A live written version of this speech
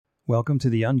Welcome to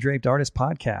the Undraped Artist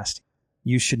Podcast.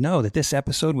 You should know that this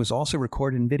episode was also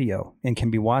recorded in video and can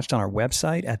be watched on our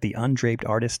website at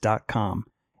theundrapedartist.com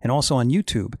and also on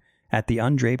YouTube at the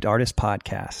Undraped Artist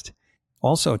Podcast.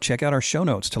 Also, check out our show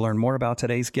notes to learn more about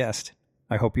today's guest.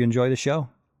 I hope you enjoy the show.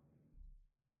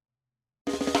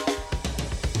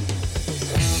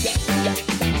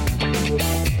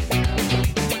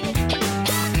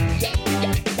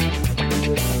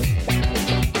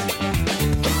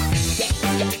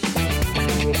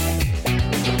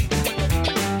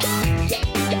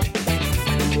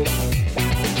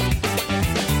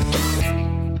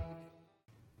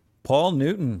 Paul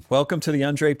Newton, welcome to the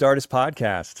Undraped Artist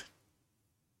Podcast.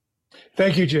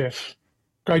 Thank you, Jeff.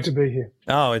 Great to be here.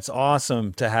 Oh, it's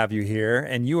awesome to have you here.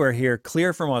 And you are here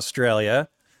clear from Australia.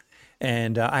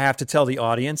 And I have to tell the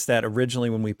audience that originally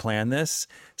when we planned this,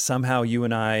 somehow you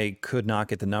and I could not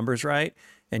get the numbers right.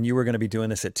 And you were going to be doing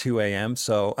this at 2 a.m.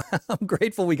 So I'm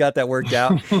grateful we got that worked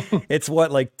out. It's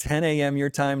what, like 10 a.m. your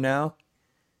time now?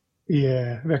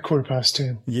 Yeah, about 10:15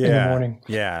 in the morning.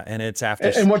 Yeah, and it's after.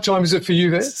 And what time is it for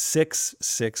you there?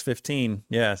 6:15.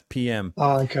 Yeah, p.m.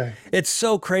 Oh, okay. It's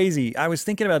so crazy. I was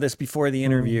thinking about this before the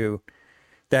interview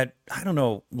that, I don't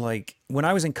know, like when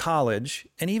I was in college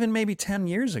and even maybe 10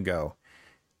 years ago,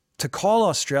 to call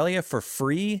Australia for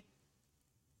free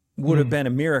would have been a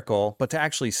miracle, but to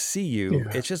actually see you,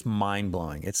 it's just mind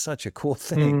blowing. It's such a cool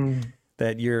thing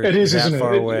that you're that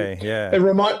far away. It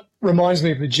reminds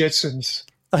me of the Jetsons.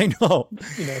 I know.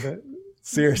 You know,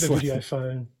 seriously, the video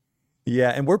phone.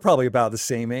 Yeah, and we're probably about the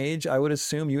same age, I would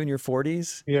assume. You in your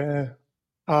 40s? Yeah.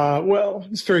 Well,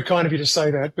 it's very kind of you to say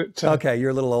that, but okay, you're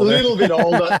a little older. A little bit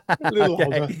older.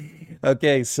 Older.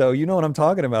 Okay, so you know what I'm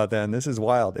talking about then. This is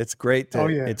wild. It's great to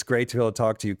It's great to be able to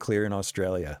talk to you clear in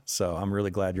Australia. So I'm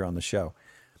really glad you're on the show.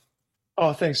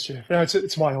 Oh, thanks, Jeff. No,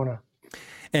 it's my honor.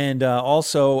 And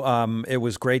also, it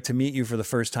was great to meet you for the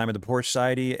first time at the Porch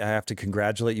Society. I have to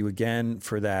congratulate you again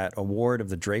for that award of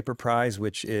the Draper Prize,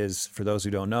 which is, for those who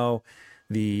don't know,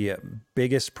 the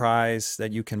biggest prize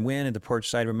that you can win at the Porch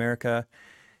Society of America.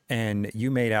 And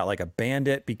you made out like a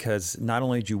bandit because not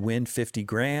only did you win 50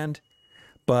 grand,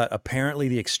 but apparently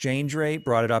the exchange rate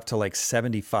brought it up to like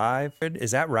 75.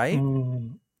 Is that right?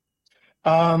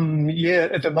 Yeah,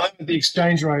 at the moment, the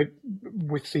exchange rate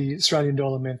with the Australian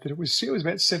dollar meant that it was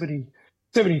about 73.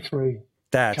 Which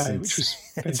was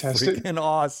fantastic. Freaking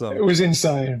awesome. It was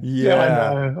insane.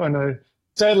 Yeah, I know.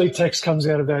 Sadly, tax comes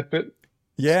out of that, but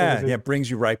it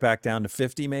brings you right back down to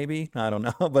 50, maybe. I don't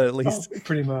know, but at least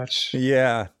pretty much.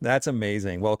 Yeah, that's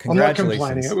amazing. Well, congratulations.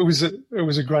 I'm not complaining. It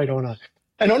was a great honor,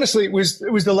 and honestly, it was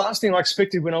the last thing I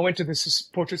expected when I went to the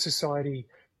Portrait Society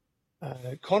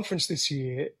conference this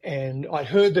year, and I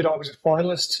heard that I was a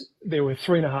finalist. There were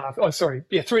 3,500,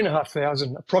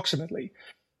 approximately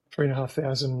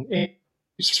 3,500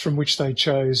 from which they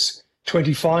chose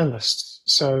 20 finalists.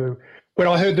 So when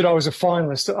I heard that I was a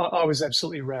finalist, I was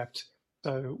absolutely rapt.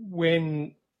 So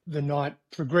when the night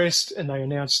progressed and they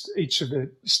announced each of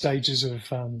the stages of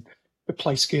the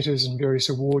place getters and various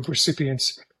award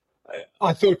recipients,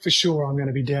 I thought for sure I'm going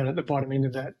to be down at the bottom end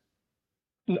of that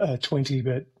 20,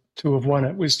 but to have won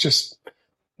it was just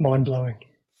mind-blowing.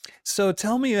 So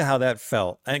tell me how that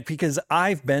felt, because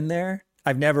I've been there.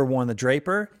 I've never won the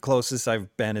Draper. Closest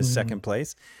I've been is second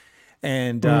place.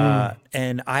 And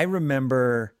I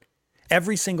remember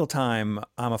every single time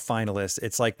I'm a finalist,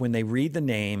 it's like when they read the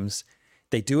names,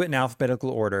 they do it in alphabetical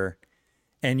order,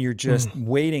 and you're just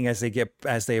waiting as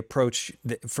they approach,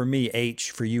 for me,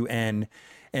 H, for you, N,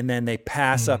 and then they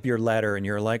pass up your letter, and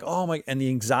you're like, oh my, and the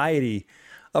anxiety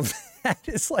of that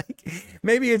is like,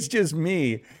 maybe it's just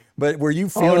me, but were you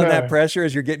feeling that pressure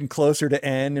as you're getting closer to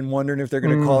N and wondering if they're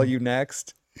going to call you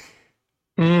next?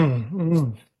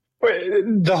 The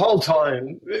whole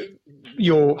time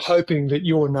you're hoping that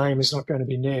your name is not going to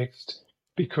be next,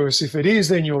 because if it is,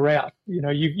 then you're out. You know,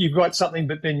 you've got something,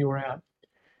 but then you're out.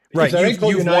 Right.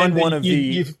 You've won one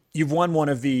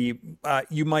of the,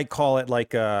 you might call it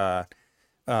like a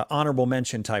honorable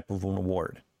mention type of an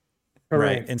award.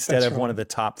 Right. Instead of one of the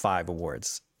top 5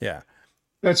 awards. Yeah.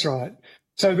 That's right.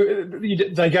 So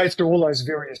they go through all those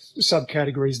various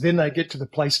subcategories. Then they get to the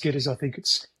place getters. I think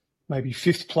it's maybe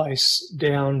 5th place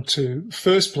down to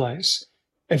 1st place.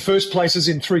 And 1st place is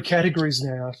in 3 categories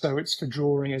now. So it's for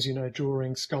drawing, as you know,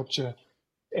 drawing, sculpture,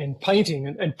 and painting.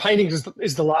 And painting is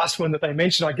the last one that they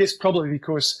mention, I guess, probably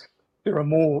because there are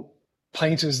more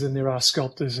painters than there are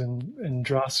sculptors and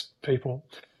drafts people.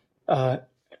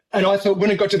 And I thought, when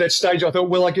it got to that stage, I thought,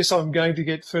 well, I guess I'm going to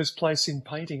get 1st place in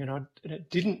painting. And it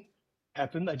didn't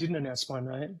happen. They didn't announce my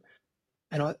name.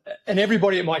 And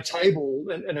everybody at my table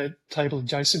and a table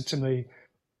adjacent to me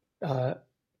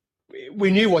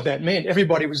we knew what that meant.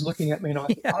 Everybody was looking at me, and I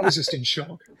Yeah, was just in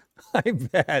shock. I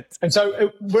bet. And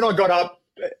so when I got up,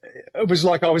 it was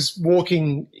like I was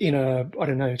walking in I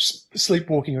don't know,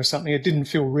 sleepwalking or something. It didn't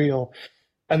feel real.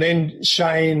 And then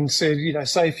Shane said,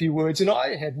 say a few words, and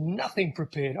I had nothing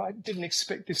prepared. I didn't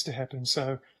expect this to happen.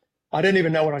 So I don't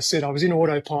even know what I said. I was in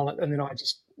autopilot, and then I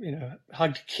just,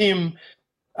 hugged Kim,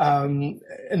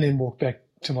 and then walked back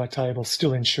to my table,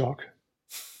 still in shock.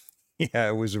 Yeah,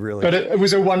 it was really, But it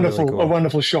was a really wonderful, a cool.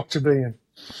 wonderful shock to be in.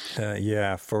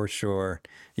 Yeah, for sure.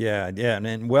 Yeah, yeah,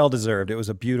 and well deserved. It was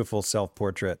a beautiful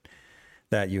self-portrait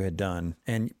that you had done.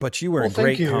 And but you were Well, in thank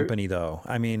great you. company though.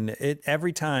 I mean, it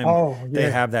every time Oh, they yeah.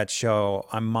 have that show,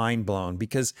 I'm mind blown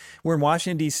because we're in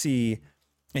Washington D.C.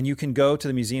 and you can go to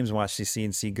the museums in Washington D.C.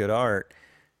 and see good art.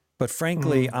 But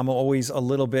frankly, Mm, I'm always a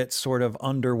little bit sort of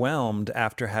underwhelmed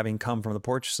after having come from the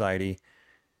Porch Society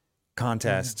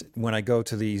mm, contest when I go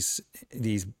to these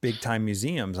big time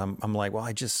museums. I'm like, well,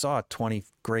 I just saw 20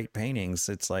 great paintings.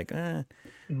 It's like,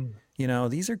 mm.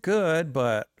 these are good,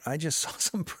 but I just saw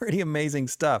some pretty amazing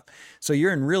stuff. So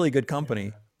you're in really good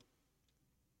company.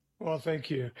 Yeah. Well, thank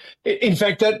you. In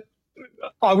fact, that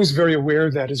I was very aware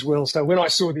of that as well. So when I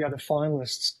saw the other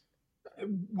finalists,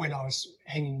 when I was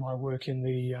hanging my work in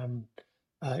the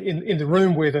in the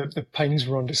room where the paintings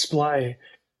were on display,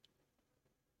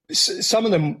 some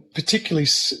of them, particularly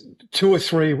two or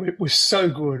three, were so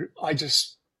good. I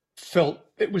just felt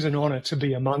it was an honour to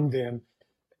be among them,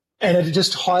 and it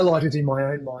just highlighted in my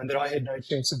own mind that I had no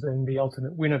chance of being the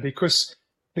ultimate winner because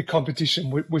the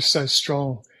competition was so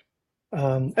strong.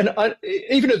 And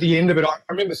even at the end of it, I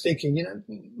remember thinking,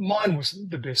 mine was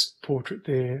the best portrait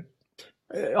there.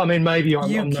 I mean, maybe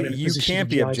I'm not in a You position to can't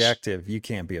be judge. objective. You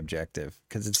can't be objective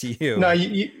because it's No,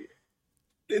 you.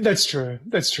 that's true.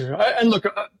 That's true. And look,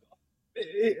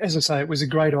 as I say, it was a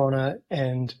great honour,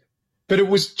 but it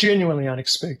was genuinely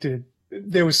unexpected.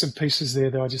 There were some pieces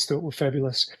there that I just thought were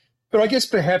fabulous. But I guess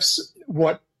perhaps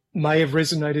what may have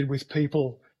resonated with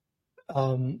people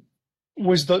um,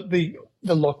 was the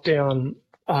lockdown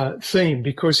theme,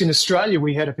 because in Australia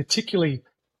we had a particularly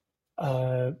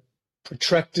uh,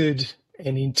 protracted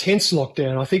and intense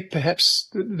lockdown. I think perhaps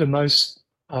the most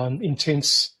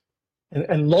intense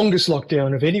and longest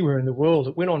lockdown of anywhere in the world.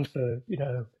 It went on for,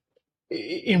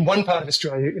 in one part of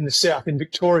Australia, in the south, in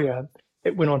Victoria,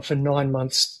 it went on for 9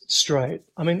 months straight.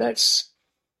 I mean, that's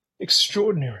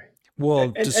extraordinary.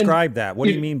 Well, And describe that. What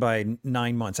do you you, mean by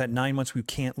 9 months? At 9 months, we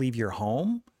can't leave your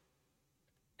home?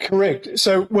 correct.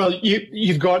 So, well,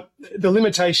 you've got the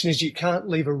limitation is you can't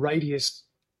leave a radius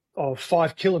of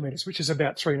 5 kilometres, which is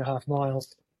about 3.5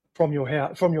 miles from your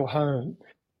house, from your home.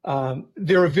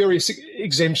 There are various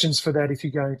exemptions for that if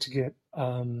you're going to get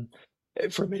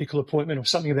for a medical appointment or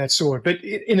something of that sort. But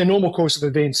in the normal course of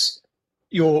events,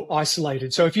 you're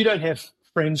isolated. So if you don't have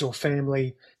friends or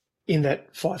family in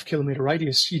that 5 kilometre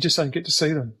radius, you just don't get to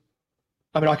see them.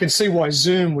 I mean, I can see why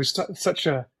Zoom was such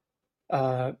a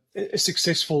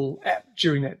successful app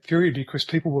during that period because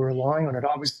people were relying on it.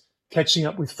 I was catching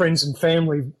up with friends and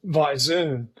family via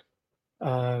Zoom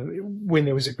when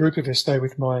there was a group of us there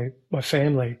with my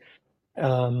family.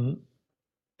 Um,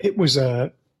 it was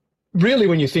really,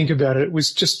 when you think about it, it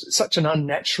was just such an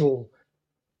unnatural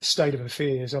state of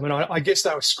affairs. I mean, I guess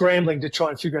they were scrambling to try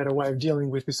and figure out a way of dealing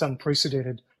with this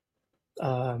unprecedented,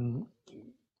 um,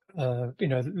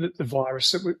 the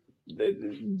virus.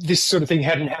 This sort of thing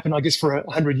hadn't happened, I guess, for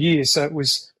 100 years. So it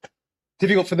was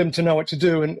difficult for them to know what to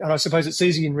do. And I suppose it's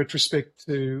easy in retrospect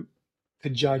to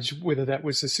judge whether that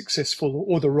was a successful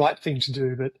or the right thing to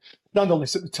do. But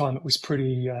nonetheless, at the time, it was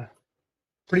pretty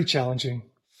challenging.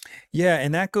 Yeah,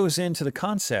 and that goes into the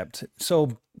concept.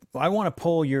 So I want to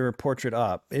pull your portrait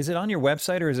up. Is it on your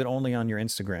website or is it only on your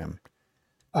Instagram?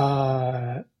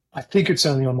 Uh, I think it's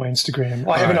only on my Instagram.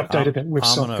 I All haven't right, updated that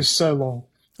I'm website for gonna so long.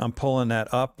 I'm pulling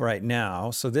that up right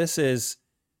now. So this is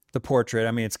the portrait.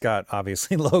 I mean, it's got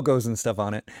obviously logos and stuff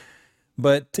on it.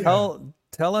 But Yeah.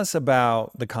 tell us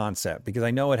about the concept because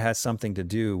I know it has something to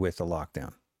do with the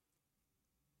lockdown.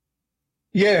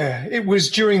 Yeah, it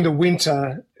was during the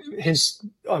winter. Hence,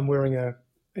 I'm wearing a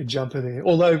jumper there.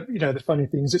 Although, the funny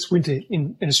thing is it's winter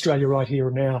in Australia right here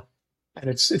and now, and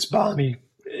it's balmy.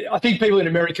 I think people in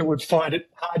America would find it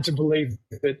hard to believe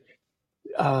that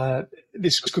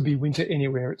this could be winter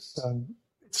anywhere. It's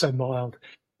so mild.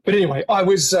 But anyway,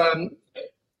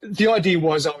 the idea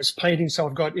was I was painting, so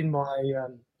I've got in my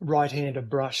right hand a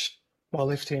brush, my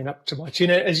left hand up to my chin.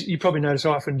 As you probably notice,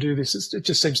 I often do this. It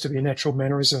just seems to be a natural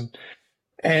mannerism.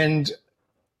 And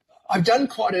I've done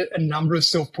quite a number of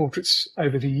self-portraits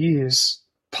over the years,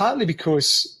 partly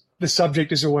because the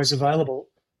subject is always available.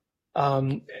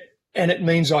 Um, and it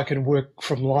means I can work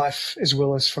from life as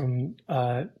well as from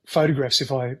photographs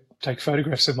if I take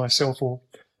photographs of myself or,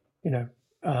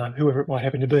 whoever it might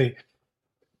happen to be.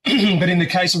 But in the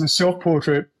case of a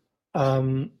self-portrait,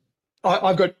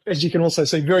 I've got, as you can also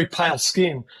see, very pale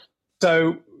skin.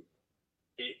 So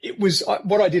it was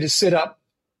what I did is set up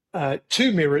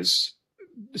two mirrors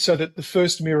so that the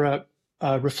first mirror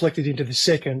reflected into the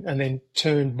second, and then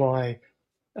turned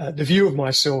the view of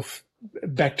myself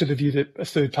back to the view that a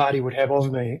third party would have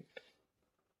of me.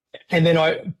 And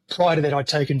then prior to that, I'd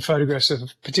taken photographs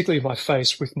of particularly my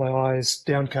face with my eyes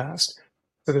downcast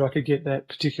so that I could get that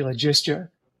particular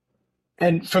gesture.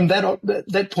 And from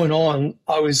that point on,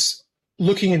 I was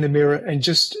looking in the mirror and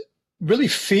just really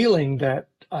feeling that,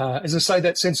 as I say,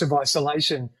 that sense of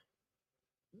isolation.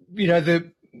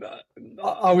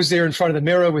 I was there in front of the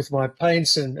mirror with my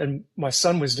paints, and my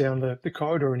son was down the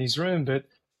corridor in his room. But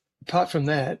apart from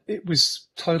that, it was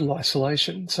total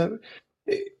isolation. So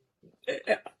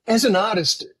as an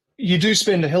artist, you do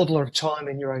spend a hell of a lot of time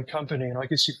in your own company. And I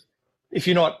guess if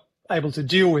you're not able to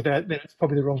deal with that, then it's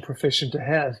probably the wrong profession to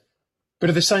have. But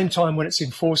at the same time, when it's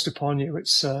enforced upon you,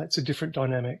 it's a different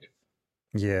dynamic.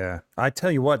 Yeah. I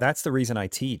tell you what, that's the reason I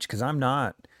teach, because I'm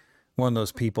not one of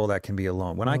those people that can be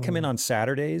alone. When I come in on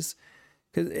Saturdays,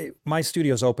 because my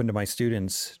studio's open to my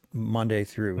students Monday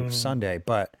through Sunday,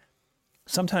 but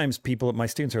sometimes my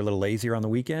students are a little lazier on the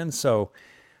weekends. So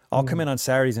I'll come in on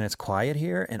Saturdays and it's quiet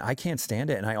here and I can't stand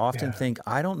it. And I often think,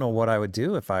 I don't know what I would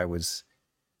do if I was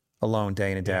alone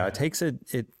day in and day out. It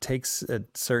takes a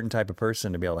certain type of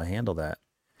person to be able to handle that.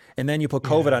 And then you put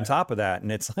COVID on top of that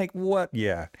and it's like, what?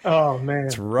 Yeah. Oh man.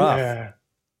 It's rough. Yeah.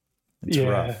 It's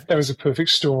rough. That was a perfect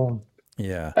storm.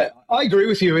 Yeah. I agree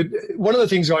with you. One of the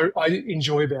things I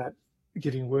enjoy about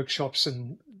giving workshops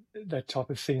and that type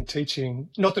of thing, teaching,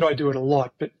 not that I do it a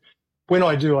lot, but when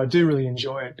I do really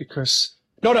enjoy it, because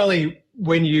not only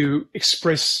when you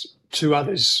express to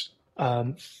others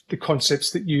the concepts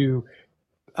that you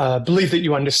believe that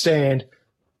you understand,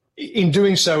 in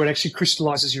doing so, it actually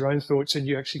crystallizes your own thoughts and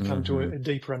you actually come to a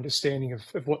deeper understanding of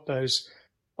what those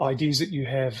ideas that you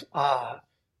have are.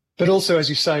 But also, as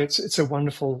you say, it's a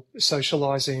wonderful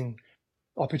socializing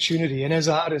opportunity. And as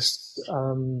artists,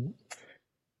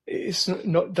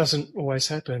 doesn't always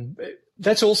happen.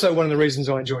 That's also one of the reasons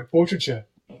I enjoy portraiture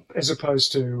as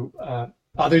opposed to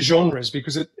other genres,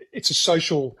 because it's a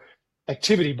social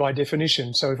activity by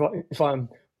definition. So if I'm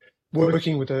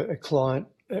working with a client,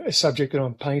 a subject that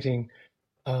I'm painting,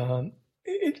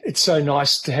 it's so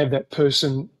nice to have that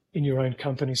person in your own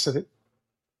company so that,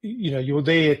 you're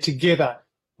there together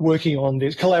working on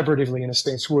this collaboratively, in a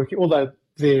sense, although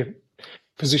their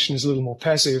position is a little more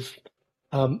passive,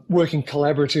 working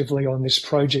collaboratively on this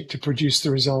project to produce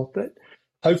the result that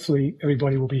hopefully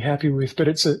everybody will be happy with. But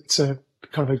it's a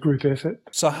kind of a group effort.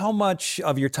 So how much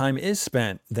of your time is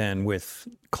spent then with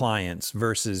clients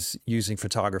versus using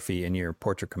photography in your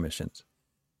portrait commissions?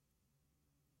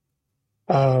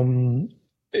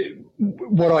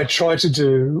 What I try to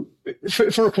do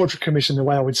for a portrait commission, the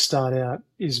way I would start out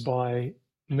is by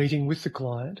meeting with the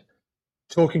client,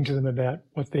 talking to them about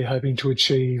what they're hoping to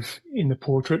achieve in the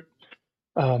portrait.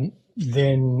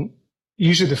 Then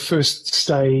usually the first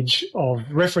stage of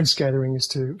reference gathering is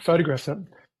to photograph them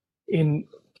in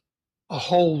a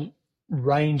whole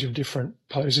range of different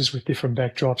poses with different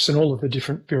backdrops and all of the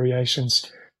different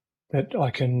variations that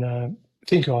I can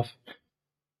think of.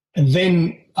 And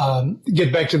then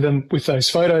get back to them with those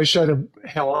photos, show them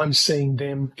how I'm seeing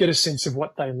them, get a sense of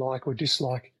what they like or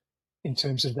dislike in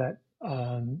terms of that,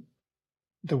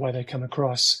 the way they come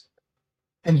across.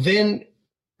 And then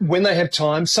when they have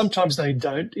time, sometimes they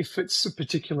don't, if it's a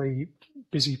particularly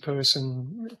busy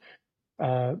person,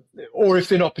 or if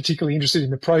they're not particularly interested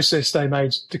in the process, they may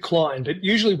decline. But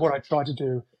usually what I try to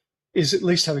do is at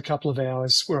least have a couple of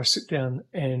hours where I sit down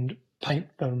and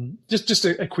paint them, just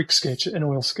a quick sketch, an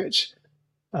oil sketch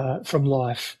from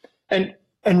life. And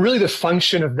really the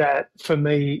function of that for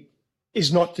me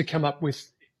is not to come up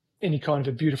with any kind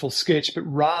of a beautiful sketch, but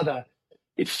rather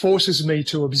it forces me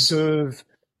to observe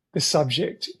the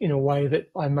subject in a way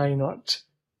that I may not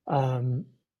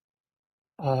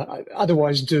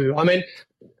otherwise do. I mean,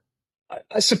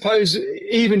 I suppose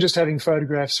even just having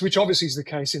photographs, which obviously is the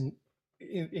case in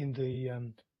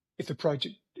the if the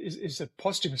project is a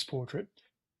posthumous portrait,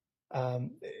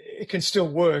 it can still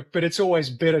work, but it's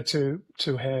always better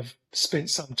to have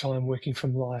spent some time working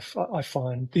from life. I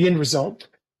find the end result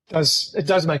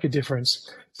does make a difference.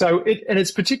 So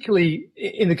it's particularly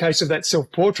in the case of that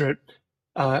self-portrait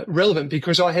relevant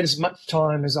because I had as much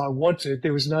time as I wanted.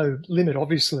 There was no limit,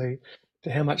 obviously,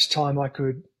 to how much time I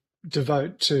could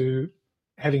devote to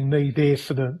having me there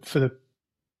for the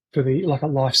for the like a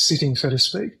life sitting, so to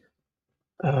speak.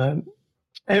 Um,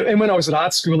 and when I was at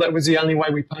art school, that was the only way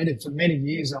we painted for many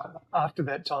years. After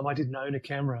that time, I didn't own a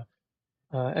camera,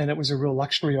 and it was a real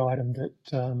luxury item that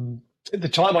at the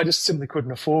time I just simply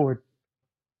couldn't afford.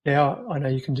 Now I know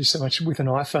you can do so much with an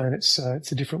iPhone. It's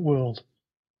a different world.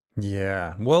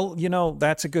 Yeah. Well,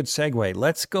 that's a good segue.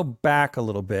 Let's go back a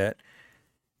little bit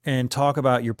and talk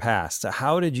about your past.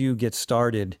 How did you get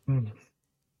started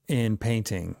in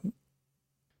painting?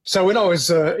 So when I was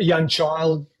a young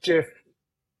child, Jeff,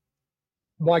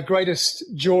 my greatest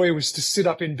joy was to sit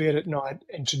up in bed at night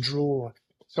and to draw.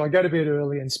 So I go to bed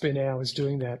early and spend hours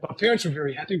doing that. My parents were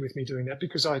very happy with me doing that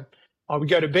because I would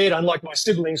go to bed, unlike my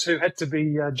siblings who had to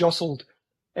be jostled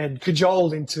and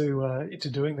cajoled into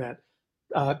doing that.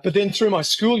 But then through my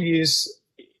school years,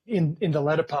 in the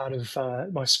latter part of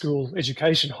my school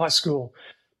education, high school,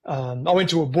 I went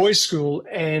to a boys' school,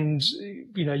 and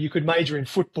you could major in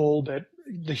football, but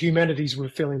the humanities were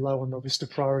fairly low on the list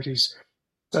of priorities.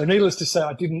 So needless to say,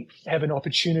 I didn't have an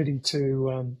opportunity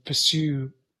to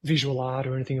pursue visual art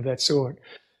or anything of that sort.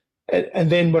 And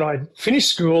then when I finished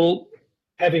school,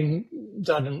 having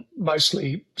done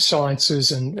mostly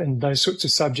sciences and those sorts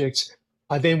of subjects,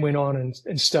 I then went on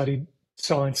and studied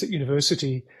science at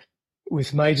university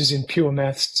with majors in pure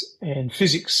maths and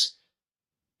physics.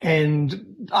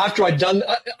 And after I'd done,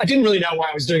 I didn't really know why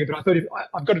I was doing it, but I thought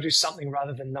I've got to do something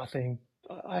rather than nothing.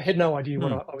 I had no idea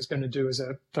what I was going to do as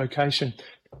a vocation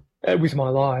with my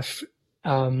life.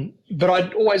 But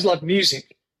I'd always loved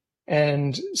music.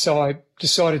 And so I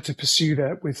decided to pursue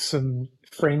that with some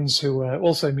friends who were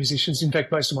also musicians. In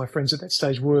fact, most of my friends at that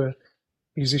stage were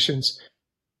musicians.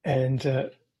 And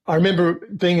I remember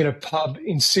being in a pub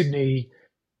in Sydney,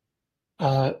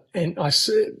 and it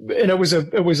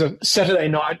was a Saturday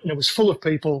night, and it was full of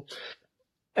people.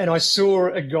 And I saw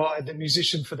a guy, the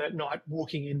musician for that night,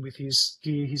 walking in with his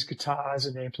gear, his guitars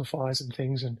and amplifiers and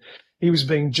things, and he was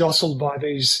being jostled by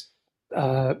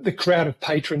the crowd of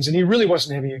patrons, and he really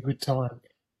wasn't having a good time.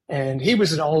 And he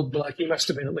was an old bloke; he must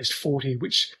have been at least 40,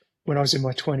 which, when I was in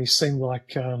my 20s, seemed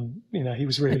like he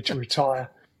was ready to retire.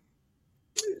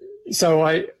 So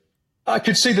I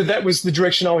could see that was the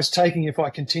direction I was taking if I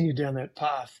continued down that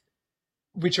path,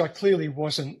 which I clearly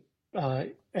wasn't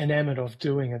enamored of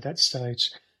doing at that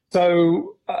stage.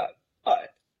 So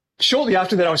shortly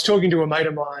after that, I was talking to a mate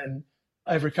of mine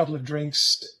over a couple of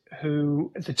drinks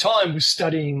who at the time was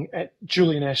studying at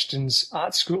Julian Ashton's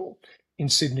art school in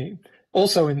Sydney,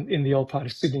 also in the old part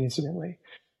of Sydney, incidentally.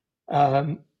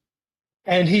 And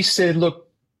he said, look,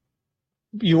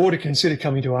 you ought to consider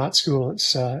coming to art school.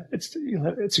 It's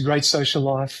a great social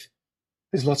life.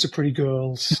 There's lots of pretty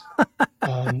girls.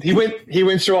 He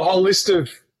went through a whole list of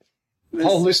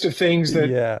things that,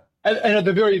 yeah. And at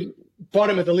the very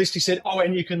bottom of the list, he said, "Oh,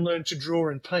 and you can learn to draw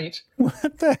and paint."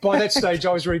 What the By that stage,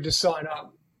 I was ready to sign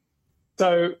up.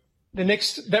 So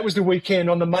that was the weekend.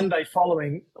 On the Monday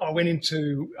following, I went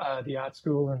into the art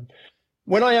school, and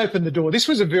when I opened the door, this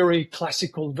was a very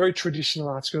classical, very traditional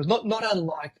art school, not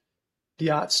unlike the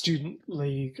Art Students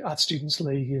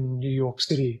League in New York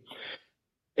City.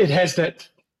 It has that.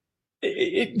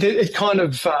 It kind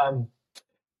of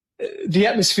the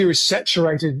atmosphere is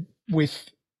saturated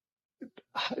with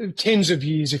tens of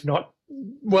years, if not,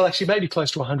 well, actually, maybe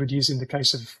close to 100 years in the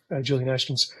case of Julian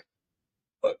Ashton's,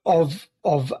 of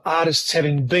artists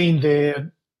having been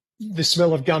there, the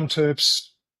smell of gum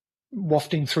terps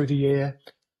wafting through the air,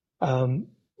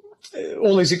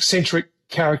 all these eccentric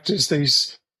characters,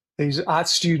 these art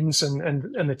students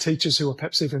and the teachers who are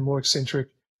perhaps even more eccentric,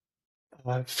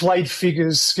 flayed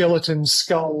figures, skeletons,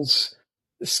 skulls,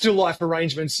 still life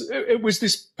arrangements. It was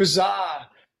this bizarre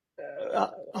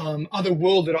other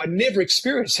world that I'd never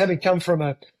experienced, having come from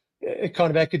a kind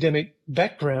of academic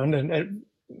background. And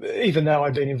even though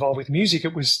I'd been involved with music,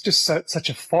 it was just such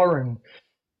a foreign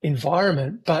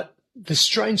environment. But the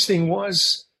strange thing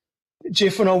was,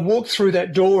 Jeff, when I walked through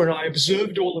that door and I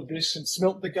observed all of this and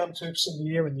smelt the gum terps in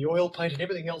the air and the oil paint and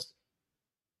everything else,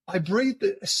 I breathed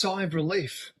a sigh of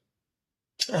relief.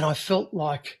 And I felt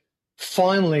like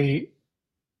finally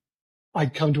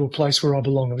I'd come to a place where I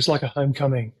belong. It was like a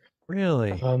homecoming.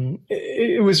 Really?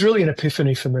 It was really an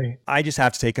epiphany for me. I just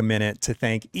have to take a minute to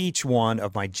thank each one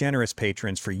of my generous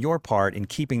patrons for your part in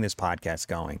keeping this podcast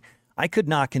going. I could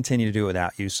not continue to do it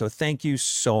without you, so thank you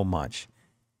so much.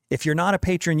 If you're not a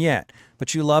patron yet,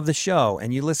 but you love the show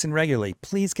and you listen regularly,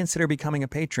 please consider becoming a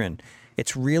patron.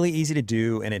 It's really easy to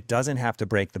do, and it doesn't have to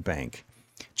break the bank.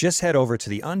 Just head over to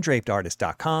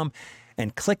theundrapedartist.com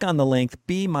and click on the link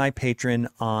Be My Patron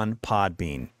on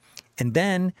Podbean. And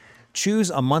then choose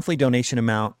a monthly donation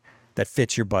amount that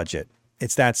fits your budget.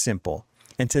 It's that simple.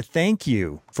 And to thank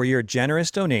you for your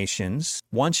generous donations,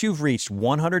 once you've reached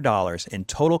 $100 in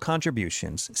total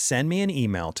contributions, send me an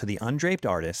email to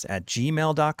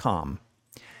theundrapedartist@gmail.com,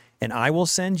 and I will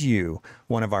send you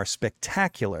one of our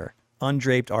spectacular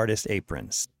Undraped Artist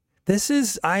aprons.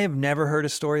 I have never heard a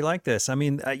story like this. I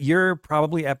mean, you're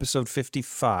probably episode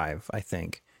 55, I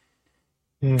think.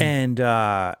 And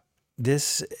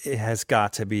this has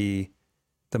got to be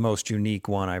the most unique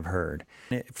one I've heard.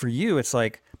 For you, it's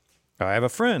like, I have a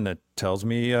friend that tells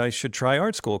me I should try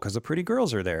art school because the pretty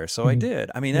girls are there. So I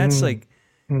did. I mean, that's like,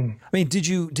 I mean, did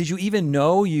you even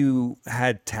know you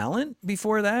had talent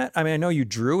before that? I mean, I know you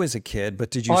drew as a kid, but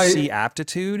did you see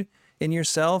aptitude in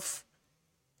yourself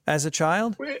as a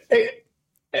child?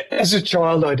 As a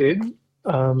child, I did.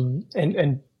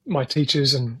 And my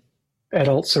teachers and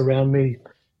adults around me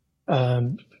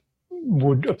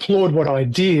would applaud what I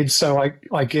did. So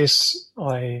I guess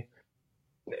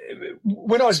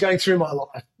when I was going through my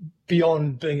life,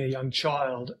 beyond being a young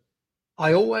child,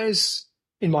 I always,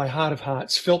 in my heart of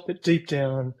hearts, felt that deep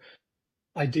down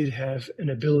I did have an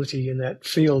ability in that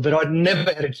field, but I'd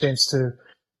never had a chance to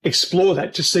explore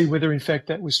that to see whether, in fact,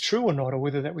 that was true or not, or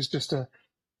whether that was just a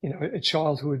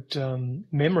childhood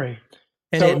memory.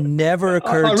 And so it never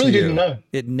occurred I really to you. didn't know.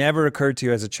 It never occurred to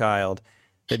you as a child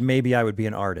that maybe I would be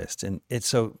an artist, and it's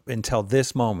so until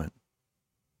this moment.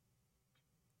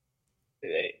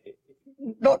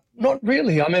 Not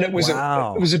really. I mean, it was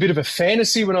Wow. it was a bit of a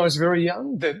fantasy when I was very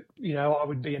young that I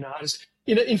would be an artist.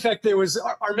 In fact,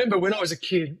 I remember when I was a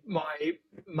kid, my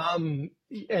mum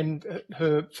and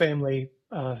her family,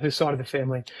 her side of the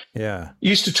family,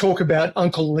 used to talk about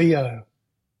Uncle Leo.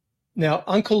 Now,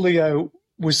 Uncle Leo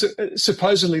was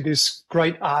supposedly this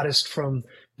great artist from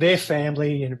their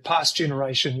family in a past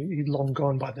generation. He'd long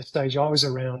gone by the stage I was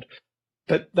around.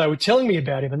 But they were telling me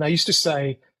about him, and they used to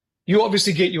say, "You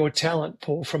obviously get your talent,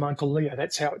 Paul, from Uncle Leo.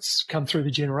 That's how it's come through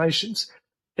the generations."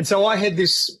 And so I had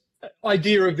this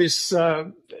idea of this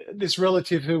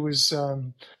relative who was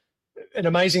an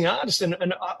amazing artist,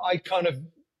 and I kind of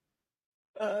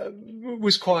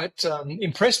was quite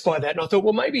impressed by that. And I thought,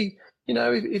 well, maybe,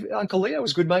 if Uncle Leo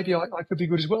was good, maybe I could be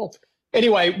good as well.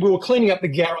 Anyway, we were cleaning up the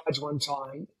garage one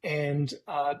time, and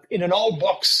in an old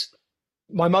box,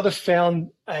 my mother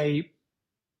found a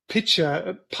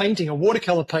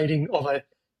watercolor painting of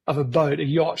a boat, a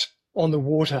yacht on the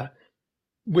water,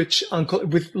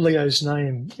 with Leo's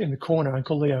name in the corner.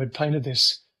 Uncle Leo had painted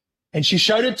this, and she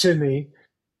showed it to me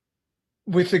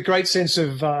with a great sense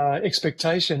of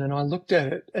expectation. And I looked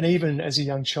at it, and even as a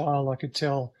young child, I could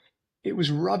tell it was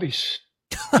rubbish.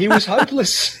 He was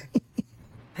hopeless.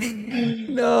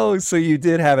 No, so you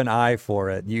did have an eye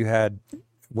for it. You had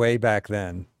way back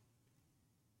then.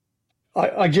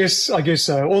 I guess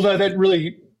so. Although that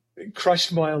really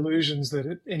crushed my illusions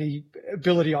that any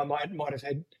ability I might have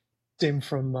had stemmed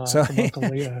from Uncle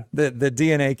Leo. The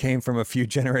DNA came from a few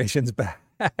generations back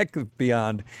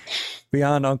beyond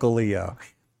Uncle Leo.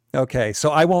 Okay, so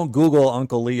I won't Google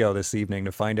Uncle Leo this evening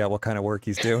to find out what kind of work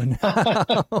he's doing.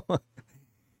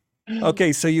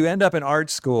 Okay, so you end up in art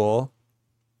school,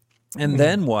 and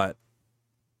then what?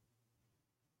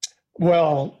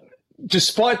 Well,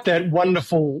 despite that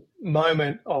wonderful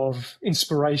moment of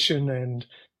inspiration and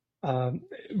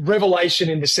revelation,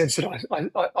 in the sense that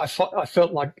I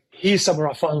felt like here's somewhere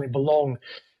I finally belong,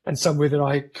 and somewhere that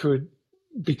I could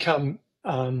become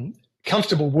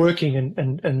comfortable working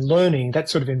and learning, that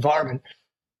sort of environment.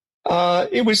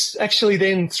 It was actually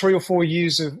then 3 or 4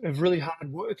 years of really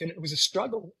hard work, and it was a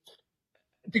struggle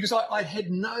because I had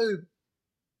no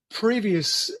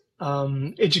previous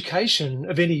education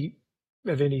of any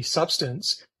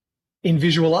substance in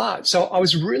visual art. So I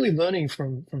was really learning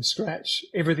from scratch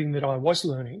everything that I was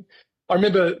learning. I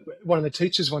remember one of the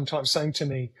teachers one time saying to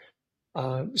me,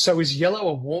 "So is yellow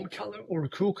a warm color or a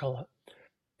cool color?"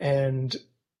 And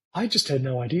I just had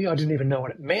no idea. I didn't even know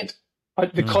what it meant.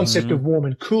 The concept of warm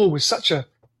and cool was such a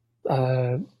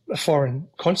foreign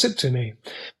concept to me.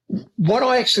 What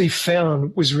I actually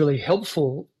found was really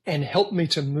helpful and helped me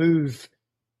to move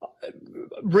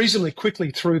reasonably quickly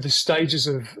through the stages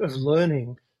of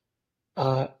learning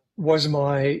was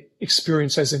my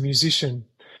experience as a musician,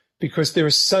 because there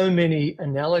are so many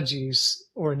analogies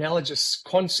or analogous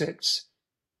concepts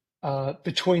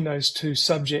between those two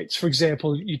subjects. For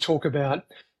example, you talk about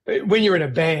when you're in a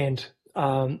band,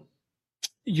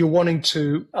 you're wanting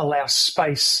to allow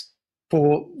space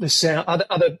for the sound,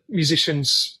 other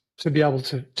musicians to be able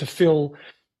to fill,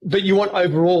 but you want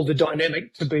overall the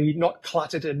dynamic to be not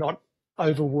cluttered and not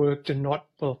overworked and not,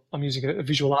 well, I'm using a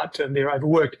visual art term there,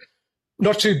 overworked,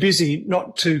 not too busy,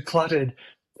 not too cluttered.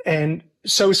 And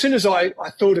so as soon as I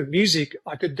thought of music,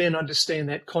 I could then understand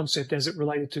that concept as it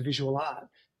related to visual art.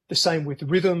 The same with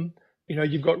rhythm. You know,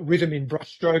 you've got rhythm in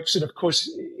brushstrokes, and of course,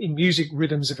 in music,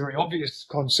 rhythm's a very obvious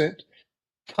concept.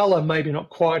 Color maybe not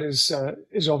quite as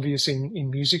obvious in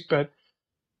music, but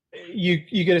you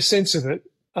get a sense of it.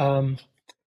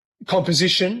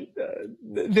 Composition.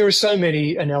 There are so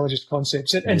many analogous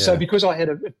concepts, and so Yeah. because I had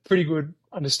a pretty good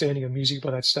understanding of music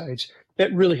by that stage,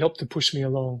 that really helped to push me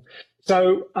along.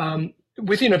 So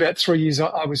within about 3 years,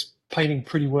 I was painting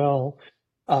pretty well,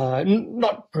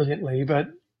 not brilliantly,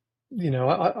 but you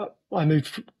know, I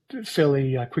moved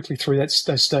fairly quickly through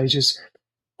those stages.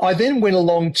 I then went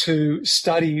along to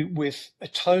study with a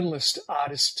tonalist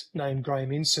artist named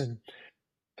Graham Inson,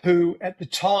 who at the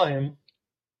time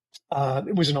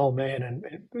was an old man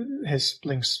and has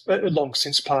long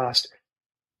since passed.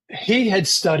 He had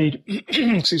studied,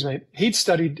 excuse me, he'd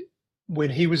studied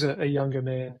when he was a younger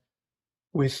man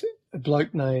with a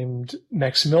bloke named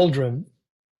Max Meldrum.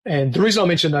 And the reason I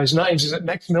mention those names is that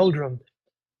Max Meldrum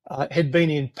had been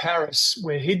in Paris,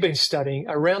 where he'd been studying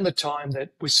around the time that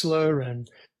Whistler and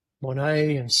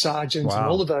Monet and Sargent and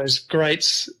all Wow. of those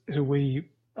greats who we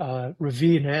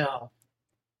revere now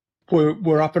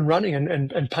were up and running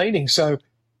and painting. So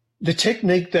the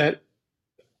technique that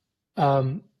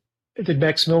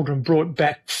Max Meldrum brought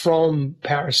back from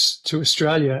Paris to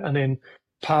Australia and then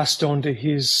passed on to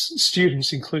his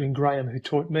students, including Graham, who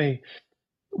taught me,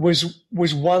 was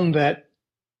one that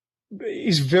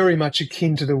is very much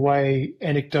akin to the way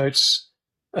anecdotes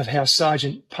of how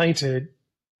Sargent painted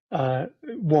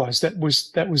was. That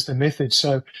was the method.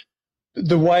 So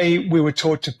the way we were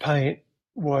taught to paint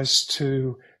was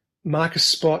to mark a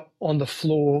spot on the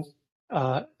floor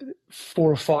 4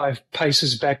 or 5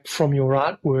 paces back from your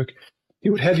artwork.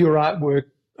 You would have your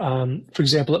artwork, for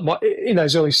example, in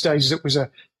those early stages, it was a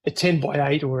 10 by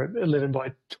 8 or 11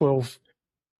 by 12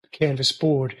 canvas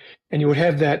board, and you would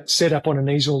have that set up on an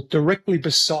easel directly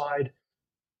beside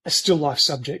a still life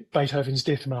subject, Beethoven's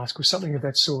Death Mask or something of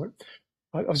that sort.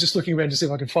 I was just looking around to see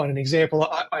if I could find an example.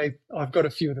 I've got a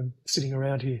few of them sitting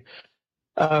around here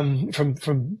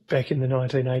from back in the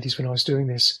 1980s when I was doing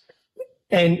this.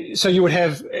 And so you would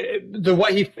have the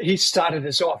way he started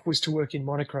us off was to work in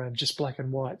monochrome, just black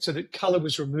and white, so that color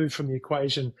was removed from the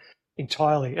equation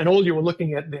entirely. And all you were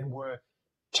looking at then were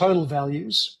tonal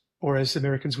values, or as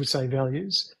Americans would say,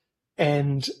 values,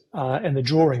 and the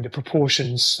drawing, the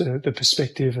proportions, the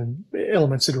perspective, and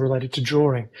elements that are related to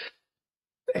drawing.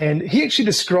 And he actually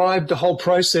described the whole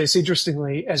process,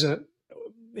 interestingly,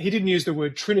 he didn't use the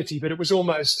word trinity, but it was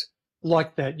almost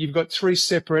like that. You've got 3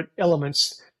 separate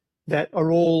elements that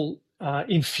are all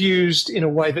infused in a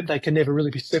way that they can never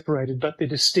really be separated, but they're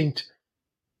distinct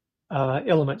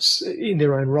elements in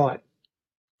their own right.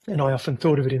 And I often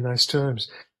thought of it in those terms: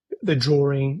 the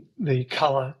drawing, the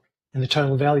colour, and the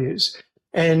tonal values.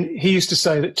 And he used to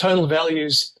say that tonal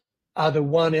values are the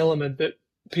one element that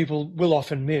people will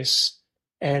often miss,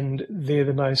 and they're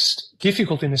the most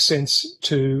difficult in a sense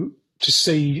to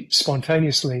see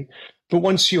spontaneously. But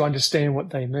once you understand what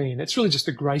they mean, it's really just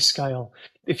a grayscale.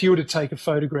 If you were to take a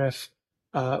photograph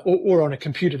or on a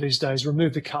computer these days,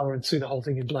 remove the colour and see the whole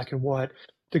thing in black and white,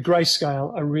 the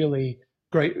grayscale are really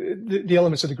great. The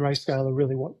elements of the grayscale are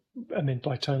really what are meant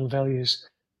by tonal values.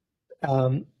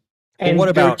 Well, And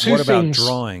what there are about two things.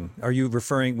 drawing? Are you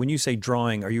referring, when you say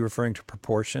drawing, are you referring to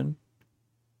proportion?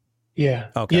 Yeah.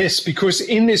 Okay. Yes, because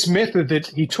in this method that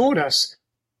he taught us,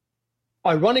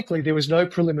 ironically, there was no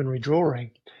preliminary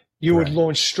drawing. You would Right.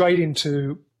 launch straight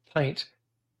into paint.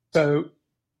 So,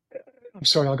 I'm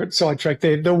sorry, I got sidetracked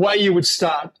there. The way you would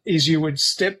start is you would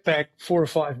step back 4 or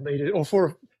 5 meters, or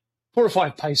 4 or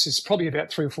 5 paces, probably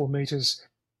about 3 or 4 meters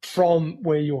from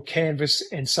where your canvas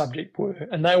and subject were.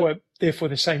 And they were therefore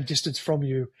the same distance from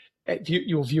you at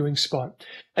your viewing spot.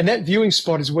 And that viewing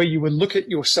spot is where you would look at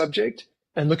your subject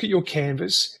and look at your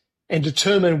canvas and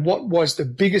determine what was the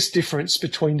biggest difference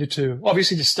between the two.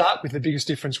 Obviously, to start with, the biggest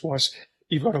difference was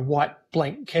you've got a white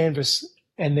blank canvas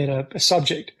and then a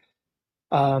subject.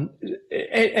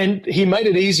 And he made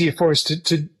it easier for us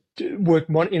to work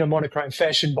in a monochrome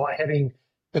fashion by having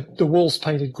the walls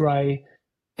painted grey.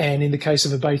 And in the case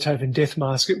of a Beethoven Death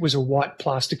Mask, it was a white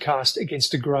plaster cast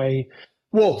against a grey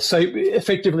wall. So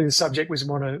effectively, the subject was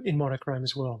in monochrome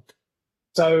as well.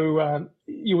 So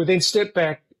you would then step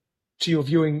back to your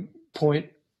viewing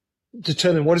point,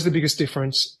 determine what is the biggest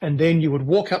difference, and then you would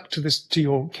walk up to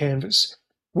your canvas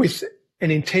with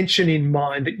an intention in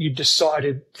mind that you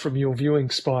decided from your viewing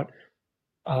spot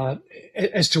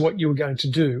as to what you were going to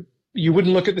do. You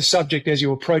wouldn't look at the subject as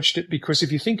you approached it, because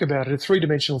if you think about it, a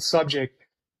 3-dimensional subject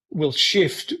will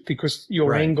shift because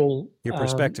your Right. angle Your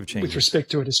perspective changes. with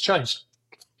respect to it has changed.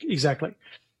 exactly.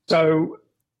 So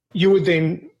you would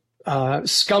then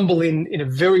scumble in a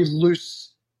very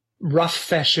loose, rough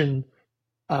fashion,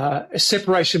 a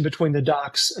separation between the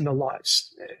darks and the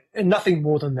lights, and nothing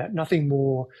more than that, nothing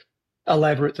more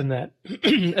elaborate than that.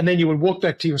 And then you would walk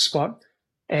back to your spot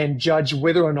and judge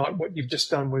whether or not what you've just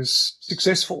done was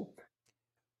successful.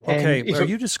 And Okay, if are it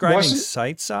you describing wasn't,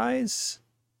 sight size?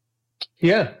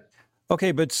 yeah.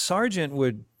 Okay, but Sargent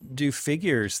would do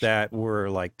figures that were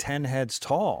like 10 heads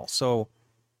tall. So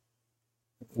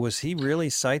was he really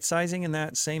sight sizing in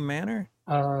that same manner?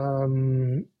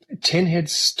 um, 10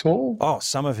 heads tall. Oh,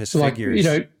 some of his Like,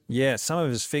 figures. Yeah, some of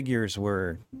his figures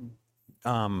were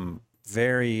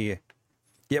very,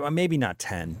 yeah, well, maybe not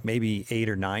 10, maybe 8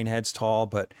 or 9 heads tall,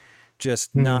 but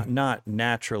just hmm. not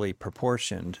naturally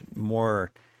proportioned,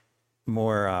 more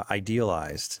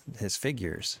idealized, his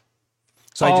figures.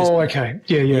 So I just, Oh, okay.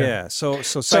 Yeah, yeah. yeah, so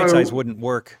sight size So, wouldn't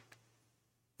work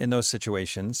in those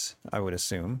situations, I would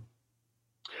assume.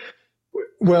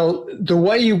 well, the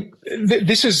way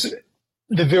this is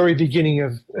the very beginning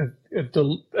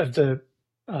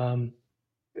um,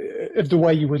 of the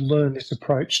way you would learn this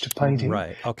approach to painting.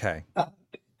 Right. Okay. Uh,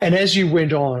 and as you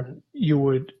went on,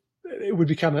 it would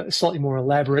become a slightly more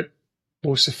elaborate,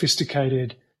 more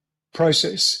sophisticated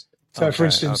process. So, for Okay. Okay.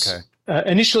 instance,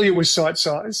 initially it was sight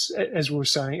size, as we were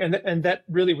saying, and that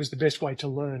really was the best way to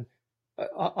learn.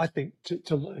 I think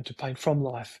to learn to paint from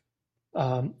life.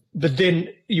 But then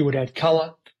you would add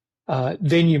color.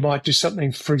 Then you might do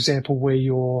something, for example, where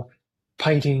you're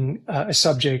painting a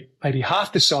subject maybe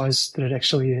half the size that it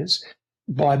actually is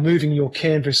by moving your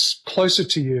canvas closer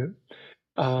to you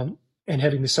and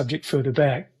having the subject further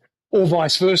back, or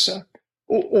vice versa.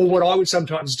 Or what I would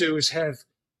sometimes do is have,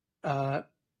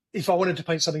 if I wanted to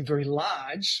paint something very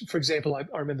large, for example, I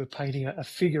remember painting a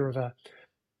figure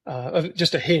of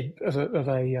just a head of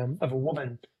a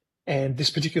woman, and this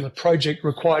particular project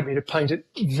required me to paint it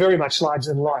very much larger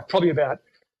than life, probably about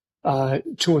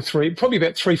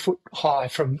 3 foot high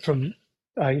from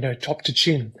top to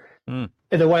chin. Mm.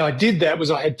 And the way I did that was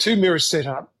I had 2 mirrors set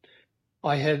up.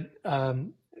 I had let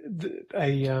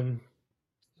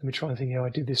me try and think how I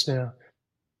did this now.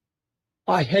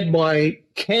 I had my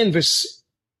canvas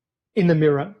in the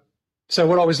mirror. So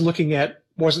what I was looking at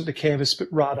wasn't the canvas, but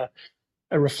rather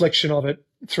a reflection of it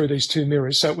through these 2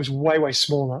 mirrors. So it was way, way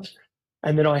smaller.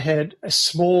 And then I had a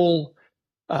small,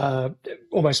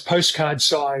 almost postcard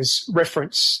size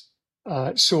reference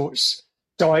source.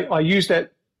 So I used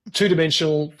that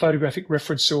 2-dimensional photographic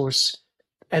reference source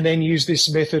and then used this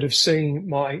method of seeing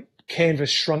my canvas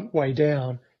shrunk way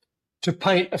down to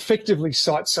paint effectively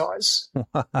sight size.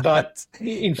 But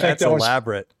in fact, That's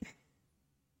elaborate.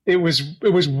 it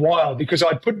was wild because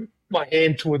I'd put my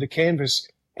hand toward the canvas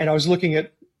and I was looking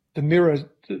at the mirror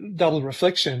double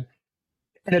reflection,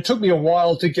 and it took me a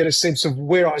while to get a sense of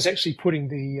where I was actually putting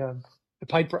the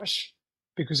paintbrush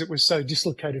because it was so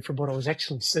dislocated from what I was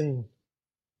actually seeing.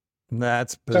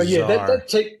 That's So yeah, bizarre.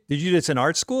 Did you do this in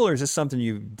art school, or is this something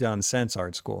you've done since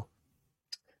art school?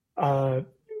 uh,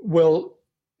 well,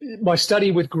 my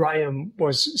study with Graham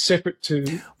was separate to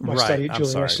my Right. study at I'm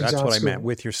Julian sorry. Ashton's That's art what I meant school.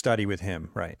 with your study with him.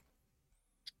 Right.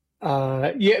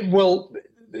 Yeah, well,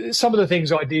 some of the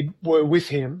things I did were with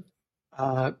him,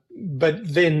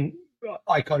 but then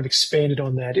I kind of expanded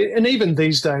on that. And even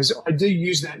these days, I do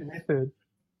use that method.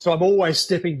 So I'm always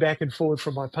stepping back and forward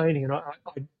from my painting, and I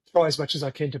try as much as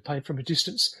I can to paint from a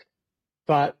distance.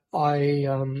 But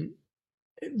the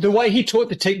way he taught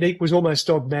the technique was almost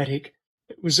dogmatic.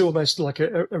 It was almost like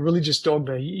a religious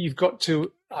dogma. You've got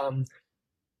to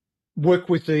work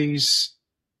with these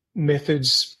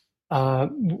methods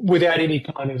without any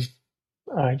kind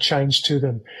of change to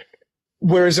them.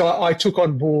 Whereas I took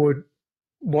on board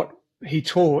what he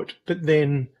taught, but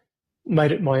then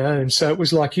made it my own. So it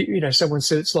was like, someone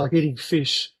said it's like eating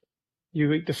fish.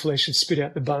 You eat the flesh and spit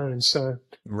out the bones. So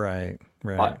Right.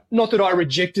 Right. not that I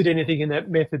rejected anything in that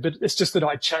method, but it's just that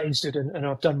I changed it and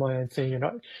I've done my own thing.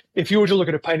 And if you were to look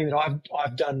at a painting that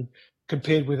I've done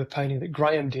compared with a painting that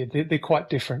Graham did, they're quite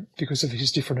different because of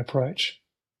his different approach.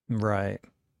 Right.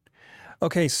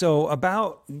 Okay, so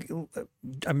about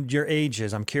your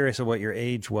ages, I'm curious of what your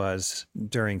age was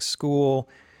during school,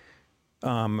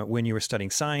 when you were studying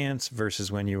science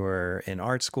versus when you were in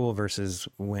art school versus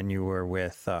when you were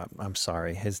with, I'm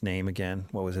sorry, his name again.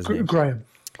 What was his name? Graham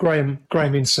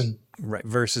Inson. Right,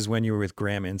 versus when you were with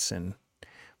Graham Inson.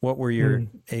 What were your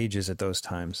ages at those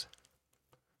times?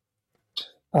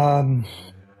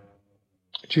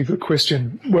 Good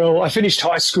question. Well, I finished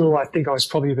high school. I think I was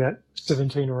probably about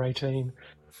 17 or 18.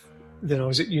 Then I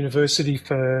was at university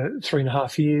for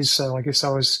 3.5 years. So I guess I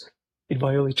was in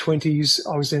my early 20s.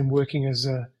 I was then working as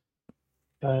a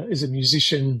as a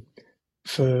musician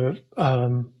for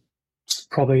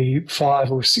probably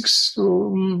 5 or 6,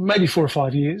 or maybe 4 or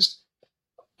 5 years.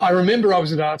 I remember I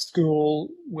was at art school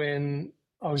when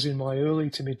I was in my early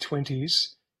to mid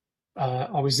 20s.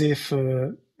 I was there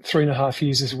for 3.5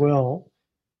 years as well,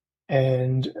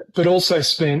 but also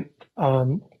spent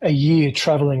a year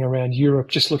traveling around Europe,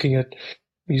 just looking at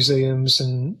museums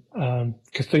and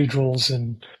cathedrals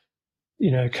and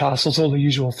castles, all the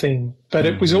usual thing. But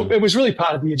it was really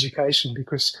part of the education,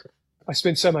 because I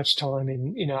spent so much time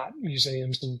in art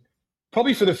museums, and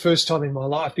probably for the first time in my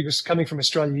life, because coming from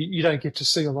Australia, you don't get to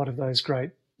see a lot of those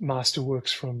great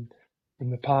masterworks from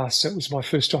the past. So it was my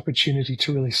first opportunity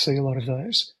to really see a lot of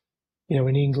those,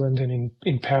 in England and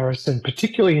in Paris, and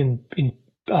particularly in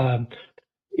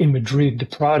Madrid, the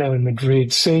Prado in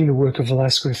Madrid. Seeing the work of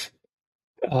Velázquez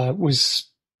was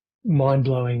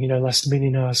mind-blowing. Las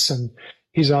Meninas and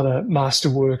his other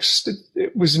masterworks.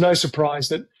 It was no surprise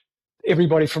that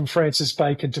everybody from Francis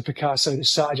Bacon to Picasso to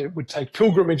Sargent would take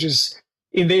pilgrimages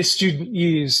in their student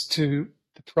years to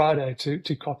the Prado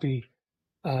to copy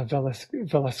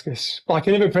Velázquez. I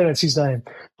can never pronounce his name.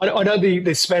 I know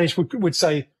the Spanish would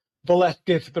say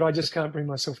Velázquez, but I just can't bring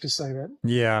myself to say that.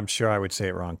 Yeah, I'm sure I would say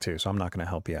it wrong too, so I'm not going to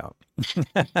help you out.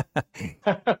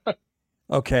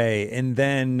 Okay, and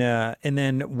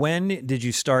then when did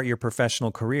you start your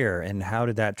professional career, and how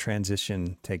did that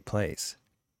transition take place?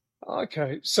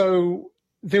 Okay, so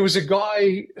there was a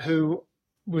guy who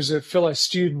was a fellow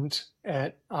student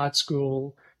at art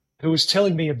school who was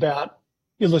telling me about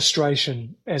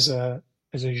illustration as a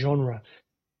genre.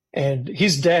 And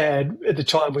his dad at the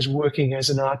time was working as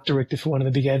an art director for one of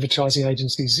the big advertising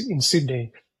agencies in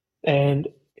Sydney. And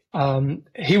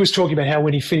he was talking about how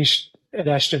when he finished at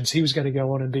Ashton's, he was going to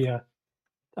go on and be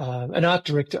an art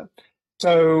director.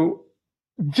 So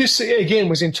this, again,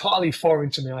 was entirely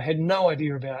foreign to me. I had no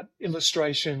idea about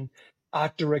illustration,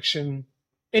 art direction,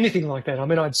 anything like that. I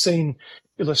mean, I'd seen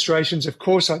illustrations, of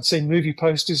course. I'd seen movie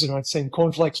posters and I'd seen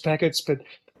cornflakes packets, but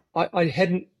I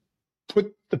hadn't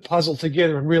put the puzzle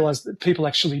together and realized that people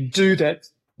actually do that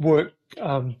work.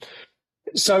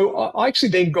 So I actually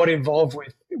then got involved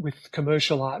with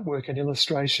commercial artwork and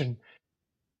illustration,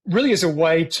 really as a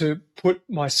way to put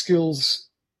my skills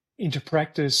into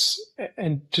practice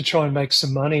and to try and make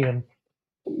some money and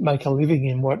make a living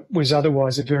in what was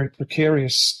otherwise a very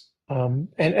precarious and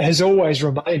has always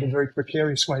remained a very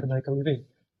precarious way to make a living.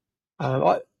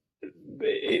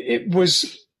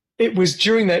 It was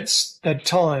during that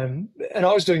time, and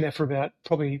I was doing that for about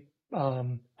probably 8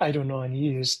 or 9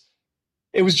 years.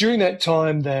 It was during that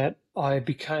time that I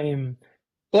became,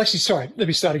 well, actually, sorry, let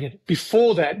me start again.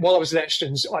 Before that, while I was at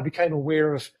Ashton's, I became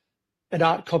aware of an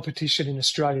art competition in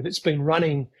Australia that's been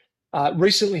running,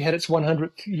 recently had its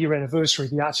 100th year anniversary,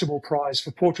 the Archibald Prize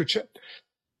for Portraiture.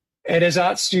 And as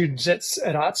art students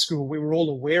at art school, we were all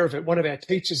aware of it. One of our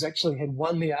teachers actually had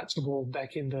won the Archibald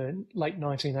back in the late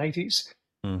 1980s.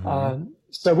 Mm-hmm.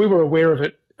 So we were aware of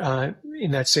it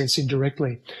in that sense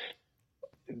indirectly.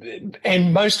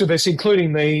 And most of us,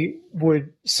 including me,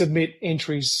 would submit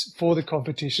entries for the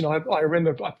competition. I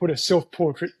remember I put a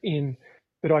self-portrait in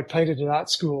that I'd painted at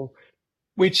art school,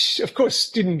 which of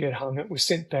course didn't get hung. It was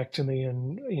sent back to me,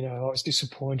 and I was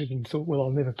disappointed and thought, well,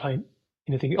 I'll never paint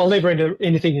anything. I'll never enter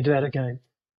anything into that again.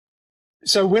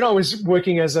 So when I was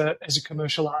working as a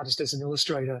commercial artist, as an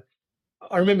illustrator,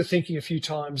 I remember thinking a few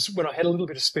times when I had a little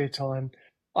bit of spare time,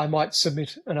 I might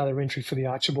submit another entry for the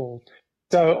Archibald.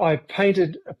 So I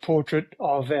painted a portrait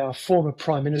of our former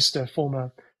Prime Minister,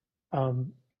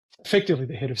 effectively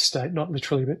the head of state, not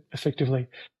literally, but effectively,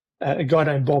 a guy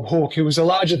named Bob Hawke, who was a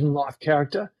larger-than-life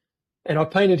character. And I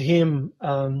painted him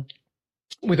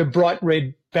with a bright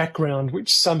red background,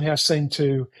 which somehow seemed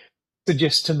to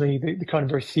suggest to me the kind of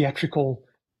very theatrical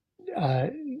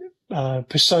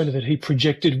persona that he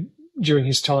projected during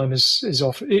his time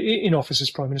in office as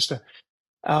Prime Minister.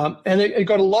 And it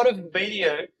got a lot of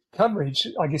media coverage,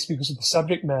 I guess, because of the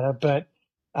subject matter. But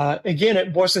again,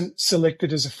 it wasn't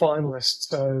selected as a finalist.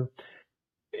 So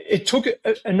it took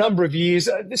a number of years.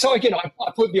 So again,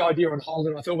 I put the idea on hold,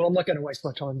 and I thought, well, I'm not going to waste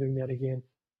my time doing that again.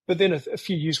 But then a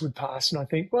few years would pass, and I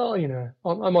think, well,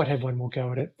 I might have one more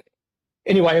go at it.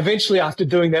 Anyway, eventually, after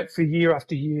doing that for year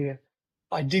after year,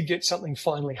 I did get something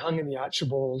finally hung in the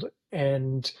Archibald,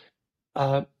 and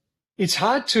it's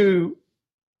hard to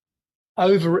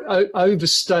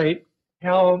overstate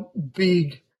how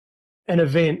big an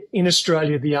event in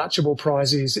Australia the Archibald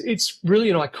Prize is. It's really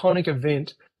an iconic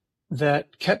event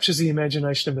that captures the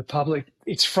imagination of the public.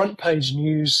 It's front page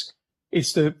news.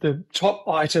 It's the top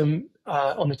item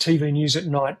on the TV news at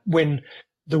night when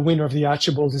the winner of the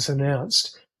Archibald is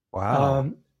announced.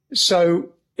 Wow.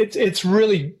 So it's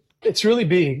really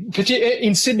big,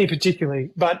 in Sydney particularly,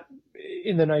 but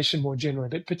in the nation more generally,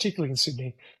 but particularly in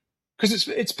Sydney, because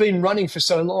it's been running for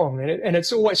so long, and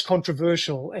it's always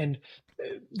controversial, and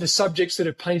the subjects that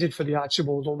are painted for the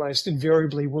Archibald almost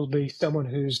invariably will be someone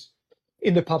who's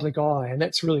in the public eye, and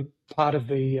that's really part of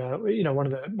the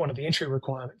one of the entry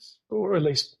requirements, or at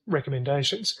least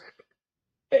recommendations,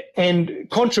 and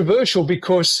controversial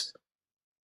because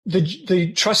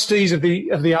the trustees of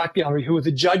the art gallery, who are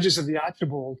the judges of the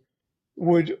Archibald,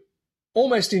 would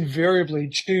almost invariably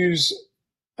choose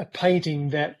a painting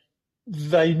that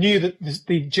they knew that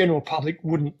the general public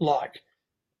wouldn't like.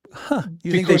 Huh.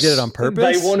 You think they did it on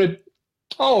purpose? They wanted,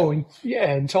 oh,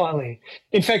 yeah, entirely.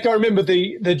 In fact, I remember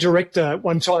the director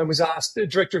one time was asked, the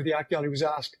director of the art gallery was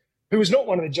asked, who was not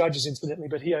one of the judges, incidentally,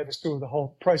 but he oversaw the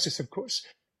whole process, of course,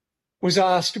 was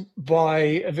asked by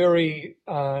a very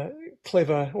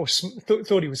clever, or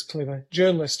thought he was clever,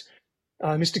 journalist,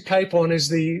 Mr. Capon,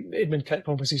 Edmund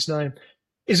Capon was his name,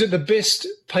 is it the best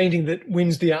painting that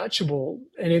wins the Archibald?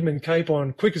 And Edmund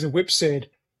Capon, quick as a whip, said,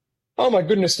 oh my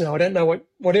goodness, no, I don't know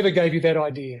whatever gave you that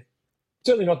idea.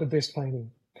 Certainly not the best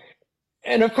painting.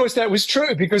 And of course that was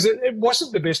true, because it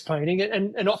wasn't the best painting.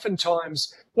 And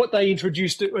oftentimes what they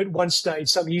introduced at one stage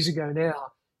some years ago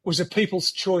now was a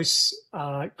People's Choice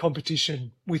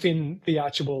competition within the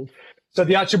Archibald. So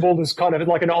the Archibald is kind of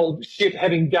like an old ship,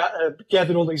 having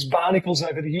gathered all these barnacles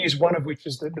over the years, one of which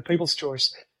is the People's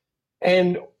Choice.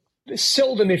 And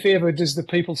seldom, if ever, does the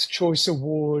People's Choice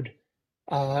Award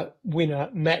winner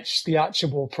match the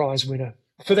Archibald Prize winner,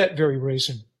 for that very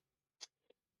reason.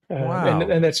 Wow.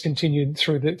 And that's continued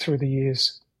through the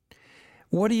years.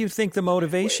 What do you think the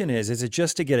motivation is? Is it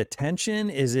just to get attention?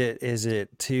 Is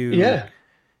it to? Yeah,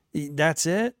 that's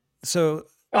it. So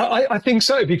I think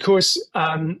so, because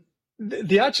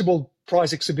the Archibald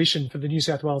Prize exhibition for the New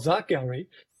South Wales Art Gallery,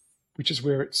 which is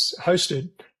where it's hosted,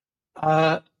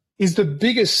 is the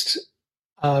biggest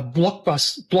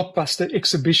blockbuster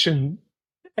exhibition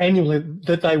annually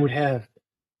that they would have.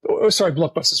 Sorry,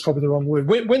 blockbuster is probably the wrong word.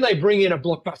 When they bring in a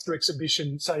blockbuster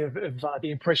exhibition, say of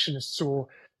the Impressionists, or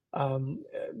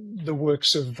the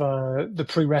works of the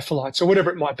Pre-Raphaelites, or whatever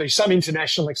it might be, some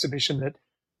international exhibition that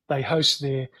they host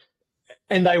there,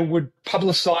 and they would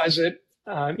publicise it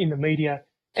in the media,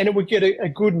 and it would get a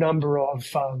good number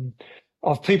of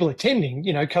people attending,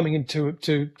 coming in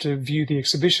to view the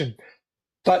exhibition.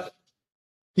 But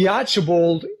the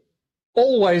Archibald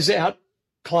always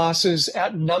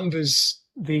outnumbers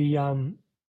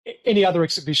any other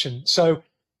exhibition. So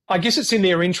I guess it's in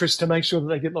their interest to make sure that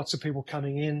they get lots of people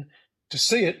coming in to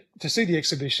see the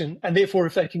exhibition, and therefore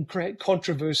if they can create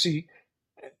controversy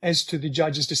as to the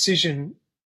judge's decision,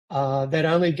 that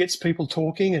only gets people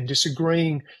talking and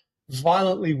disagreeing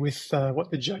violently with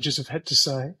what the judges have had to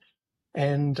say,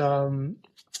 and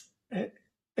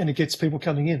it gets people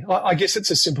coming in. I guess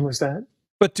it's as simple as that.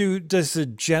 But does the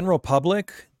general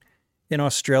public in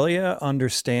Australia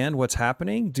understand what's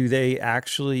happening? Do they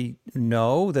actually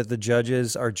know that the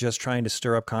judges are just trying to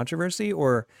stir up controversy,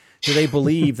 or do they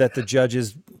believe that the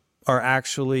judges are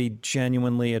actually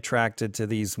genuinely attracted to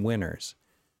these winners?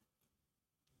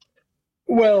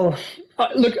 Well,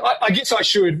 look, I guess I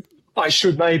should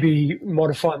maybe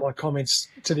modify my comments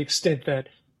to the extent that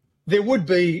there would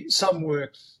be some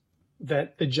works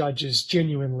that the judges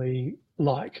genuinely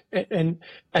like, and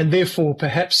therefore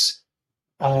perhaps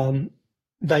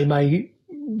they may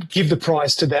give the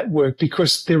prize to that work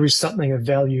because there is something of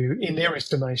value in their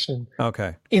estimation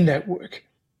in that work.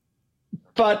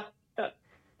 But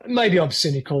maybe I'm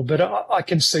cynical, but I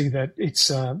can see that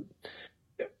it's,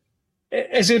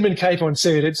 as Edmund Capon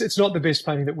said, it's not the best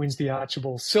painting that wins the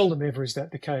Archibald. Seldom ever is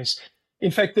that the case. In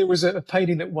fact, there was a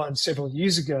painting that won several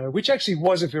years ago, which actually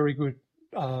was a very good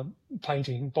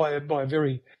painting by a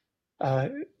very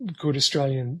good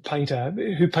Australian painter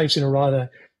who paints in a rather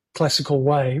classical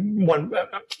way,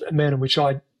 a manner which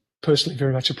I personally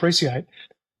very much appreciate.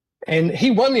 And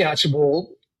he won the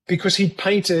Archibald because he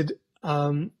painted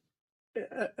a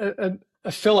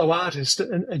fellow artist,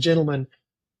 a gentleman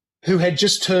who had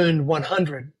just turned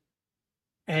 100.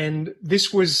 And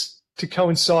this was to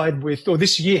coincide with, or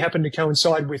this year happened to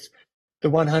coincide with the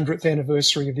 100th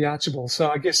anniversary of the Archibald. So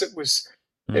I guess it was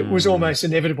almost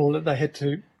inevitable that they had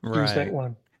to use that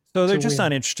one. So they're just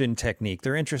not interested in technique.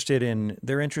 They're interested in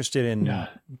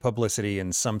publicity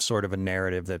and some sort of a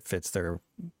narrative that fits their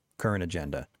current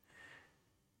agenda.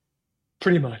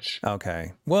 Pretty much.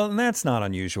 Okay. Well, and that's not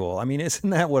unusual. I mean,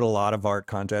 isn't that what a lot of art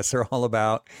contests are all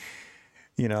about?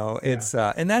 It's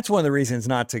and that's one of the reasons,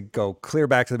 not to go clear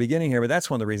back to the beginning here, but that's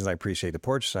one of the reasons I appreciate the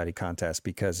Portrait Society contest,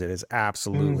 because it is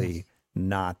absolutely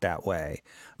not that way.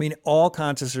 I mean, all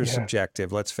contests are Yeah.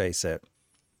 subjective, let's face it.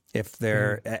 If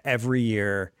they're every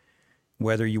year,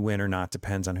 whether you win or not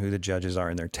depends on who the judges are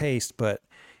and their taste. But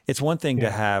it's one thing to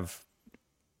Yeah. have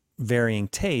varying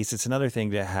tastes. It's another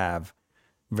thing to have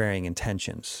varying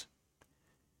intentions,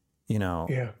 you know?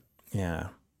 Yeah. Yeah.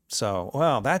 So,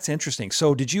 well, that's interesting.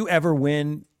 So did you ever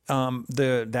win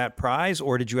that prize,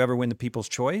 or did you ever win the People's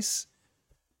Choice?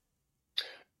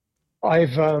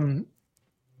 I've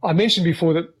I mentioned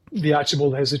before that the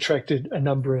Archibald has attracted a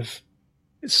number of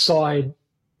side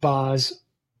bars,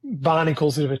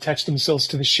 barnacles that have attached themselves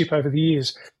to the ship over the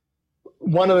years.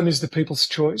 One of them is the People's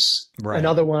Choice. Right.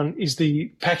 Another one is the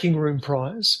Packing Room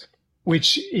Prize,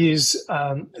 which is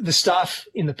the staff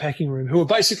in the packing room, who are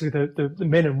basically the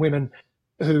men and women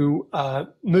who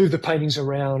move the paintings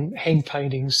around, hang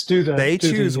paintings, They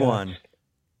choose one.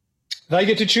 They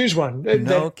get to choose one. No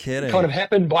That kidding. kind of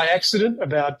happened by accident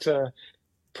about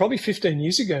probably 15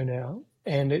 years ago now,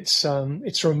 and it's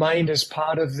remained as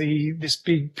part of this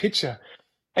big picture.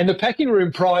 And the Packing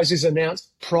Room Prize is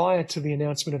announced prior to the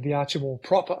announcement of the Archibald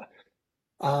proper,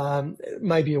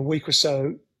 maybe a week or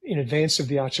so in advance of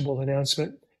the Archibald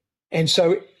announcement. And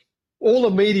so all the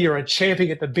media are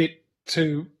champing at the bit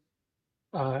to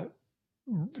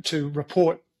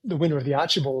report the winner of the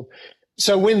Archibald.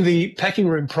 So when the Packing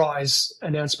Room Prize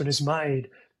announcement is made,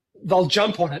 they'll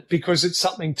jump on it because it's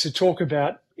something to talk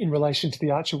about in relation to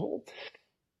the Archibald.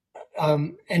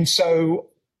 And so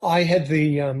I had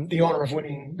the honour of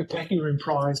winning the Packing Room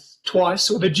Prize twice,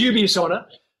 or the dubious honour,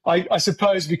 I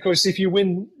suppose, because if you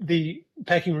win the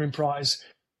Packing Room Prize,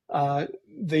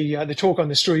 the talk on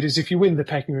the street is if you win the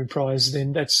Packing Room Prize,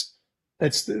 then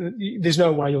there's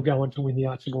no way you'll go on to win the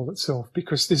Archibald itself,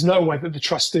 because there's no way that the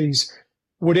trustees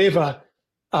would ever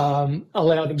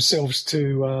allow themselves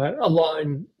to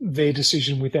align their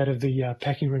decision with that of the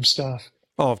packing room staff.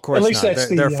 Oh, of course At least not. that's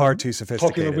They're far too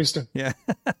sophisticated. Popular wisdom. Yeah.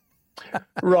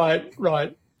 Right.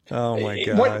 Oh my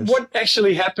gosh. What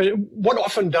actually happened, what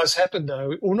often does happen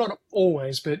though, or not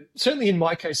always, but certainly in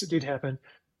my case it did happen,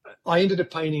 I ended a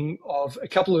painting of a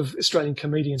couple of Australian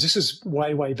comedians. This is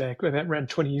way, way back, about around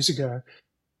 20 years ago,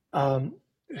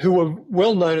 who were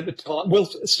well known at the time, well,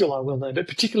 still are well known, but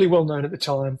particularly well known at the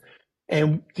time.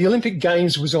 And the Olympic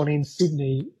Games was on in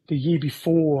Sydney the year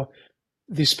before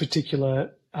this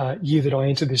particular year that I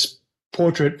entered this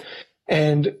portrait.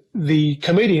 And the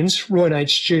comedians, Roy and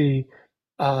HG,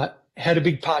 had a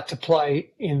big part to play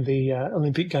in the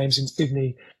Olympic Games in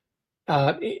Sydney,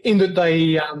 in that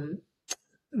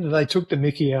they took the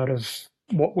mickey out of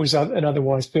what was an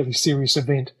otherwise fairly serious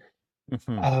event.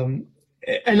 Mm-hmm.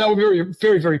 And they were very,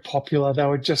 very, very popular. They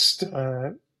were just,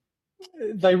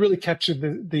 they really captured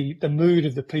the mood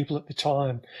of the people at the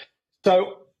time.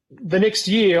 So the next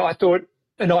year I thought,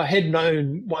 and I had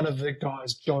known one of the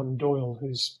guys, John Doyle,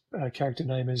 whose character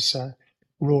name is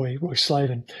Roy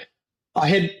Slavin. I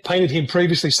had painted him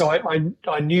previously, so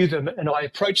I knew them, and I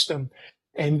approached them,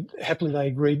 and happily they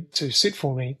agreed to sit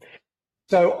for me.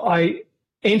 So I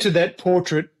entered that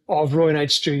portrait of Roy and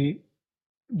HG,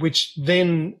 which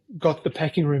then got the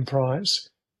Packing Room Prize.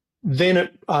 Then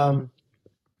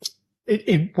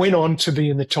it went on to be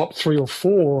in the top 3 or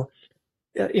 4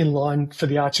 in line for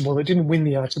the Archibald. It didn't win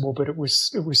the Archibald, but it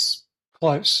was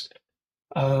close.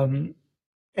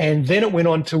 And then it went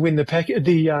on to win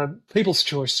the People's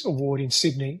Choice Award in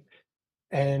Sydney,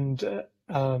 and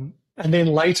then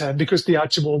later, because the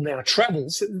Archibald now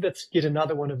travels, that's yet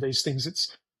another one of these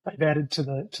things they've added to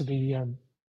the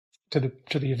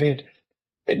event.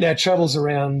 It now travels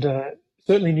around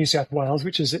certainly New South Wales,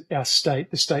 which is our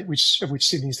state, the state of which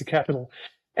Sydney is the capital,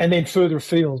 and then further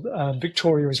afield,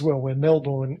 Victoria as well, where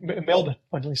Melbourne,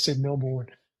 I nearly said Melbourne.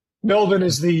 Melbourne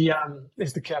is the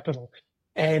capital.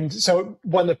 And so it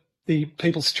won the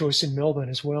People's Choice in Melbourne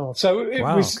as well. So it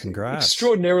was congrats.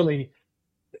 Extraordinarily.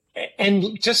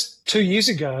 And just 2 years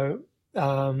ago,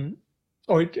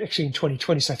 or actually in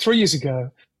 2020, so 3 years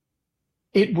ago,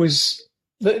 it was,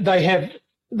 they had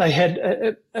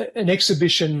an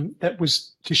exhibition that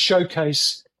was to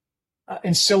showcase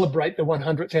and celebrate the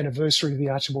 100th anniversary of the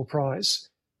Archibald Prize.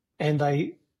 And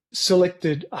they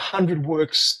selected 100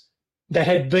 works that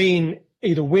had been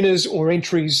either winners or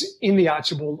entries in the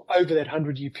Archibald over that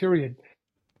 100-year period.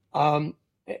 And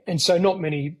so not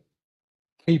many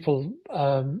people,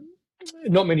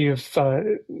 not many of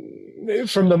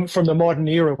from the modern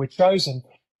era were chosen,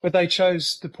 but they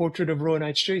chose the portrait of Roy and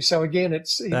HG. So again,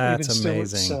 that's even amazing.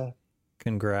 Still,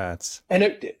 Congrats.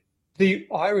 And the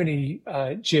irony,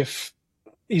 Jeff,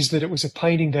 is that it was a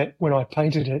painting that when I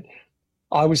painted it,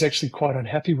 I was actually quite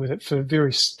unhappy with it for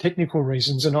various technical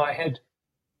reasons, and I had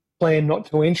planned not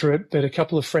to enter it, but a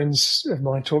couple of friends of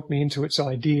mine talked me into it, so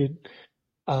I did.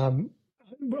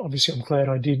 Obviously, I'm glad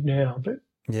I did now, but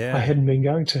I Yeah. hadn't been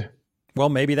going to. Well,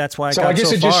 maybe that's why it So I got guess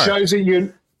so it just far. shows that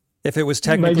you If it was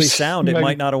maybe, technically sound, it maybe,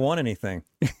 might not have won anything.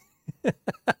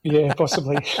 yeah,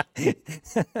 possibly.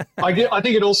 I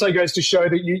think it also goes to show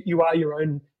that you are your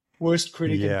own worst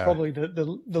critic and Yeah, probably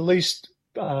the least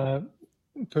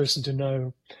person to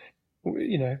know,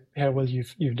 how well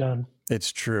you've done.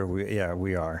 it's true.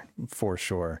 We are for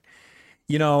sure.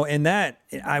 And that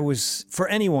I was, for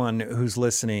anyone who's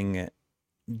listening,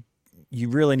 you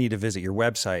really need to visit your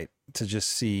website to just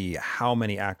see how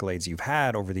many accolades you've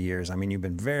had over the years. I mean, you've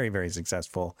been very, very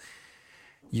successful.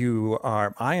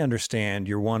 I understand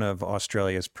you're one of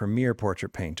Australia's premier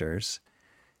portrait painters.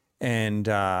 And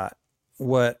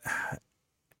what,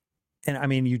 and I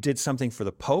mean, you did something for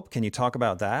the Pope. Can you talk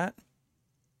about that?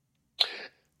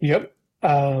 Yep.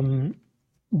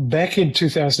 Back in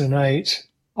 2008,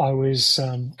 I was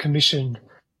commissioned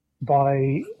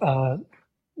by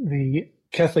the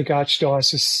Catholic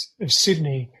Archdiocese of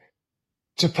Sydney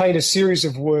to paint a series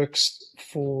of works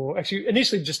for, actually,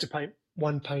 initially just to paint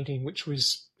one painting, which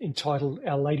was entitled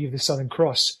Our Lady of the Southern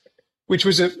Cross, which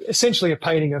was essentially a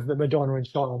painting of the Madonna and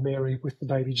Child Mary with the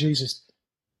baby Jesus.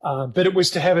 But it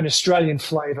was to have an Australian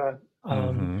flavour,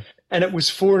 Mm-hmm. and it was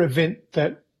for an event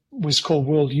that was called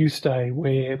World Youth Day,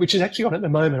 which is actually on at the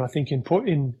moment, I think, in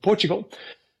Portugal,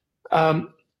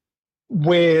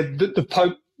 where the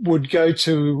Pope would go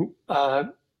to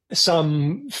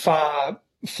some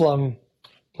far-flung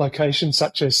location,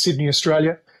 such as Sydney,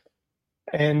 Australia,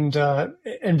 and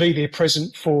be there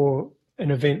present for an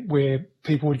event where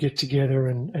people would get together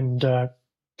and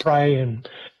pray and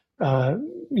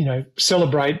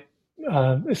celebrate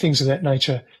things of that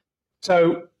nature.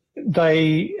 So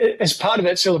they, as part of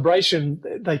that celebration,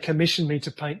 they commissioned me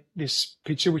to paint this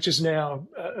picture, which is now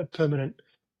a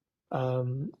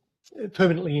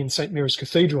permanently in St. Mary's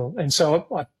Cathedral. And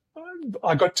so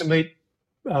I got to meet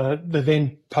the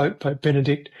then Pope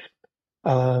Benedict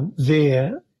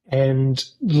there. And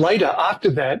later, after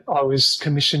that, I was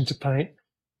commissioned to paint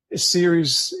a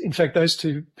series. In fact, those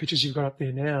two pictures you've got up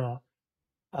there now,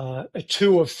 a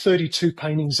tour of 32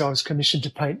 paintings I was commissioned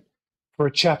to paint for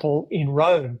a chapel in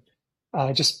Rome,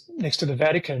 just next to the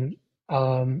Vatican,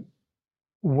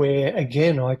 where,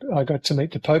 again, I got to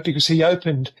meet the Pope because he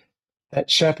opened that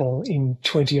chapel in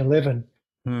 2011.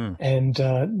 And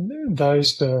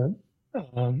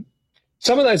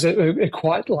some of those are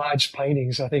quite large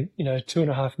paintings, I think,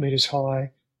 2.5 meters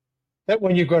high. That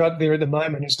one you've got up there at the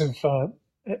moment is of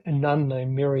a nun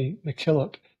named Mary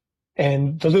McKillop.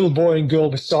 And the little boy and girl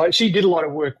beside, she did a lot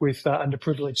of work with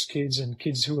underprivileged kids and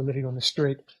kids who were living on the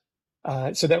street.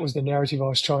 So that was the narrative I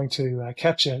was trying to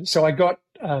capture. So I got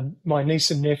my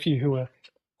niece and nephew, who were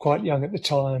quite young at the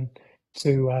time,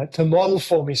 to model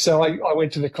for me. So I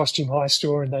went to the costume hire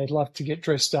store and they'd love to get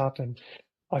dressed up, and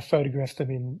I photographed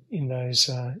them in those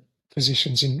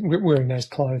positions, in wearing those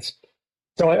clothes.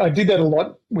 So I did that a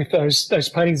lot with those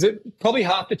paintings. Probably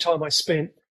half the time I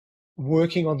spent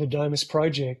working on the Domus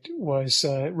project was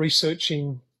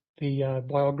researching the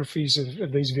biographies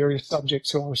of these various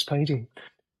subjects who I was painting.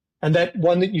 And that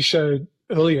one that you showed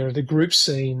earlier, the group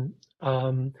scene,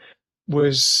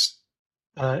 was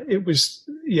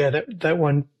that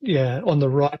one, on the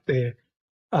right there,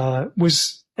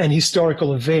 was an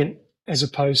historical event as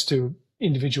opposed to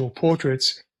individual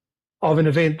portraits of an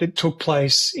event that took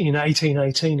place in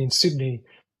 1818 in Sydney,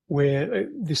 where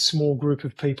this small group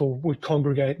of people would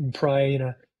congregate and pray in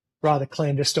a rather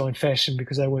clandestine fashion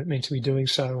because they weren't meant to be doing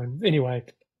so. And anyway,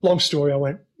 long story, I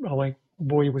won't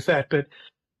bore you with that. But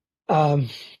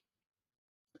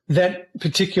that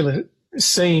particular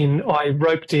scene, I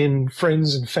roped in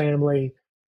friends and family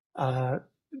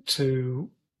to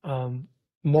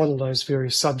model those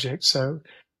various subjects. So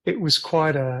it was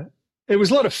it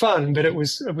was a lot of fun, but it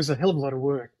was a hell of a lot of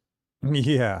work.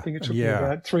 Yeah. I think it took me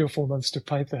about 3 or 4 months to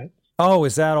paint that. Oh,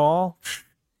 is that all?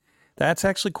 That's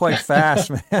actually quite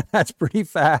fast, man. That's pretty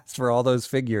fast for all those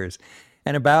figures.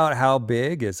 And about how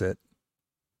big is it?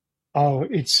 Oh,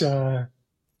 it's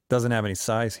Doesn't have any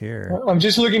size here. I'm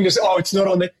just looking to. Oh, it's not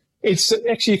on there. It's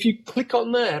actually, if you click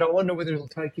on that, I wonder whether it'll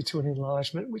take you to an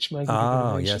enlargement, which may give you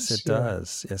Oh, dimensions. yes, it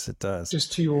does. Yes, it does.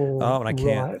 Just to your and I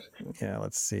can't. right. Yeah,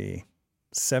 let's see.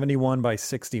 71 by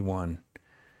 61.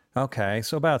 Okay,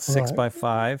 so about 6 Right. by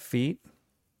 5 feet.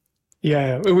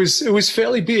 Yeah, it was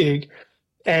fairly big.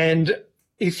 And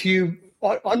if you,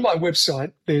 on my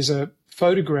website, there's a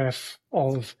photograph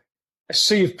of a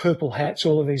sea of purple hats,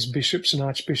 all of these bishops and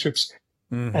archbishops,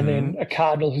 and then a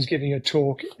cardinal who's giving a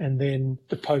talk, and then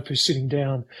the Pope who's sitting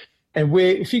down. And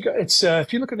if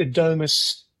you look at the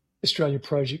Domus Australia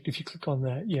project. If you click on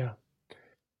that, yeah.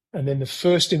 And then the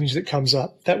first image that comes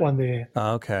up, that one there,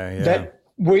 Okay, yeah. that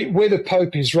where the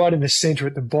Pope is, right in the center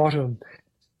at the bottom,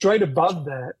 straight above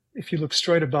that, if you look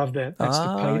straight above that, that's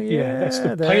the Oh, paint. Yeah, that's the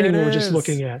yeah, there painting it we were just is.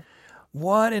 looking at.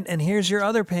 What? And here's your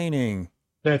other painting.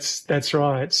 That's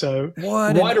right. So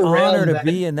What an right honor around to that,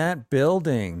 be in that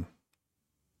building.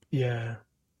 yeah, yeah, it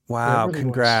Wow, really was.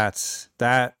 congrats.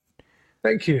 That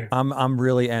Thank you. I'm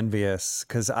really envious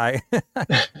because I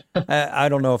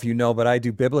don't know if you know, but I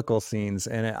do biblical scenes,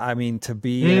 and I mean to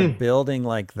be in a Mm, building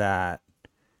like that,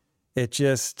 it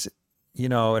just it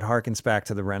harkens back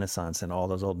to the Renaissance and all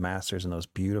those old masters and those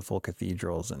beautiful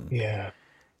cathedrals, and yeah,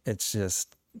 it's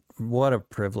just what a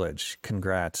privilege.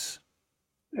 Congrats.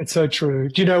 it's so true.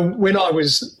 Do you know when I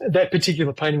was that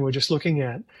particular painting we're just looking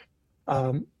at?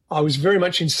 I was very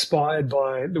much inspired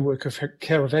by the work of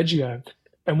Caravaggio.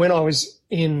 And when I was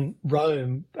in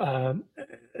Rome,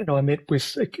 and I met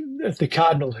with the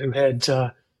cardinal who had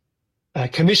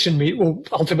commissioned me, well,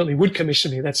 ultimately would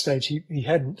commission me at that stage, he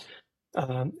hadn't.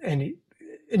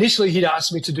 Initially, he'd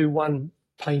asked me to do one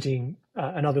painting,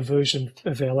 another version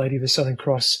of Our Lady of the Southern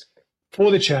Cross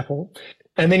for the chapel.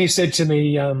 And then he said to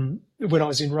me, when I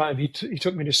was in Rome, he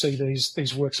took me to see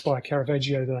these works by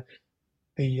Caravaggio,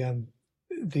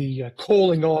 the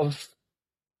calling of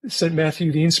St.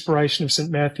 Matthew, the inspiration of St.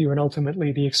 Matthew, and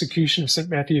ultimately the execution of St.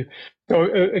 Matthew. So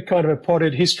a kind of a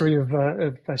potted history of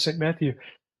St. Matthew,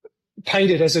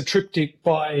 painted as a triptych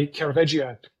by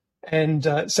Caravaggio. And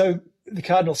so the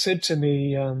Cardinal said to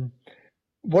me,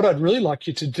 what I'd really like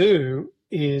you to do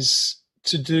is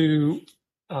to do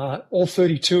all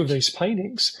 32 of these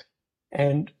paintings.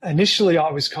 And initially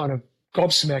I was kind of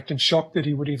gobsmacked and shocked that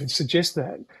he would even suggest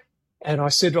that. And I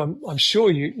said, I'm sure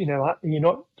you're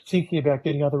not thinking about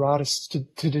getting other artists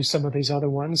to do some of these other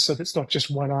ones, so that's not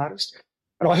just one artist.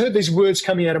 And I heard these words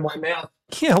coming out of my mouth,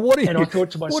 Yeah, and I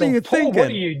thought to what are you myself, Paul, what are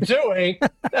thinking? you doing?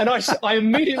 And I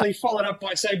immediately followed up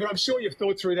by saying, but I'm sure you've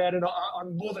thought through that, and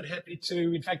I'm more than happy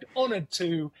to, in fact, honoured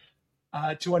to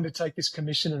undertake this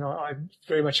commission, and I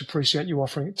very much appreciate you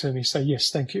offering it to me. So yes,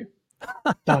 thank you.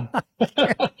 Done.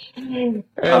 And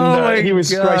Oh my he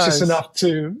was gracious gosh. enough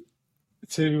to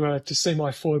see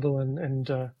my foible and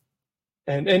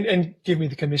give me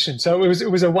the commission. So it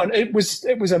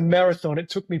was a marathon. It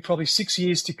took me probably 6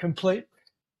 years to complete,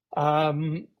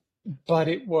 but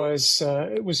it was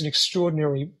an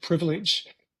extraordinary privilege.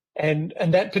 And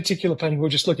that particular painting we were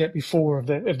just looking at before of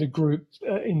the group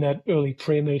in that early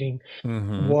prayer meeting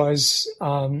Mm-hmm. was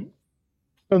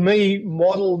for me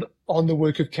modelled on the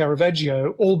work of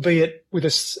Caravaggio, albeit with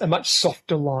a much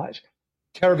softer light.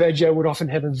 Caravaggio would often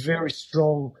have a very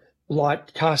strong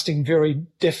light, casting very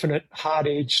definite,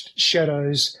 hard-edged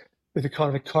shadows with a kind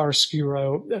of a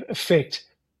chiaroscuro effect,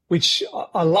 which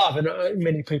I love and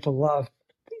many people love.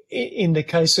 In the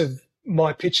case of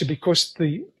my picture, because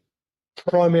the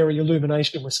primary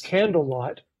illumination was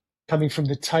candlelight coming from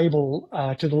the table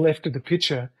to the left of the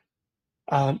picture,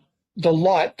 the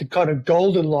light, the kind of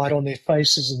golden light on their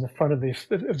faces and the front of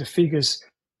the figures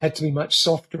had to be much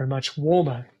softer and much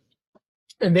warmer.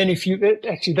 And then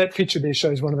that picture there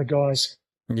shows one of the guys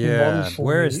who modeled Yeah. for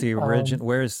Where is me. the origin?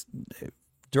 Where's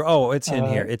oh, it's in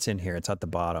here. Uh, It's in here. It's at the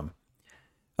bottom.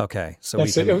 Okay. So we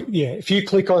that's it. can Oh, yeah. If you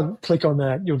click on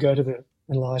that, you'll go to the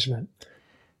enlargement.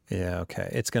 yeah, okay.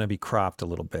 It's gonna be cropped a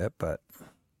little bit, but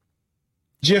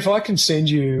Jeff, I can send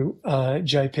you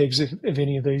JPEGs of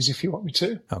any of these if you want me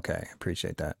to. okay,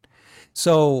 appreciate that.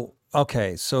 So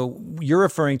okay, so you're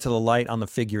referring to the light on the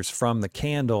figures from the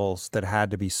candles that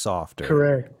had to be softer.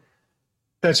 Correct.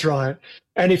 That's right.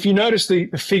 And if you notice the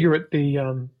figure at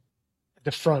the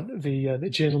front, the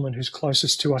gentleman who's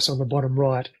closest to us on the bottom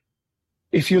right,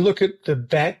 if you look at the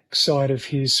back side of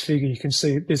his figure, you can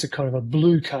see there's a kind of a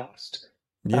blue cast.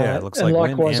 Yeah, it looks And like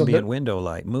likewise on ambient the, window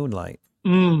light, moonlight.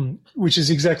 which is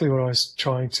exactly what I was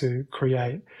trying to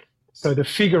create. So the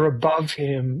figure above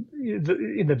him,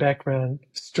 in the background,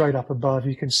 straight up above,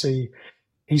 you can see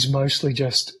he's mostly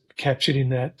just captured in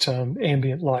that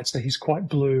ambient light. So he's quite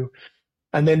blue.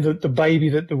 And then the baby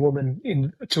that the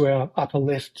woman to our upper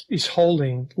left is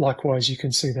holding, likewise, you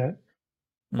can see that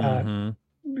uh,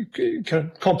 Mm-hmm. kind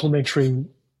of complementary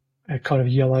kind of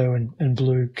yellow and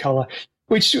blue color,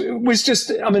 which was just,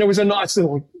 I mean, it was a nice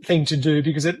little thing to do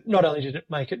because it not only did it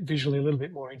make it visually a little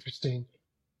bit more interesting,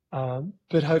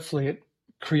 but hopefully it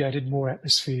created more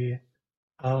atmosphere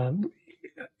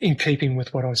in keeping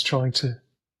with what I was trying to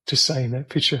say in that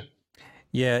picture.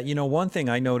 Yeah, one thing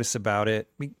I notice about it,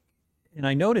 and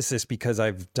I notice this because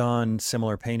I've done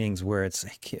similar paintings where it's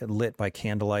lit by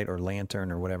candlelight or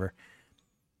lantern or whatever.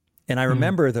 And I Mm.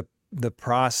 remember the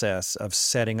process of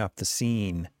setting up the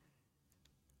scene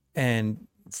and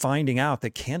finding out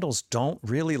that candles don't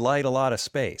really light a lot of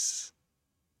space,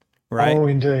 right? Oh,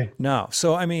 indeed. No.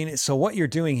 So, I mean, so what you're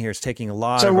doing here is taking a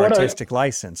lot So of what I, artistic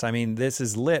license. I mean, this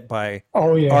is lit by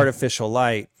oh yeah, artificial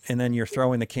light, and then you're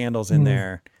throwing the candles in mm,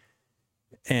 there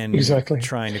and exactly.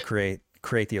 trying to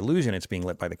create the illusion it's being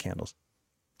lit by the candles.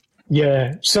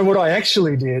 Yeah. So what I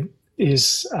actually did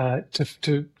is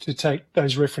to take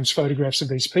those reference photographs of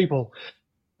these people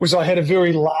was I had a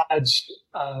very large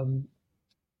uh,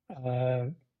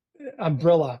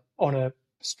 umbrella on a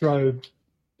strobe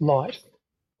light,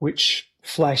 which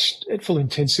flashed at full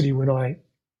intensity when I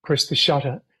pressed the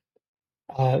shutter.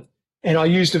 Uh, and I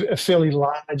used a fairly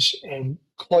large and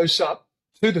close up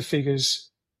to the figures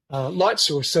light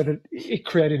source so that it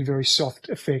created a very soft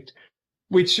effect,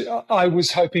 which I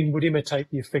was hoping would imitate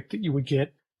the effect that you would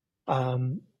get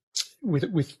um,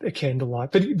 with a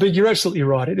candlelight. But you're absolutely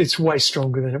right. It's way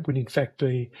stronger than it would in fact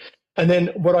be. And then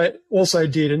what I also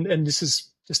did, and this is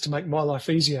just to make my life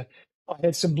easier, I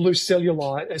had some blue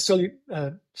celluloid,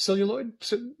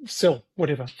 cell,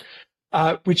 whatever,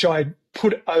 which I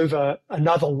put over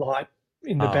another light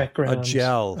in the background,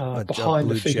 a behind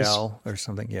blue the figures. gel or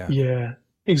something. Yeah. Yeah,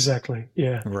 exactly.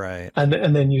 Yeah, Right. and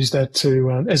then use that to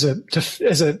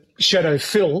as a shadow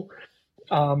fill,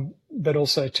 but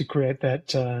also to create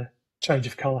that change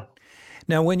of color.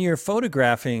 Now, when you're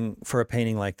photographing for a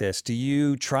painting like this, do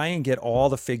you try and get all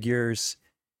the figures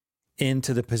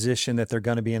into the position that they're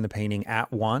going to be in the painting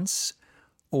at once?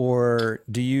 Or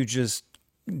do you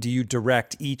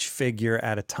direct each figure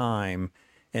at a time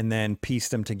and then piece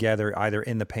them together either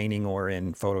in the painting or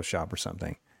in Photoshop or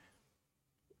something?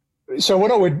 So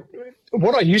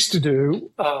what I used to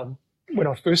do when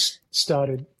I first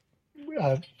started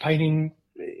painting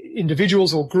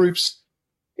individuals or groups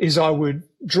is I would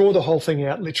draw the whole thing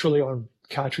out literally on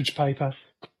cartridge paper,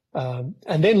 and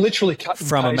then literally cut and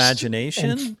from paste.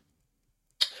 imagination.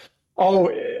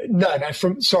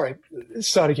 Sorry,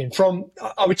 start again.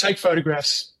 I would take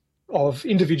photographs of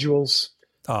individuals,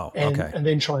 and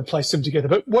then try and place them together.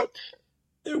 But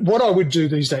what I would do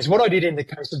these days, what I did in the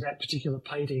case of that particular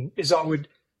painting, is I would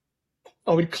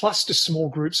cluster small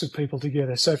groups of people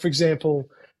together. So, for example,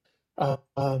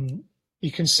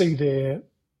 you can see there.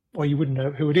 Well, you wouldn't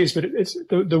know who it is, but it's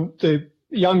the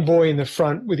young boy in the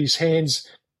front with his hands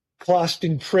clasped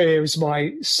in prayer is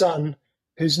my son,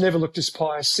 who's never looked as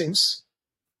pious since,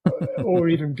 or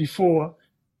even before,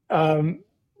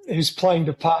 who's playing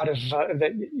the part of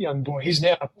that young boy. He's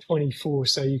now 24,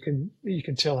 so you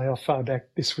can tell how far back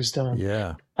this was done.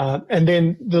 Yeah. And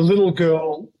then the little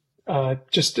girl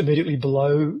just immediately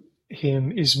below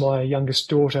him is my youngest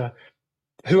daughter,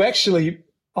 who actually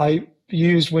I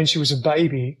used when she was a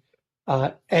baby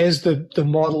as the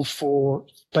model for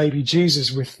baby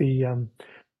Jesus with the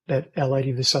that Our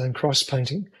Lady of the Southern Cross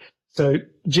painting. So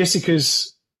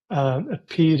Jessica's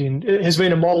has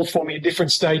been a model for me at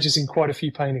different stages in quite a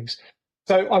few paintings.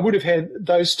 So I would have had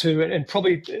those two, and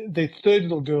probably the third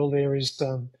little girl there is,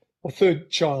 or third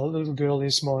child, little girl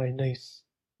is my niece,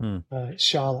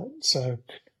 Charlotte. So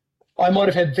I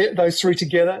might have had those three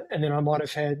together, and then I might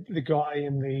have had the guy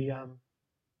in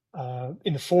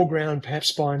the foreground,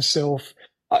 perhaps by himself.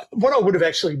 What I would have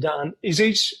actually done is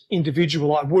each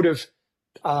individual I would have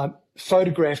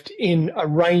photographed in a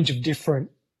range of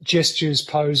different gestures,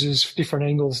 poses, different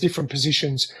angles, different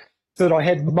positions, so that I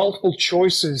had multiple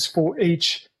choices for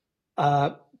each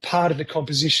part of the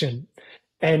composition.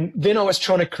 And then I was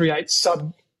trying to create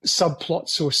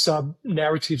subplots or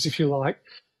sub-narratives, if you like,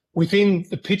 within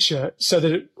the picture so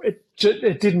that it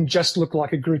didn't just look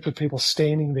like a group of people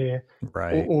standing there,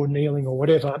 right, or kneeling or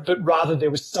whatever, but rather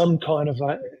there was some kind of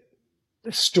a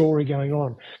story going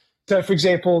on. So, for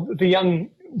example, the young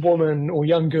woman or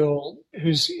young girl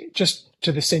who's just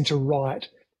to the centre right,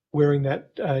 wearing that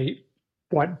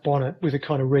white bonnet with a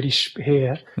kind of reddish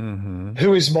hair,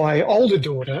 who is my older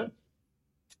daughter,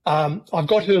 I've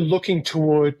got her looking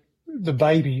toward the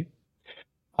baby.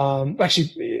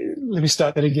 Actually, let me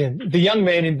start that again. The young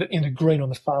man in the green on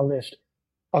the far left,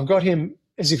 I've got him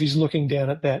as if he's looking down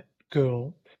at that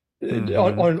girl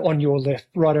on your left,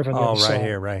 right over on the other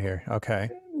side. Right here. Okay.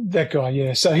 That guy,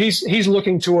 yeah. So he's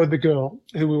looking toward the girl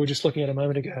who we were just looking at a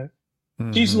moment ago.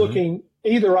 She's looking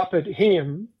either up at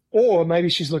him or maybe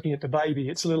she's looking at the baby.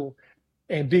 It's a little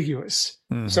ambiguous.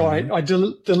 So I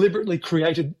deliberately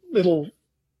created little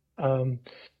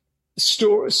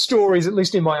stories, at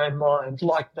least in my own mind,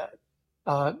 like that.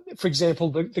 For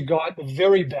example, the guy at the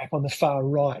very back on the far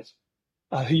right,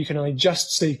 who you can only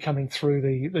just see coming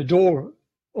through the door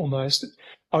almost.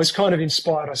 I was kind of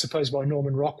inspired, I suppose, by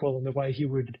Norman Rockwell and the way he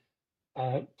would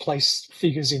place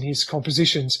figures in his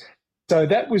compositions. So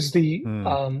that was Hmm.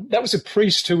 that was a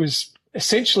priest who was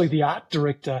essentially the art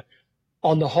director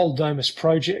on the whole Domus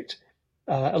project.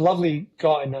 A lovely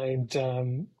guy named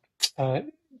uh,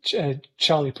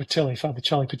 Charlie Patelli, Father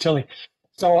Charlie Patelli.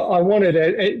 So I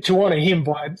wanted to honour him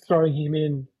by throwing him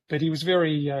in, but he was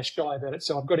very shy about it.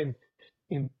 So I've got him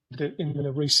in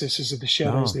the recesses of the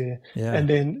shadows Oh, there. yeah. And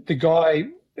then the guy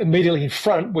immediately in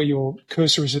front, where your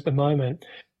cursor is at the moment,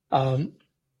 um,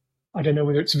 I don't know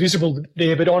whether it's visible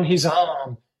there, but on his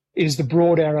arm is the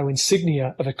broad arrow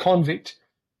insignia of a convict.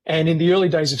 And in the early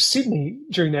days of Sydney,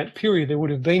 during that period, there would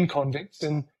have been convicts,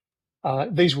 and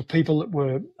these were people that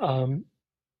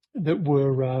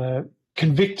were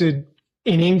convicted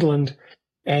in England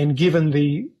and given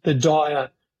the dire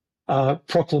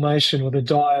proclamation or the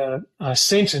dire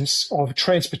sentence of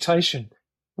transportation,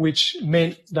 which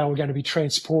meant they were going to be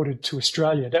transported to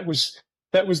Australia. That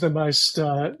was the most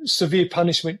severe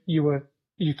punishment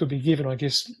you could be given, I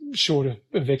guess, short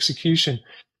of execution.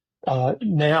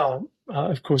 Now,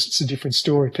 of course, it's a different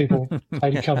story. People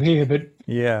pay to come here, but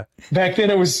Yeah. back then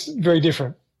it was very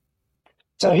different.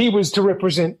 So he was to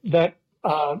represent that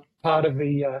part of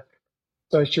the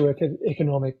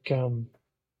socio-economic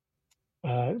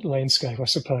landscape, I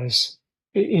suppose,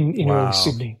 in early Wow.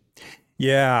 Sydney.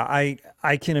 Yeah,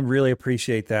 I can really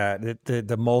appreciate that.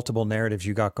 The multiple narratives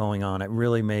you got going on. It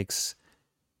really makes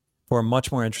for a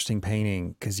much more interesting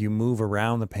painting because you move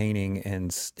around the painting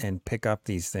and pick up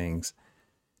these things.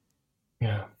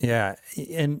 Yeah. Yeah,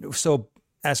 and so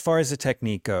as far as the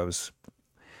technique goes,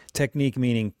 technique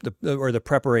meaning the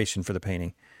preparation for the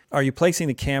painting. Are you placing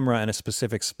the camera in a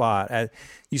specific spot?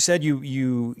 You said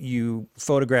you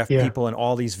photograph Yeah. people in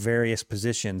all these various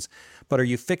positions, but are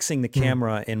you fixing the Mm.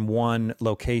 camera in one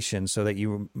location so that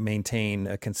you maintain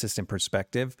a consistent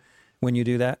perspective when you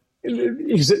do that?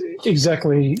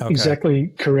 Exactly, Okay. exactly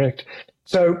correct.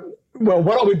 So, well,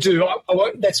 what I would do,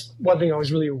 that's one thing I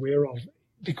was really aware of,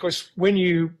 because when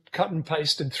you cut and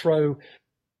paste and throw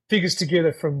figures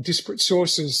together from disparate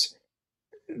sources,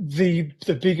 the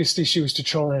biggest issue is to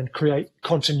try and create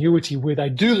continuity where they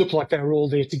do look like they were all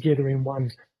there together in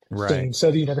one Right. scene.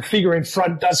 So, the figure in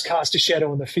front does cast a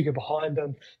shadow on the figure behind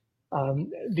them.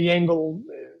 The angle,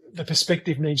 the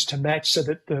perspective needs to match so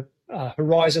that the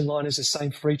horizon line is the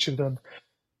same for each of them.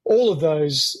 All of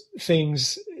those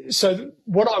things. So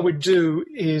what I would do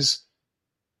is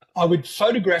I would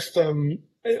photograph them.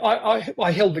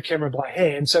 I held the camera by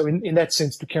hand, so in that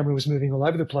sense, the camera was moving all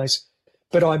over the place.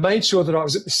 But I made sure that I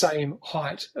was at the same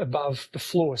height above the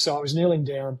floor, so I was kneeling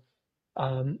down.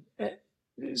 Um,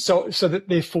 so that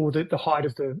therefore the height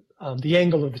of the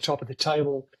angle of the top of the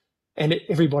table and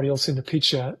everybody else in the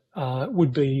picture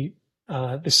would be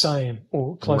the same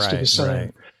or close to the Right. same.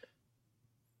 Right.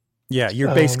 Yeah,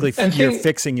 you're basically And you're thing,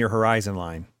 fixing your horizon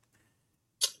line.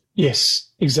 yes,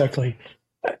 exactly.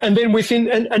 And then within,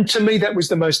 and to me, that was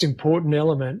the most important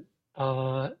element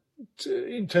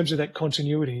in terms of that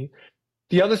continuity.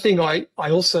 The other thing I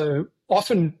also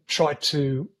often try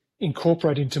to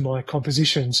incorporate into my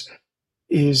compositions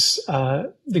is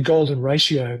the golden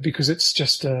ratio, because it's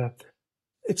just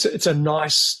it's a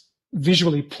nice,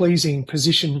 visually pleasing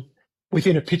position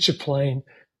within a picture plane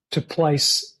to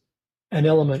place an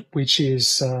element which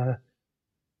is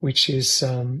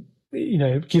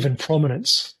given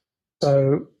prominence.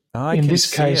 So I in can this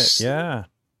see it. case, Yeah.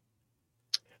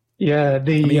 yeah, I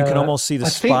mean, the you can almost see the I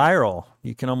think spiral.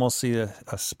 You can almost see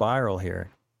a spiral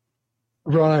here.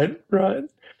 right.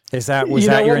 Was You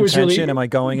know that your what was intention? Am really I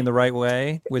going in the right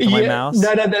way with my yeah mouse?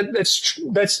 no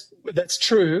that's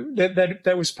true.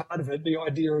 That was part of it. The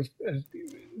idea of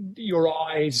your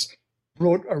eyes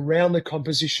brought around the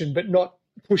composition, but not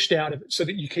pushed out of it, so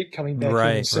that you keep coming back in and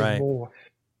Right, seeing right. more.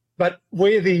 But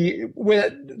where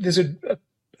there's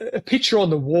a picture on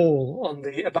the wall on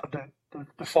the above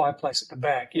the fireplace at the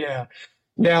back, yeah.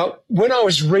 Now, when I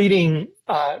was reading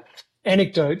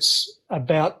anecdotes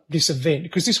about this event,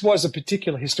 because this was a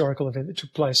particular historical event that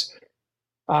took place,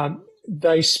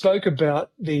 they spoke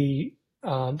about the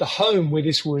home where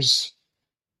this was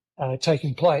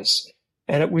taking place,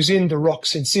 and it was in the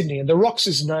Rocks in Sydney. And the Rocks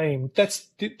is named. That's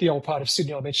the old part of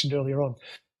Sydney I mentioned earlier on.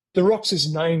 The Rocks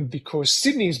is named because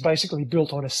Sydney is basically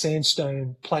built on a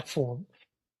sandstone platform,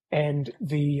 and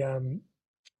the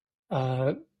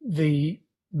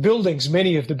buildings,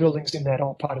 many of the buildings in that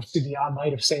old part of Sydney are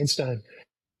made of sandstone,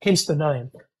 hence the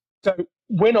name. So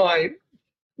when I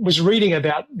was reading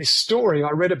about this story,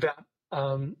 I read about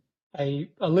a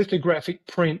lithographic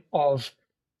print of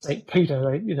St.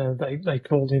 Peter. They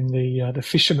called him the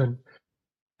fisherman.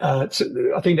 I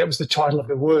think that was the title of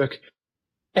the work,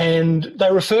 and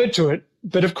they referred to it.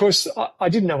 But of course, I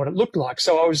didn't know what it looked like,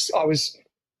 so I was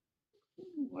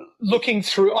looking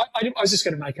through, I was just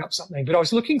going to make up something, but I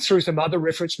was looking through some other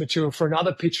reference material for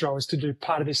another picture I was to do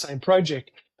part of this same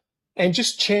project, and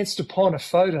just chanced upon a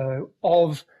photo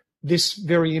of this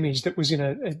very image that was in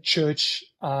a church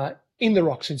in the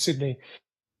Rocks in Sydney.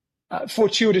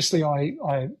 Fortuitously,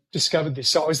 I discovered this,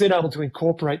 so I was then able to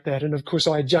incorporate that, and of course,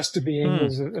 I adjusted the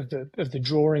angles of the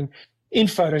drawing in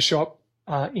Photoshop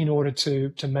in order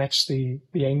to match the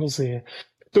angles there.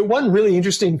 But one really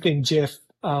interesting thing, Jeff,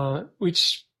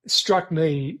 which struck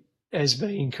me as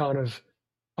being kind of,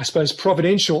 I suppose,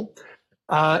 providential,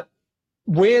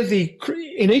 where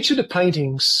in each of the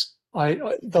paintings,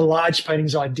 the large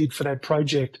paintings I did for that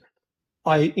project,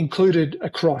 I included a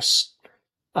cross.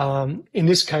 In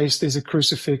this case, there's a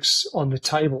crucifix on the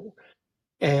table,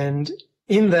 and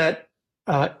in that,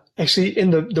 actually,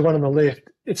 in the one on the left,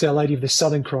 it's Our Lady of the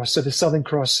Southern Cross. So the Southern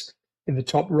Cross in the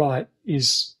top right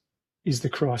is the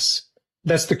cross.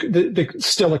 That's the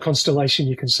stellar constellation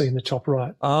you can see in the top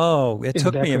right. Oh, it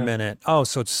took me a minute. Oh,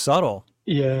 so it's subtle.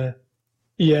 Yeah.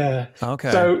 Yeah.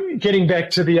 Okay. So getting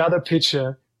back to the other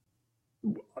picture,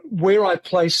 where I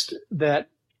placed that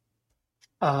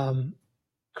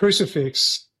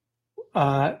crucifix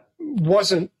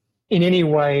wasn't in any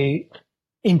way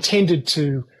intended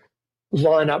to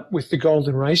line up with the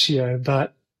golden ratio,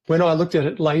 but when I looked at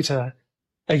it later,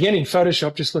 again in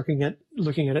Photoshop, just looking at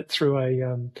it through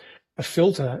a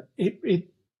filter, it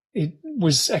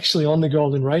was actually on the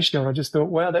golden ratio. I just thought,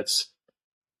 wow, that's,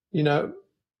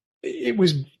 it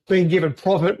was being given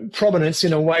prominence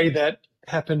in a way that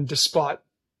happened despite,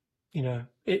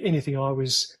 anything I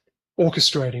was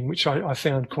orchestrating, which I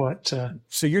found quite.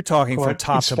 So you're talking from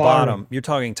top inspiring. to bottom. You're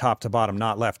talking top to bottom,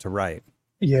 not left to right.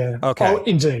 Yeah. Okay. Oh,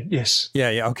 indeed. Yes.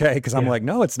 Yeah. Okay. Because I'm like,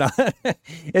 no, it's not.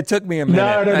 It took me a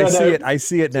minute. No. I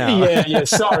see it now. Yeah.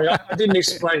 Sorry, I didn't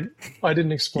explain.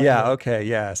 Yeah. That. Okay.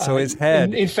 Yeah. So his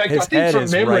head. In fact, his I think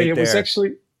from memory, right it was there.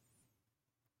 actually.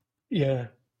 Yeah,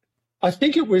 I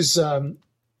think it was.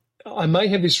 I may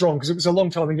have this wrong because it was a long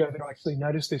time ago that I actually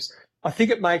noticed this. I think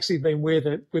it may actually have been where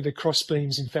the cross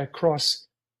beams, in fact, cross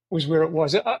was where it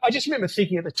was. I just remember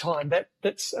thinking at the time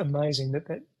that's amazing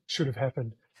that should have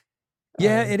happened.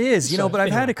 Yeah, it is, but I've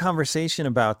anyway. had a conversation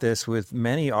about this with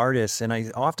many artists, and I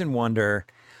often wonder,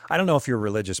 I don't know if you're a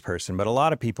religious person, but a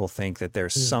lot of people think that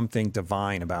there's something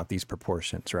divine about these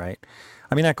proportions, right?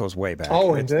 I mean, that goes way back.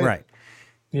 Oh, indeed. Right.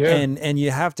 Yeah. And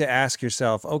you have to ask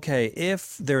yourself, okay,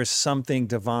 if there's something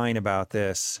divine about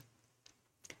this,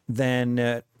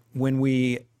 then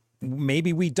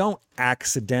maybe we don't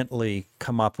accidentally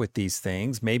come up with these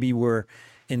things. Maybe we're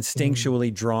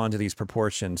instinctually drawn to these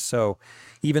proportions. So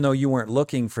even though you weren't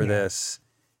looking for this,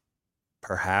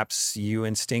 perhaps you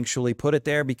instinctually put it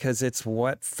there because it's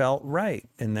what felt right.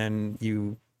 And then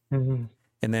you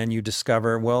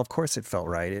discover, well, of course it felt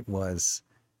right. It was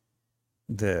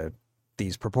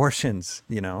these proportions,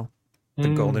 the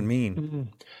golden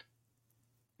mean.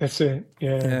 That's it.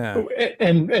 Yeah.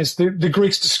 And as the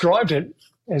Greeks described it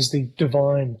as the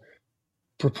divine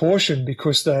proportion,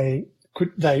 because they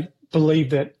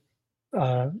believed that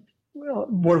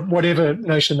whatever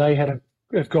notion they had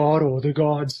of God or the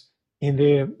gods in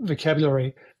their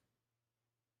vocabulary,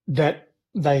 that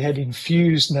they had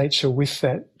infused nature with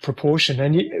that proportion.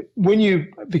 And when you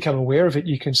become aware of it,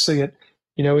 you can see it,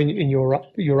 in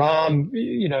your arm,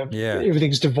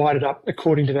 everything's divided up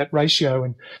according to that ratio.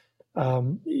 And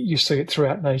you see it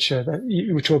throughout nature.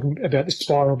 You were talking about the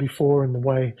spiral before and the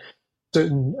way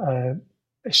certain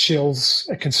shells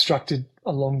are constructed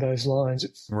along those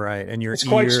lines. Right, and it's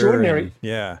quite extraordinary.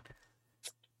 It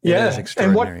is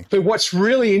extraordinary. But what's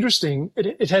really interesting,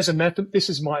 it has this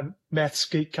is my maths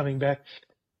geek coming back.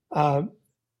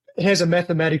 It has a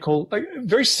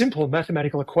very simple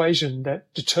mathematical equation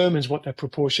that determines what that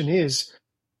proportion is,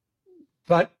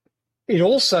 but it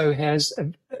also has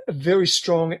a very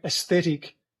strong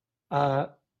aesthetic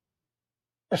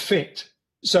effect.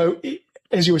 So,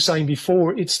 as you were saying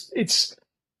before, it's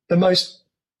the most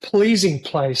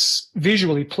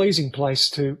visually pleasing place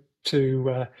to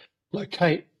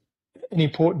locate an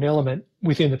important element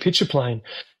within the picture plane.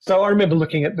 So I remember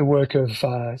looking at the work of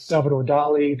Salvador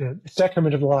Dali, the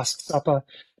Sacrament of the Last Supper,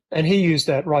 and he used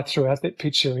that right throughout that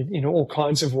picture in all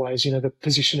kinds of ways, the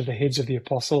position of the heads of the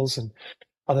apostles and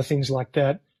other things like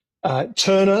that.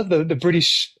 Turner, the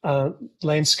British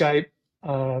landscape,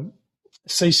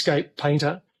 seascape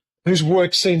painter, whose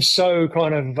work seems so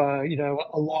kind of,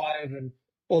 alive and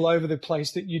all over the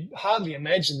place that you'd hardly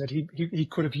imagine that he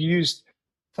could have used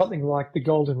something like the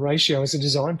golden ratio as a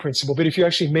design principle. But if you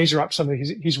actually measure up some of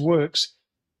his works,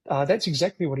 that's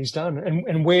exactly what he's done.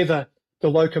 And where the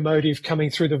locomotive coming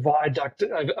through the viaduct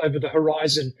over the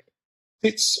horizon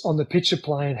sits on the picture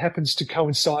plane happens to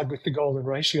coincide with the golden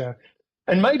ratio.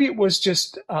 And maybe it was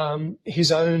just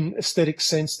his own aesthetic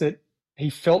sense that he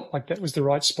felt like that was the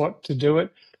right spot to do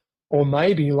it. Or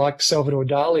maybe, like Salvador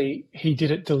Dali, he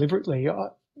did it deliberately. I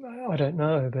don't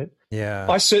know, but Yeah.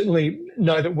 I certainly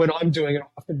know that when I'm doing it, I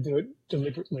often do it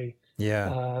deliberately.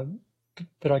 Yeah.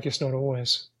 But I guess not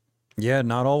always. Yeah,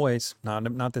 not always.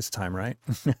 Not this time, right?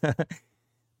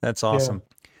 That's Yeah. awesome.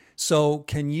 So,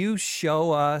 can you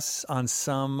show us on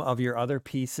some of your other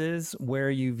pieces where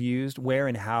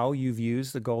and how you've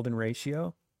used the golden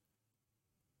ratio?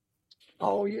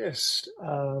 Oh, yes.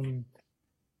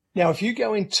 Now, if you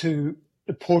go into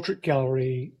the portrait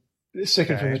gallery, the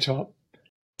second from the Okay. top.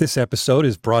 This episode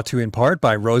is brought to you in part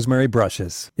by Rosemary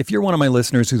Brushes. If you're one of my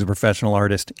listeners who's a professional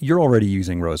artist, you're already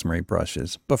using Rosemary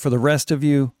brushes. But for the rest of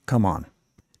you, come on.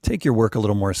 Take your work a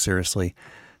little more seriously.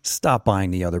 Stop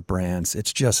buying the other brands.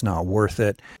 It's just not worth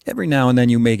it. Every now and then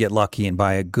you may get lucky and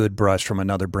buy a good brush from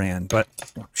another brand, but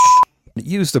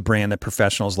use the brand that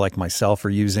professionals like myself are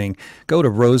using. Go to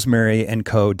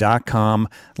rosemaryandco.com,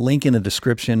 link in the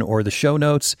description or the show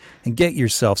notes, and get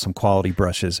yourself some quality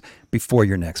brushes before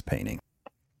your next painting.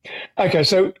 Okay,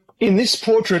 so in this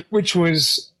portrait, which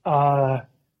was, I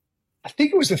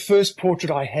think it was the first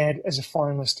portrait I had as a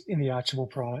finalist in the Archibald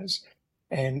Prize,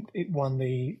 and it won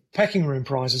the Packing Room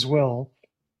Prize as well.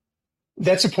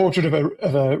 That's a portrait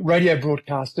of a radio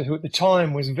broadcaster who at the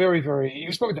time was he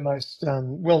was probably the most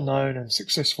well-known and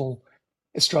successful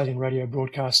Australian radio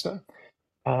broadcaster.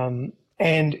 And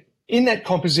in that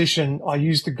composition, I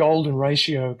used the golden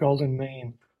ratio, golden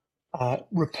mean,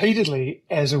 repeatedly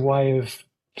as a way of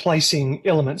placing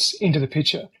elements into the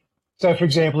picture. So, for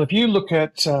example, if you look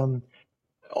at on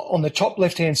the top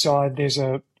left-hand side, there's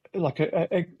a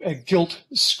gilt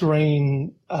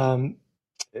screen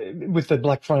with the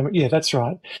black frame. Yeah, that's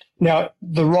right. Now,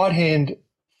 the right-hand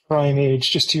frame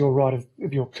edge, just to your right of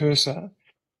your cursor.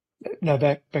 No,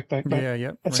 back. Yeah,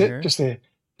 yep, That's right it, here. just there.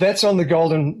 That's on the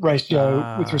golden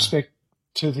ratio with Ah, respect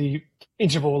to the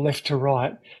interval left to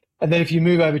right. And then if you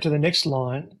move over to the next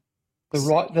line, that's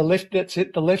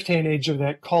it, the left-hand edge of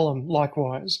that column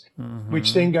likewise, which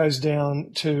mm-hmm. then goes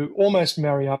down to almost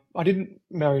marry up. I didn't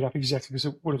marry it up exactly because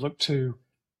it would have looked too,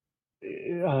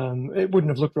 it wouldn't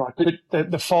have looked right. But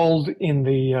the fold in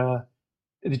the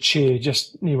chair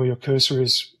just near where your cursor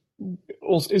is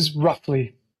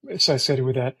roughly associated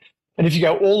with that. And if you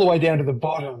go all the way down to the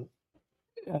bottom,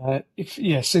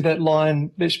 see that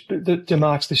line that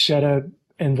demarks the shadow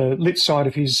and the lit side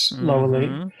of his lower lid,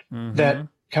 Mm-hmm. Mm-hmm. that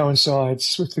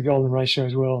coincides with the golden ratio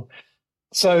as well.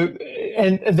 So,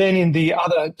 and then in the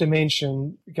other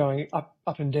dimension, going up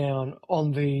and down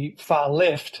on the far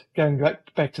left, going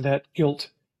back to that gilt.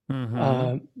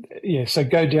 Mm-hmm. So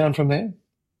go down from there.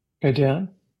 Go down.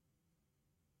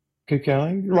 Keep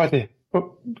going. Right there.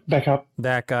 Oh, back up.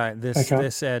 That guy, Back up.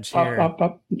 this edge Up, here.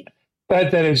 up.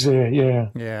 That is there, yeah.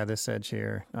 Yeah, this edge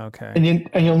here. Okay.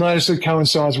 And you'll notice it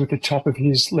coincides with the top of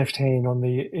his left hand on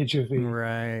the edge of the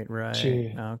Right.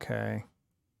 chair. Okay.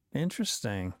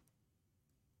 Interesting.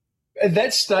 At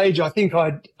that stage, I think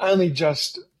I'd only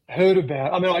just heard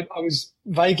about. I mean, I was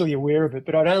vaguely aware of it,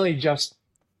 but I'd only just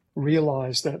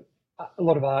realised that a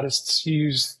lot of artists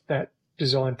use that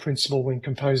design principle when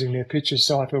composing their pictures.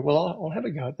 So I thought, well, I'll have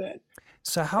a go at that.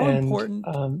 So how important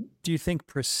do you think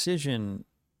precision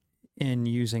in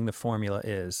using the formula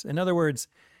is? In other words,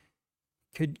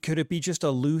 could it be just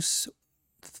a loose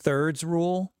thirds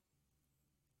rule?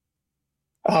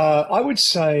 I would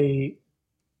say,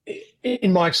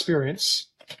 in my experience,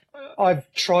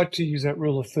 I've tried to use that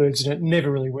rule of thirds and it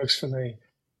never really works for me.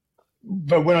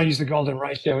 But when I use the golden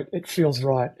ratio, it feels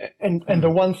right. And the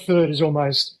 1/3 is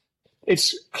almost,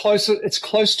 it's close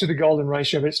to the golden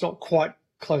ratio, but it's not quite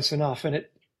close enough. And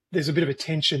there's a bit of a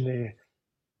tension there.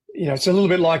 You know, it's a little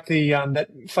bit like that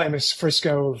famous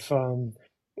fresco of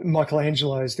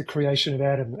Michelangelo's The Creation of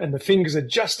Adam, and the fingers are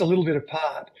just a little bit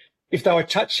apart. If they were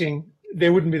touching,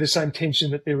 there wouldn't be the same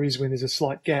tension that there is when there's a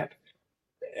slight gap.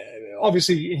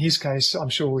 Obviously, in his case, I'm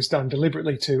sure it was done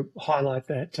deliberately to highlight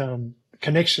that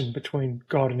connection between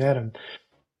God and Adam.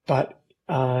 But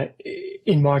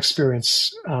in my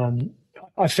experience,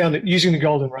 I found that using the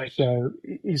golden ratio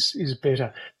is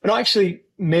better. And I actually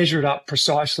measure it up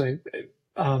precisely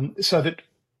so that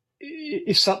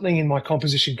if something in my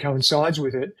composition coincides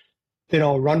with it, then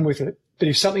I'll run with it. But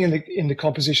if something in the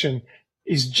composition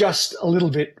is just a little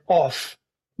bit off,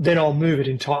 then I'll move it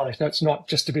entirely. So it's not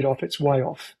just a bit off, it's way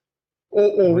off.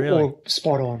 Or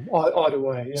spot on, either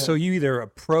way. Yeah. So you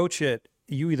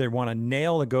either want to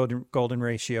nail the golden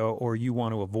ratio or you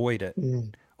want to avoid it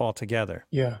altogether.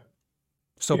 Yeah.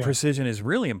 So precision is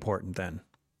really important then.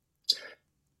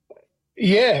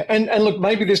 Yeah, and look,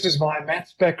 maybe this is my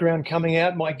maths background coming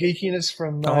out, my geekiness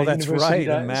from Oh, that's university right.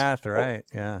 The days. math, right?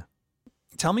 Yeah.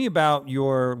 Tell me about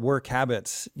your work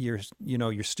habits, your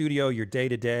studio, your day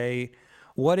to day.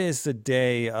 What is the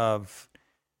day of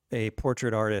a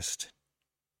portrait artist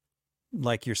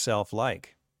like yourself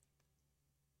like?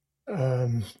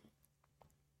 Um,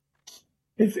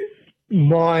 it's,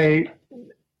 my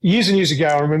years and years ago,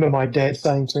 I remember my dad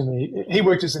saying to me, he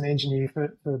worked as an engineer for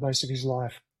most of his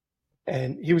life,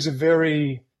 and he was a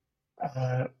very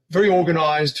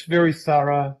organized, very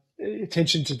thorough,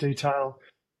 attention to detail.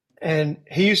 And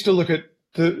he used to look at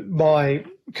my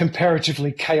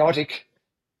comparatively chaotic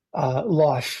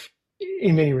life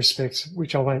in many respects,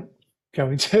 which I won't go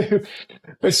into.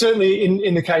 But certainly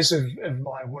in the case of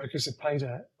my work as a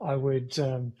painter, I would.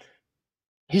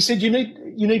 He said, you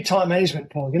need time management,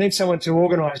 Paul. You need someone to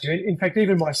organise you. In fact,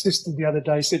 even my assistant the other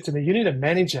day said to me, you need a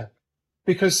manager,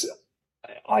 because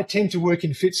I tend to work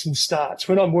in fits and starts.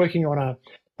 When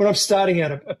I'm starting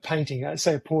out a painting,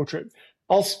 say a portrait,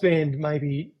 I'll spend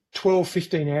maybe 12,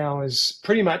 15 hours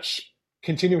pretty much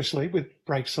continuously with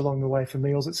breaks along the way for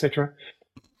meals, etc.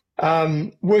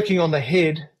 Working on the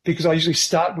head, because I usually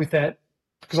start with that,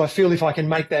 because I feel if I can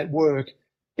make that work,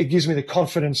 it gives me the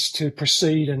confidence to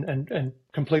proceed and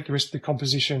complete the rest of the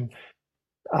composition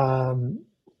um,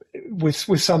 with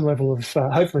some level of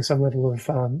hopefully some level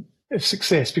of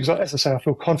success, because as I say, I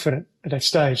feel confident at that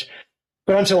stage.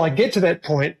 But until I get to that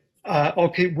point, I'll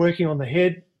keep working on the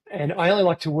head, and I only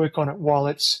like to work on it while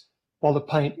the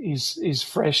paint is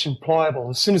fresh and pliable.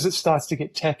 As soon as it starts to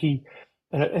get tacky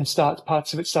and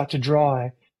parts of it start to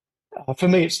dry, for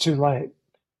me it's too late.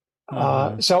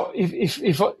 Mm-hmm. So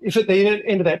if at the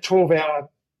end of that 12-hour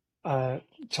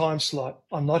time slot,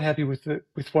 I'm not happy with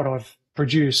what I've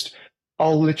produced,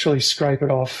 I'll literally scrape it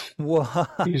off, Well,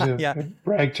 use a yeah.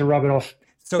 rag to rub it off,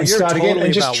 So and you're start again. totally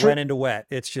And just about when into wet.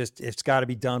 It's got to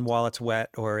be done while it's wet,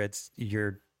 or it's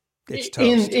toast.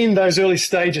 in those early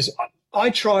stages, I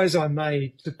try as I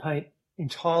may to paint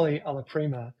entirely alla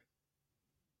prima,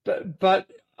 but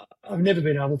I've never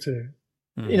been able to.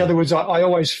 In Mm-hmm. other words, I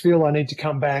always feel I need to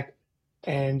come back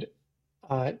and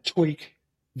tweak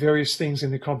various things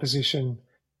in the composition,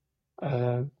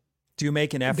 uh, Do you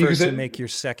make an effort because to make your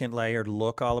second layer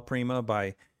look alla prima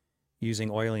by using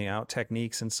oiling out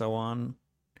techniques and so on,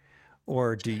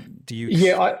 or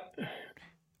yeah,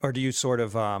 or do you sort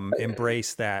of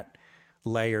embrace that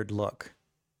layered look?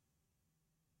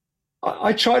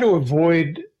 I try to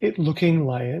avoid it looking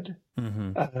layered.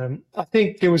 Mm-hmm. I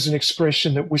think there was an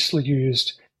expression that Whistler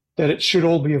used, that it should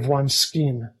all be of one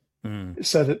skin, Mm.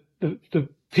 so that the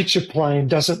picture plane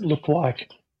doesn't look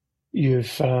like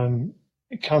you've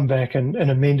come back and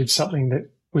amended something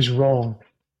that was wrong.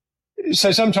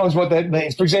 So sometimes what that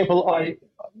means, for example, I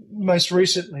most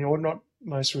recently, or not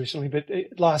most recently, but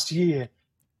last year,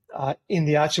 in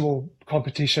the Archibald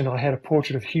competition, I had a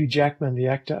portrait of Hugh Jackman, the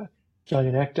actor,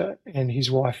 Australian actor, and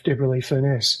his wife, Deborah Lee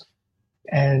Furness.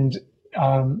 And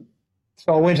um,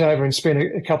 so I went over and spent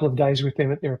a couple of days with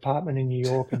them at their apartment in New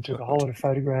York and took a whole lot of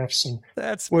photographs and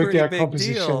That's a worked pretty out big deal.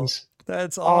 compositions.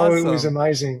 That's Oh, it was awesome.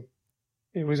 amazing.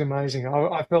 It was amazing.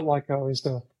 I felt like I was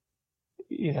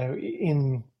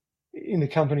in the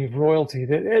company of royalty.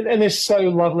 And they're so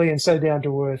lovely and so down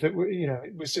to earth. It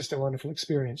was just a wonderful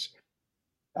experience.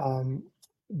 Um,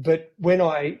 but when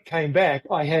I came back,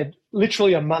 I had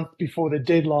literally a month before the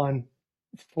deadline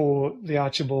for the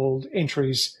Archibald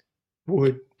entries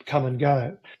would come and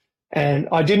go. And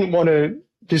I didn't want to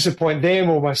disappoint them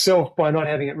or myself by not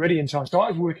having it ready in time. So I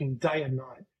was working day and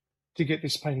night to get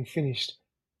this painting finished.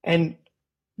 And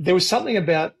there was something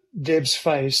about Deb's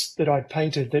face that I'd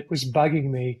painted that was bugging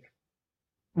me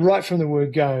right from the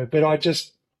word go, but I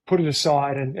just put it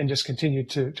aside and just continued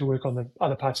to work on the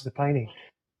other parts of the painting.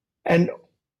 And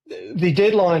the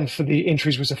deadline for the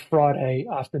entries was a Friday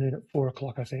afternoon at 4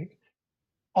 o'clock, I think.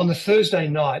 On the Thursday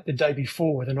night, the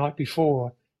night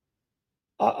before,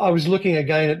 I was looking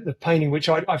again at the painting, which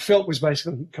I felt was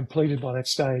basically completed by that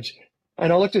stage.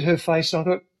 And I looked at her face and I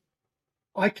thought,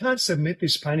 I can't submit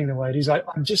this painting the way it is.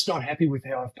 I'm just not happy with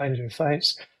how I've painted her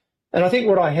face. And I think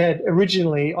what I had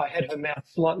originally, I had her mouth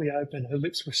slightly open, her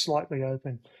lips were slightly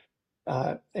open,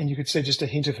 and you could see just a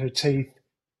hint of her teeth.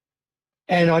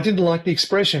 And I didn't like the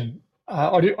expression.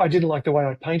 I didn't like the way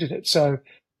I painted it. So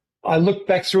I looked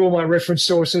back through all my reference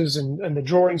sources and the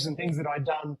drawings and things that I'd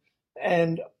done,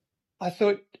 and I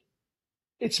thought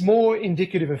it's more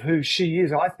indicative of who she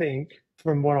is, I think,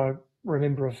 from what I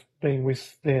remember of being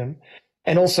with them,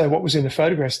 and also what was in the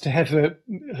photographs, to have her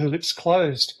lips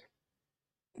closed.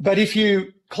 But if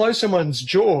you close someone's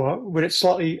jaw with it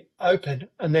slightly open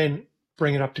and then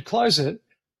bring it up to close it,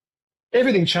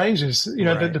 everything changes. You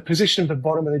know, Right. the position of the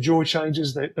bottom of the jaw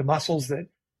changes, the muscles that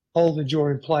hold the jaw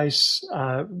in place,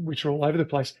 which are all over the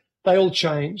place, they all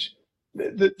change.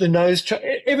 The nose,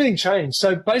 everything changed.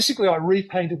 So basically, I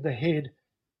repainted the head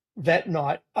that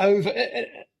night over.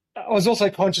 I was also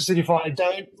conscious that if I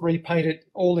don't repaint it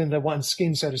all in the one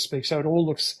skin, so to speak, so it all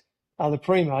looks la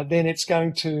prima, then it's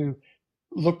going to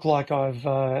look like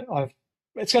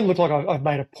it's going to look like I've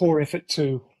made a poor effort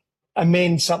to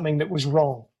amend something that was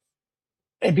wrong.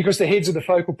 And because the heads are the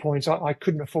focal points, I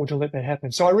couldn't afford to let that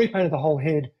happen. So I repainted the whole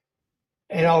head,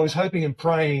 and I was hoping and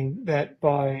praying that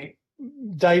by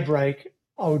daybreak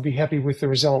I would be happy with the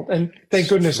result. And thank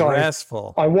goodness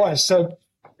Stressful. I was. So,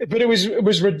 but it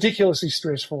was ridiculously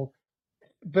stressful.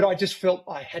 But I just felt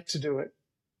I had to do it.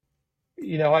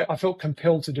 You know, I felt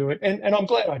compelled to do it, and I'm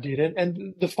glad I did it.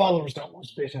 And the final result was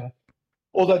better.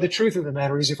 Although the truth of the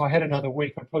matter is, if I had another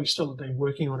week, I'd probably still have been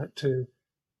working on it to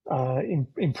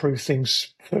improve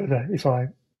things further if if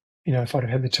I'd have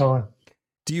had the time.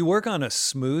 Do you work on a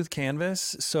smooth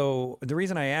canvas? So the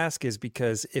reason I ask is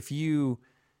because if you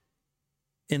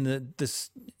in this,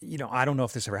 I don't know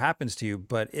if this ever happens to you,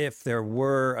 but if there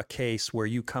were a case where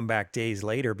you come back days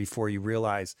later before you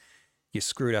realize you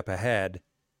screwed up a head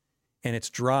and it's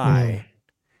Mm, dry,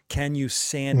 can you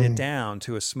sand it mm. down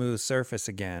to a smooth surface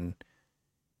again?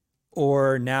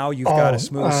 Or now you've got a Oh,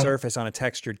 smooth surface on a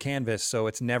textured canvas, so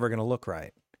it's never going to look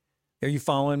right. Are you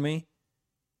following me?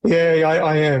 yeah,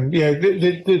 I am. Yeah,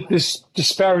 this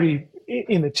disparity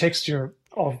in the texture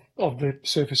of the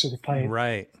surface of the paint,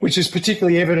 Right. which is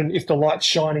particularly evident if the light's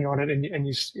shining on it and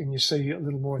you see a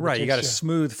little more of the Right. You got a texture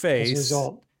smooth as a face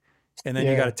result. and then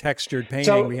you got a Yeah. textured painting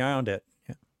So beyond it.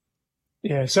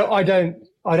 yeah, so I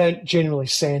don't generally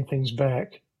sand things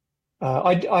back.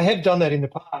 I have done that in the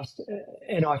past,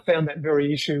 and I found that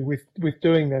very issue with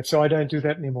doing that. So I don't do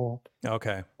that anymore.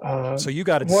 Okay. Uh, So you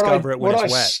got to what I discover it when what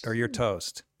it's I wet or you're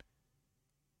toast.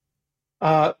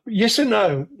 yes and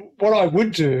no. What I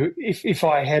would do if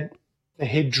I had the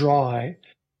head dry,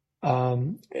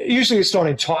 usually it's not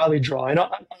entirely dry, and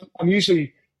I'm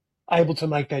usually able to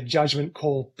make that judgment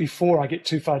call before I get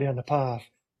too far down the path.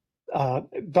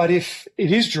 But if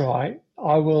it is dry,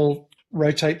 I will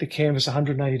rotate the canvas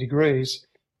 180 degrees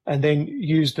and then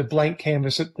use the blank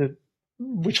canvas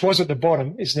which was at the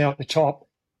bottom, is now at the top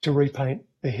to repaint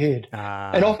the head.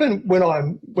 And Ah, often when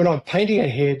I'm painting a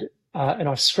head and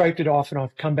I've scraped it off and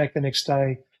I've come back the next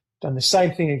day, done the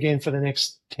same thing again for the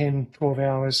next 10, 12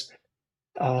 hours,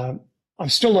 I'm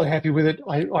still not happy with it.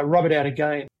 I rub it out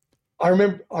again. I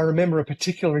remember a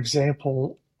particular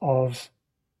example of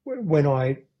when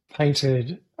I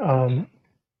painted.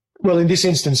 Well, in this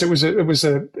instance, it was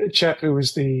a chap who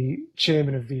was the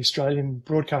chairman of the Australian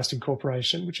Broadcasting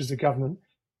Corporation, which is the government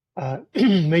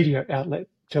media outlet,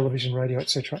 television, radio,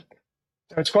 etc.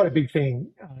 So it's quite a big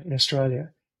thing in Australia.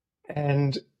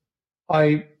 And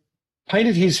I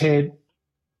painted his head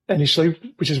initially,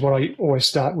 which is what I always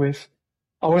start with.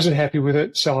 I wasn't happy with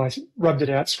it, so I rubbed it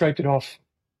out, scraped it off,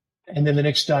 and then the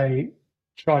next day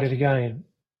tried it again.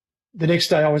 The next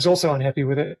day I was also unhappy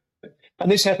with it.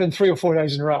 And this happened 3 or 4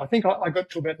 days in a row. I think I got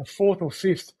to about the fourth or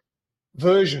fifth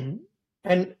version.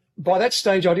 And by that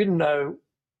stage, I didn't know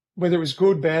whether it was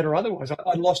good, bad, or otherwise.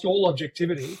 I'd lost all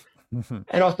objectivity.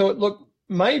 And I thought, look,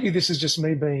 maybe this is just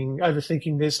me being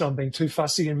overthinking this and I'm being too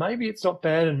fussy. And maybe it's not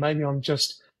bad. And maybe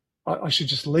I should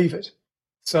just leave it.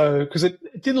 So, because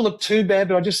it didn't look too bad,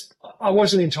 but I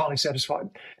wasn't entirely satisfied.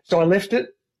 So I left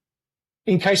it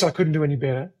in case I couldn't do any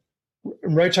better,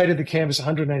 rotated the canvas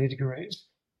 180 degrees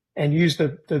and used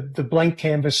the blank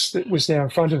canvas that was now in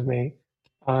front of me,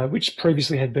 which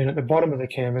previously had been at the bottom of the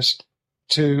canvas,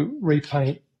 to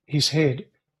repaint his head.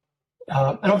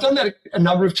 And I've done that a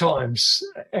number of times,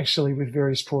 actually, with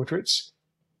various portraits.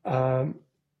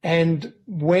 And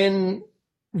when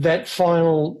that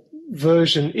final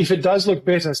version, if it does look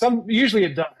better, usually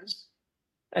it does,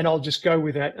 and I'll just go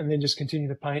with that and then just continue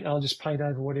to paint. I'll just paint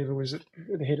over whatever was at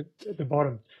the head at the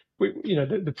bottom,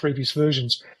 the previous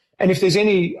versions. And if there's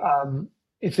any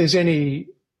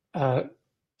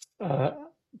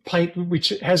paint which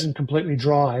hasn't completely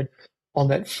dried on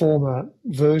that former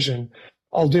version,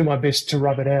 I'll do my best to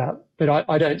rub it out, but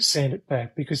I don't sand it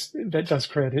back because that does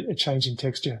create a change in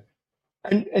texture.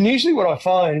 And usually what I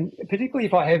find, particularly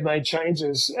if I have made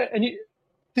changes,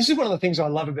 this is one of the things I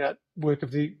love about work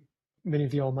of many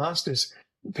of the old masters,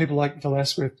 people like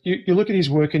Velasquez. You look at his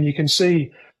work and you can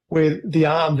see where the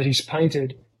arm that he's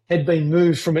painted had been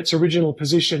moved from its original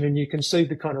position, and you can see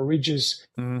the kind of ridges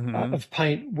of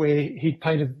paint where he'd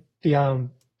painted the arm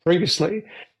previously.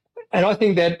 And I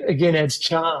think that, again, adds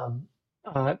charm,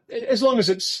 as long as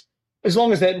it's as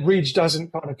long as that ridge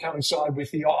doesn't kind of coincide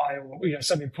with the eye or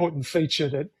some important feature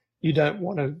that you don't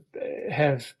want to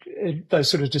have those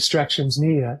sort of distractions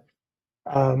near.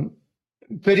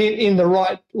 But in the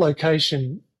right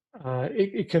location,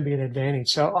 it can be an advantage.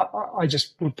 So I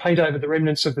just would paint over the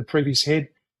remnants of the previous head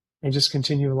and just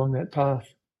continue along that path.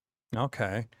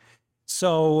 Okay.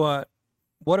 So,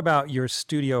 what about your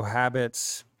studio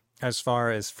habits as far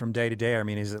as from day to day? I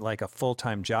mean, is it like a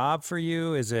full-time job for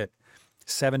you? Is it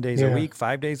 7 days a Yeah. week,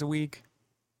 5 days a week?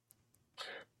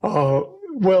 Well,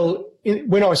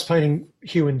 when I was painting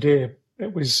Hugh and Deb,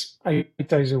 it was 8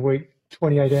 days a week,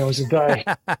 28 hours a day.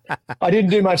 I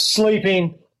didn't do much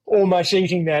sleeping or much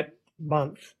eating that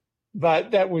month,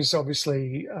 but that was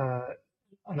obviously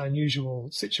an unusual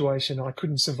situation. I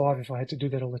couldn't survive if I had to do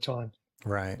that all the time.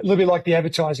 Right. A little bit like the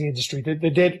advertising industry.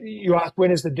 You ask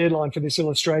when is the deadline for this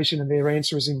illustration, and their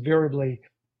answer is invariably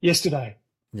yesterday.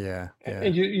 Yeah. Yeah.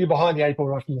 And you're behind the eight ball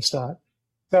right from the start.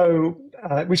 So,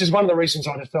 which is one of the reasons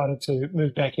I decided to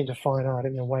move back into fine art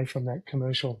and away from that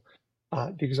commercial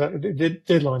art, because the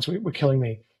deadlines were killing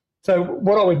me. So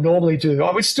what I would normally do,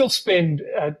 I would still spend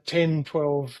 10,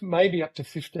 12, maybe up to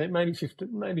 15, maybe 15,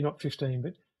 maybe not 15,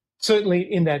 but certainly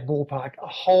in that ballpark, a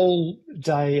whole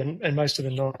day and most of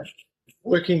the night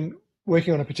working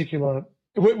on a particular,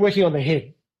 working on the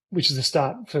head, which is the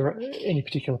start for any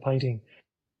particular painting.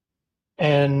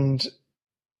 And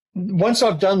once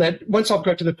I've done that, once I've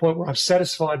got to the point where I'm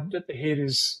satisfied that the head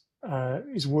is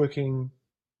working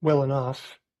well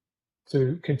enough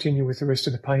to continue with the rest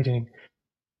of the painting,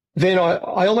 then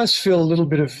I almost feel a little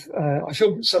bit of, I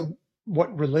feel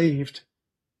somewhat relieved,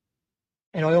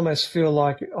 and I almost feel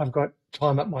like I've got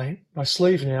time up my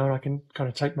sleeve now, and I can kind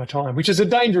of take my time, which is a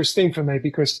dangerous thing for me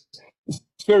because it's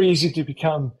very easy to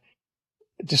become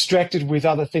distracted with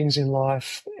other things in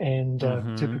life and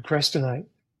to procrastinate.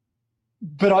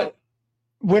 But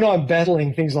when I'm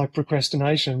battling things like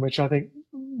procrastination, which I think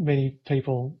many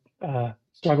people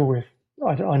struggle with,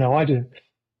 I know I do,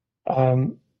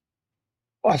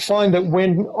 I find that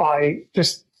when I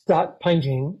just start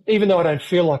painting, even though I don't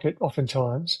feel like it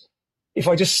oftentimes, if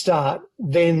I just start,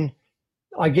 then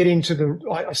I get into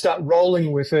I start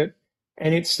rolling with it,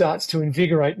 and it starts to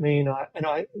invigorate me, and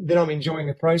then I'm enjoying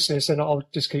the process, and I'll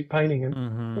just keep painting,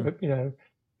 and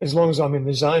as long as I'm in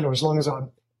the zone, or as long as I'm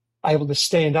able to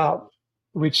stand up,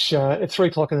 which at 3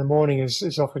 o'clock in the morning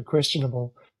is often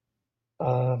questionable.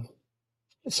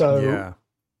 So Yeah.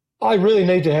 I really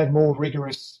need to have more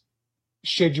rigorous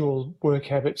scheduled work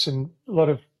habits, and a lot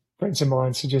of friends of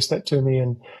mine suggest that to me,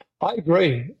 and I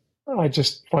agree. I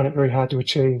just find it very hard to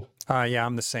achieve. Yeah,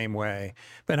 I'm the same way.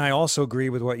 But I also agree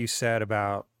with what you said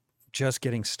about just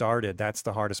getting started. That's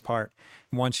the hardest part.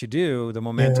 Once you do, the Yeah,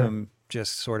 momentum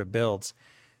just sort of builds.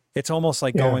 It's almost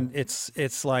like yeah,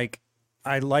 it's like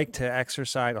I like to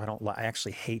exercise. I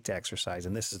actually hate to exercise,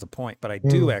 and this is the point, but I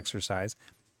do mm, exercise.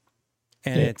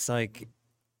 And yeah, it's like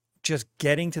just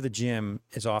getting to the gym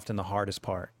is often the hardest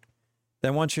part.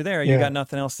 Then once you're there, you yeah. got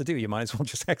nothing else to do. You might as well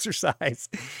just exercise.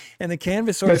 And the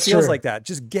canvas sort of That's feels true. like that.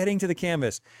 Just getting to the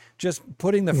canvas, just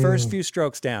putting the first Mm, few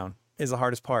strokes down is the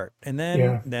hardest part. And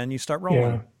yeah, then you start rolling.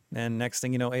 yeah, And next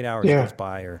thing you know, 8 hours goes yeah,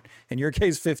 by, or in your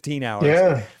case, 15 hours.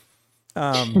 yeah.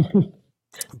 Um,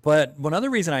 but one other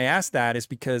reason I asked that is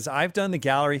because I've done the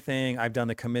gallery thing, I've done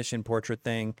the commission portrait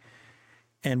thing.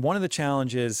 And one of the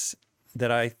challenges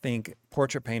that I think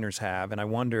portrait painters have, and I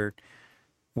wonder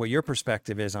what your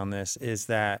perspective is on this, is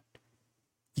that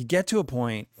you get to a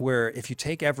point where if you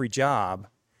take every job,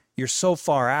 you're so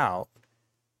far out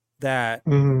that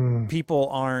Mm, people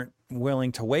aren't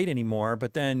willing to wait anymore,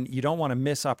 but then you don't want to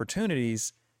miss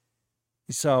opportunities.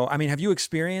 So, I mean, have you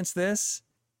experienced this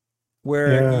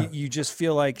where yeah. you just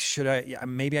feel like,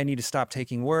 maybe I need to stop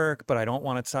taking work, but I don't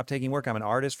want to stop taking work. I'm an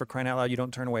artist, for crying out loud. You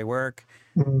don't turn away work.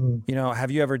 Mm,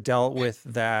 Have you ever dealt with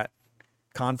that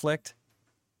conflict,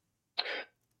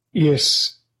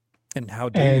 yes. and how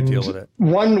do you deal And with it?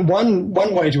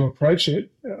 one way to approach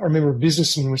it, I remember a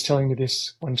businessman was telling me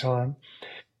this one time.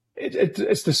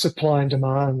 It's the supply and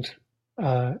demand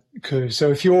curve.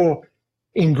 So if you're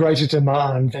in greater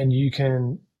demand than you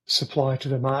can supply to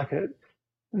the market,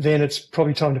 then it's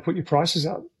probably time to put your prices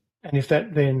up. And if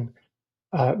that then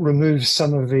removes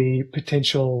some of the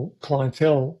potential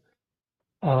clientele,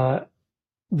 uh,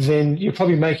 then you're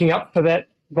probably making up for that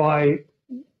by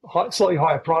slightly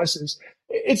higher prices.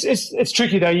 It's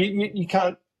tricky though. You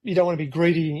can't, you don't want to be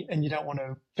greedy, and you don't want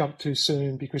to jump too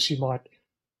soon because you might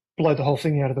blow the whole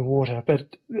thing out of the water.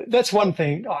 But that's one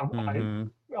thing Mm-hmm.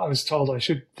 I was told I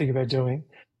should think about doing.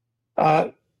 Uh,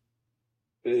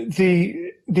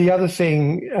 the other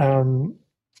thing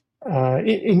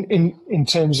in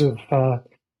terms of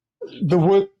the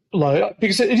work load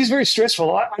because it is very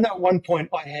stressful. I know at one point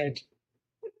I had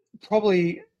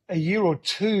probably a year or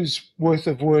two's worth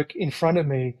of work in front of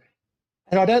me,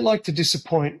 and I don't like to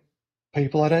disappoint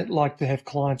people. I don't like to have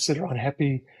clients that are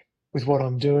unhappy with what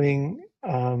I'm doing,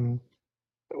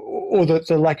 or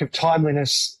the lack of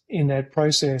timeliness in that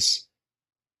process.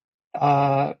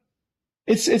 Uh,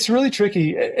 it's really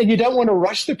tricky, and you don't want to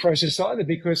rush the process either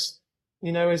because,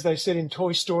 as they said in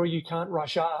Toy Story, you can't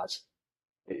rush art.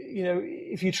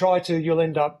 If you try to, you'll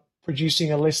end up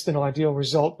producing a less than ideal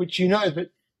result, which that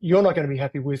you're not going to be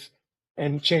happy with,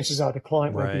 and chances are the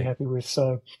client won't be Right. happy with.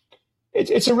 So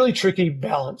it's a really tricky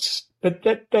balance, but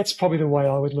that's probably the way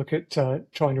I would look at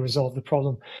trying to resolve the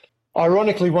problem.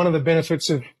 Ironically, one of the benefits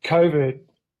of COVID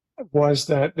was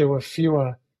that there were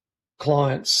fewer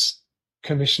clients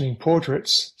commissioning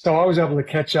portraits, so I was able to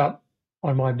catch up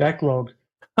on my backlog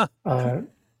uh,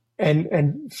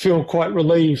 and feel quite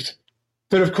relieved.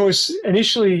 But of course,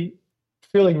 initially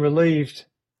feeling relieved,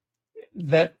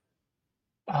 that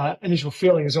initial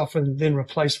feeling is often then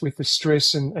replaced with the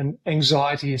stress and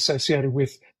anxiety associated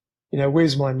with,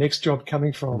 where's my next job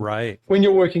coming from? Right. When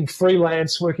you're working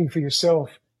freelance, working for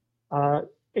yourself, uh,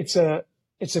 it's a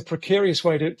precarious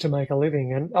way to make a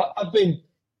living. And I've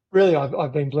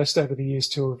been blessed over the years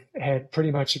to have had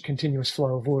pretty much a continuous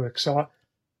flow of work. So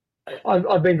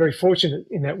I've been very fortunate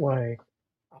in that way,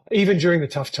 even during the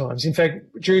tough times. In fact,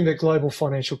 during the global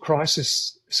financial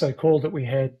crisis, so called, that we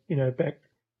had, back,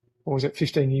 what was it,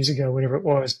 15 years ago, whenever it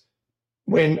was,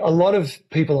 when a lot of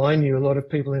people I knew, a lot of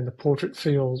people in the portrait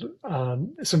field,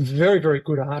 some very, very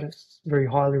good artists, very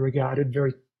highly regarded,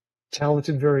 very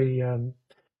talented, very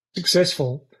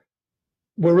successful,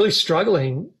 were really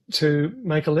struggling to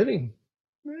make a living,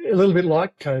 a little bit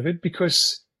like COVID,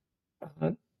 because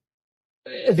uh,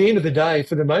 at the end of the day,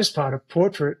 for the most part, a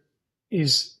portrait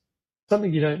is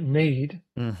something you don't need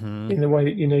Mm-hmm. in the way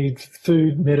that you need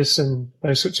food, medicine,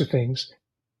 those sorts of things.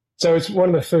 So it's one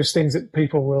of the first things that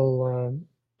people will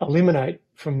eliminate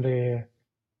from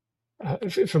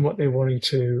from what they're wanting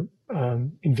to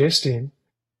invest in,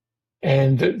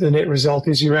 and the net result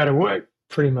is you're out of work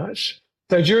pretty much.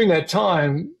 So during that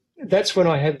time, that's when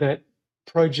I had that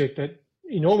project, that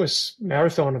enormous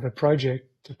marathon of a project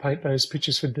to paint those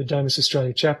pictures for the Domus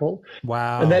Australia Chapel, and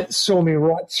Wow. that saw me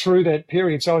right through that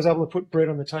period. So I was able to put bread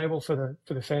on the table for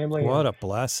the family, What and a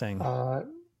blessing. uh,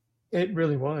 it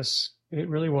really was. It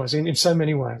really was in so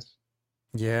many ways.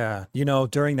 Yeah.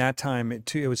 During that time,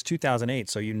 it was 2008,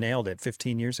 so you nailed it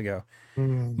 15 years ago.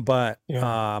 Mm, But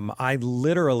yeah. I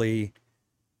literally,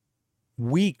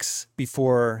 weeks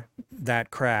before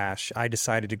that crash, I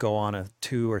decided to go on a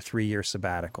 2 or 3 year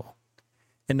sabbatical.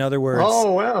 In other words,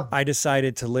 Oh wow. I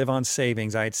decided to live on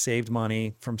savings. I had saved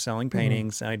money from selling Mm,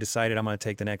 paintings, and I decided I'm going to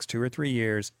take the next 2 or 3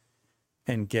 years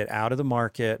and get out of the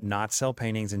market, not sell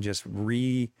paintings, and just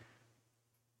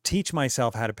teach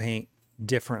myself how to paint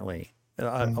differently,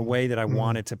 a mm, way that I mm,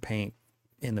 wanted to paint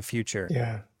in the future.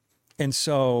 yeah. And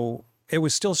so it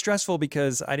was still stressful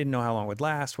because I didn't know how long it would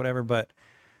last, whatever. But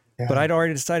Yeah. I'd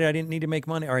already decided I didn't need to make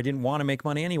money, or I didn't want to make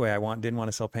money anyway. Didn't want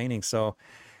to sell paintings. So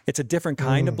it's a different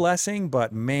kind of Mm, blessing,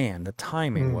 but man, the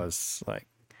timing mm, was like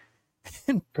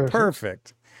perfect.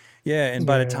 perfect. Yeah. And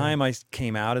by the Yeah. time I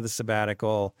came out of the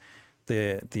sabbatical,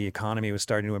 the economy was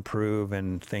starting to improve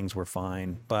and things were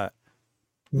fine. But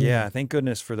Mm, yeah, thank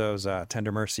goodness for those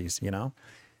tender mercies.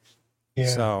 yeah.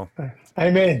 So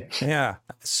Amen. yeah.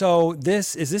 So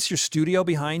is this your studio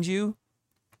behind you?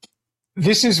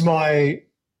 This is my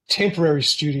temporary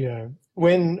studio.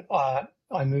 When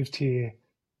I moved here,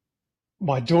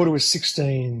 my daughter was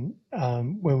 16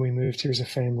 when we moved here as a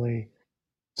family.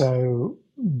 So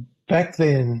back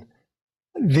then,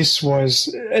 this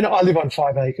was, and I live on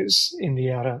 5 acres in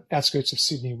the outer outskirts of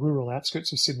Sydney, rural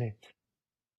outskirts of Sydney.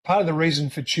 Part of the reason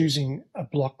for choosing a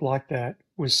block like that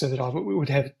was so that I would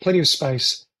have plenty of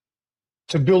space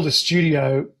to build a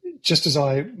studio just as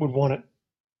I would want it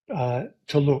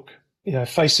to look,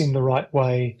 facing the right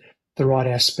way, the right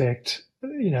aspect,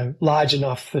 large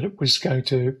enough that it was going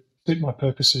to suit my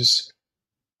purposes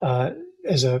uh,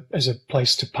 as a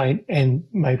place to paint and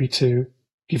maybe to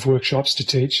give workshops to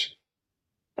teach.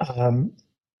 Um,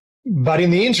 but in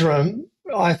the interim,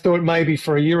 I thought maybe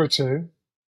for a year or two,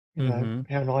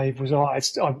 Mm-hmm. how naive was I?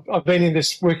 I've been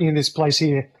working in this place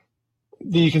here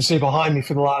that you can see behind me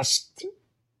for the last,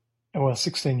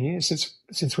 16 years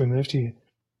since we moved here.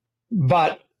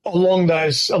 But along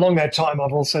that time,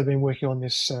 I've also been working on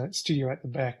this studio at the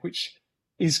back, which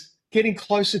is getting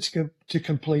closer to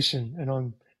completion, and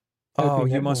I'm Oh, hoping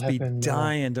you that will must be happen.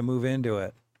 dying to move into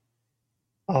it.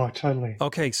 Oh, totally.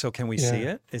 Okay, so can we see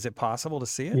Yeah. it? Is it possible to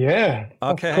see it? Yeah,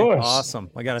 of Okay, course. awesome.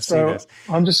 I got to see So this.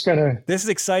 I'm just going to, This is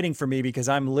exciting for me because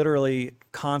I'm literally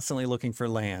constantly looking for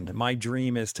land. My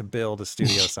dream is to build a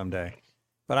studio someday.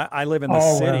 But I live in the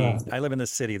oh, wow. city. I live in the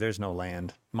city. There's no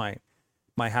land. My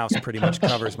house pretty much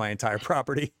covers my entire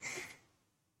property.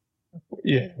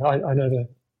 Yeah, I know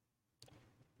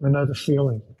the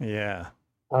feeling. Yeah.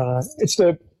 It's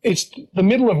the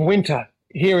middle of winter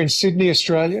here in Sydney,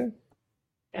 Australia,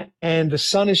 and the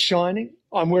sun is shining.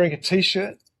 I'm wearing a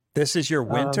t-shirt. This is your Um,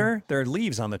 winter? There are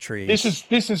leaves on the this trees. is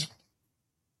this is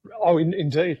oh,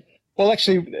 indeed. Well,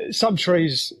 actually, some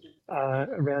trees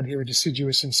around here are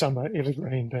deciduous and some are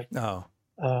evergreen, Oh.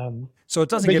 um, So it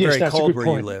doesn't but get yes, very that's a cold good where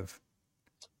you point. live.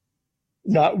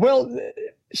 No, well,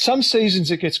 some seasons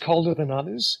it gets colder than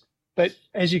others, but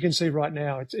as you can see right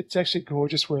now, it's actually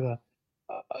gorgeous weather.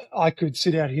 I could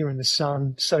sit out here in the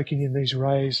sun, soaking in these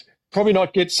rays. Probably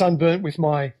not get sunburnt with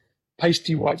my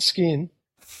pasty white skin,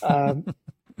 um,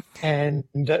 and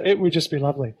it would just be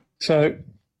lovely. So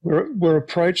we're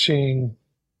approaching.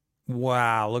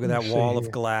 Wow, look at Let me that see wall of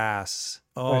here. glass.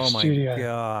 My Oh my studio.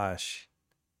 gosh.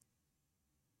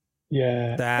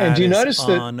 Yeah, and That do you is notice that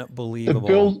the unbelievable.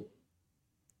 build?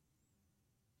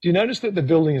 Do you notice that the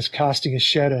building is casting a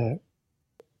shadow?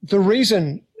 The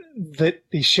reason that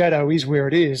the shadow is where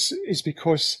it is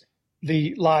because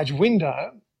the large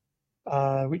window,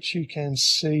 which you can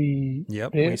see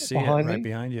Yep, we there see it behind right me,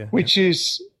 behind you. Yep. which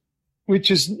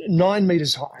is 9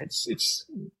 meters high. It's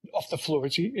off the floor.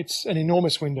 It's an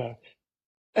enormous window,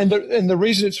 and the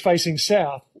reason it's facing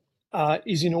south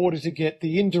is in order to get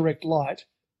the indirect light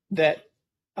that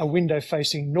a window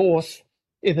facing north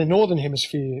in the northern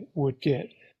hemisphere would get.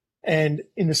 And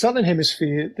in the southern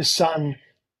hemisphere, the sun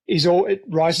it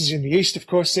rises in the east, of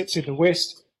course, sets in the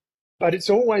west, but it's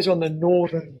always on the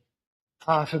northern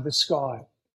half of the sky.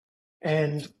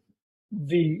 And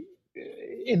the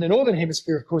in the northern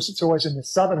hemisphere, of course, it's always in the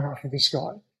southern half of the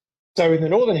sky. So in the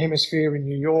northern hemisphere, in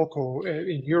New York or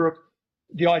in Europe,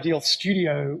 the ideal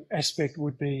studio aspect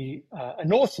would be a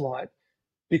north light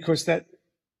because the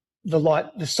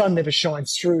sun never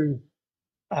shines through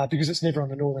because it's never on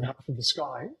the northern half of the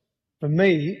sky. For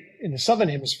me, in the southern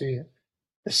hemisphere,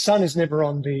 the sun is never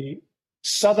on the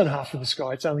southern half of the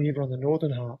sky. It's only ever on the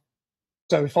northern half.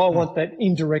 So if I Hmm. want that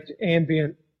indirect,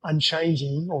 ambient,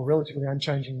 unchanging or relatively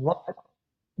unchanging light,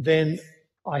 then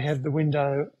I have the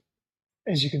window,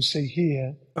 as you can see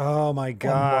here, Oh my on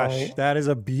gosh, my. that is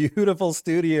a beautiful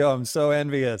studio. I'm so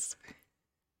envious.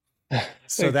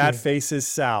 So Thank that you. faces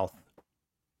south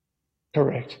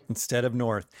Correct. instead of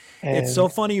north. It's so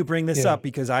And funny you bring this yeah, up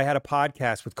because I had a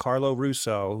podcast with Carlo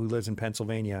Russo, who lives in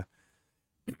Pennsylvania,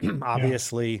 yeah.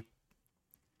 obviously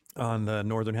on the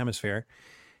northern hemisphere.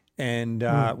 And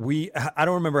Mm. I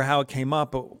don't remember how it came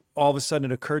up, but all of a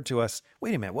sudden it occurred to us,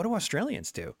 wait a minute, what do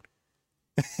Australians do?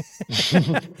 And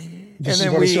This is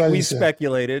then what we Australians do.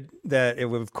 speculated that it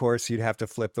would, of course, you'd have to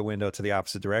flip the window to the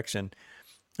opposite direction.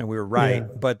 And we were right. Yeah.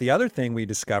 But the other thing we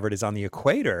discovered is on the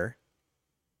equator,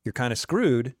 you're kind of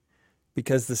screwed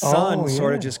because the sun Oh,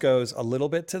 sort of yeah. just goes a little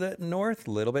bit to the north,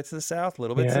 a little bit to the south, a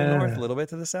little bit to the north, a Yeah. little bit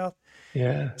to the south.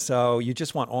 Yeah. So you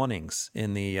just want awnings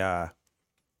in the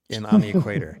in on the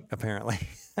equator, apparently.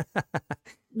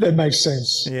 That makes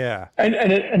sense. Yeah. And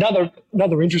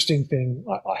another interesting thing,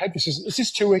 I hope is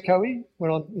this too echoey when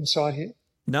I'm inside here?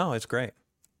 No, it's great.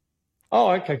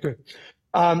 Oh, okay, good.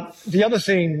 The other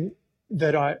thing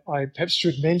that I perhaps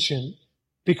should mention,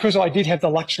 because I did have the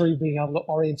luxury of being able to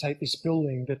orientate this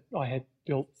building that I had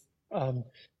built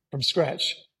from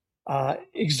scratch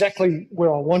exactly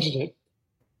where I wanted it,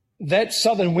 that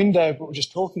southern window we were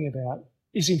just talking about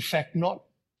is in fact not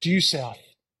due south.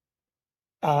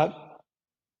 Uh,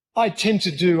 I tend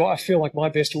to I feel like my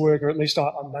best work, or at least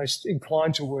I'm most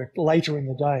inclined to work later in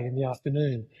the day, in the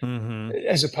afternoon, Mm-hmm.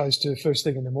 as opposed to first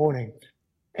thing in the morning.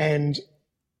 And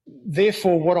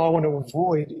therefore, what I want to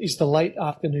avoid is the late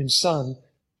afternoon sun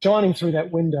shining through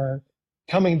that window,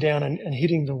 coming down and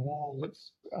hitting the wall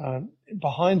that's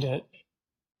behind it,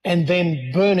 and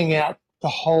then burning out the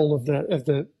whole of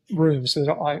the room so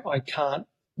that I can't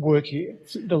work here.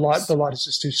 The light is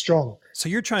just too strong. So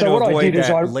you're trying So to what I avoid did is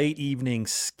that late evening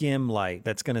skim light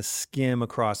that's going to skim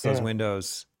across those yeah.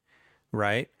 windows,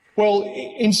 right? Well,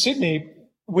 in Sydney,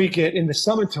 we get in the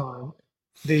summertime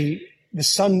the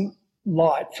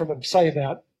sunlight from say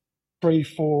about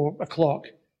 3-4 o'clock.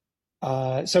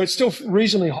 So it's still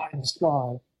reasonably high in the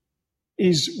sky.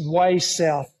 Is way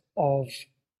south of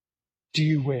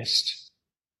due west,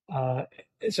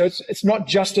 So it's not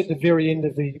just at the very end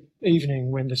of the evening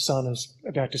when the sun is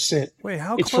about to set. Wait,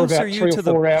 how It's for close are about you three or to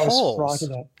the 4 hours prior to poles?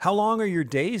 that. How long are your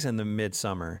days in the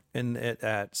midsummer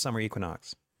at summer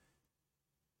equinox?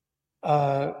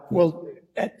 Well,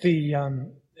 at the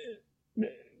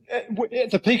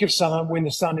peak of summer, when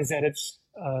the sun is at its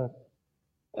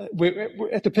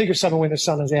at the peak of summer, when the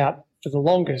sun is out for the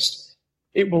longest,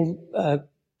 it will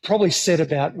probably set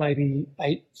about maybe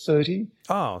 8:30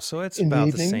 Oh, so it's in the about the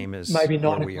evening, same as maybe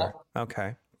where nine we are. o'clock.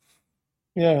 Okay.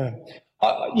 Yeah,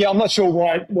 yeah. I'm not sure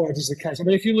why it is the case. I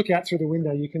mean, if you look out through the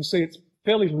window, you can see it's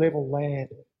fairly level land,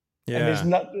 and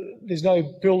Yeah. there's no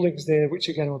buildings there which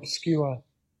are going to obscure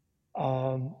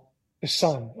um, the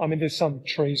sun. I mean, there's some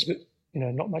trees, but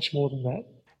not much more than that.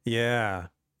 Yeah.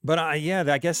 But I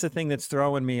guess the thing that's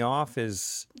throwing me off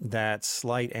is that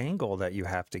slight angle that you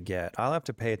have to get. I'll have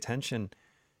to pay attention.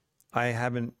 I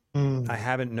haven't I Mm.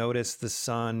 haven't noticed the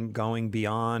sun going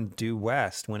beyond due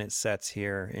west when it sets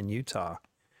here in Utah.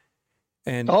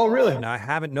 And Oh, really? I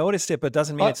haven't noticed it, but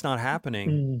doesn't mean I, it's not happening.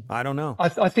 mm. I don't know.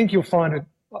 I think you'll find it.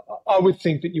 I would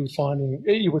think that you would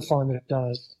find that it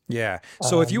does, Yeah.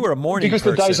 So if you were a morning because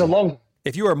the days are person, long.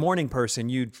 if you were a morning person,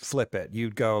 you'd flip it.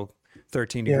 You'd go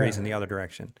 13 degrees in Yeah, the other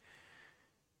direction.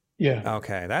 yeah,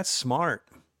 Okay, that's smart.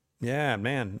 Yeah,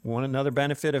 man. One another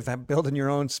benefit of building your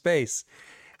own space.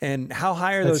 And how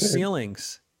high are that's those it.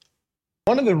 ceilings?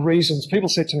 One of the reasons people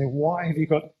said to me, "Why have you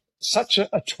got such a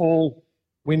tall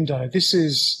window?" This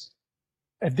is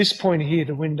at this point here,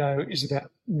 the window is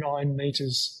about 9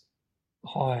 meters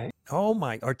high. Oh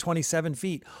my, or 27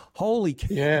 feet. Holy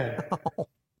Yeah, cow.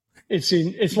 it's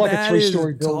like a That is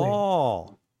three-story building,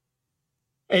 tall.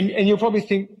 and you'll probably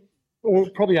think, or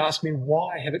probably ask me,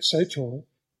 why have it so tall?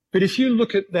 But if you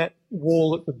look at that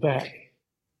wall at the back,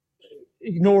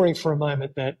 ignoring for a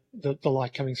moment that the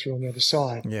light coming through on the other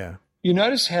side, Yeah. you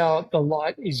notice how the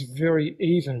light is very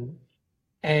even,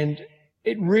 and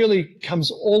it really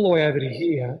comes all the way over to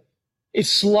here. It's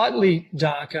slightly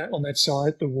darker on that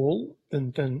side, the wall,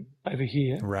 than over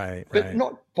here, Right, but right.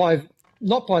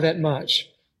 not by that much.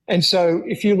 And so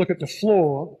if you look at the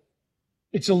floor,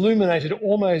 it's illuminated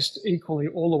almost equally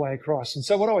all the way across. And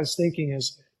so what I was thinking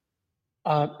is,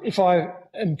 if I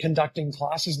am conducting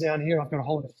classes down here, I've got a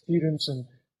whole lot of students and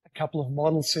a couple of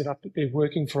models set up that they're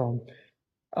working from.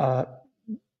 Uh,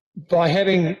 by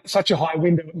having such a high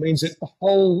window, it means that the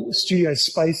whole studio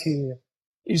space here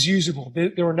is usable.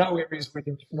 There are no areas where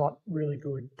there's not really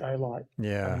good daylight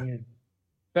Yeah. coming in.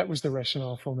 That was the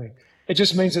rationale for me. It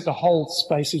just means that the whole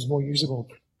space is more usable.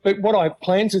 But what I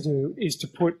plan to do is to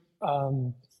put,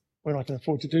 when I can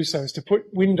afford to do so, is to put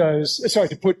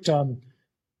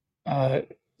uh,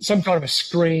 some kind of a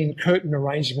screen curtain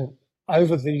arrangement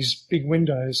over these big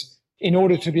windows in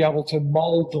order to be able to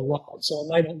mold the light. So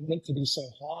I may not want it to be so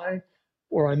high,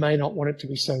 or I may not want it to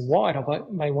be so wide.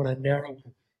 May want a narrow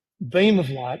beam of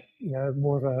light,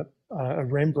 more of a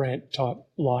Rembrandt type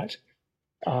light.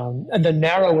 And the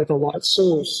narrower the light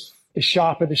source, the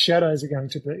sharper the shadows are going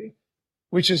to be,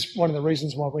 which is one of the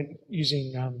reasons why when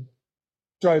using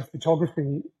strobe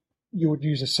photography, you would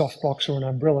use a softbox or an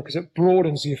umbrella, because it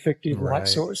broadens the effective light Right,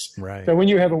 source. right. So when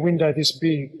you have a window this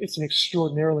big, it's an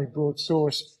extraordinarily broad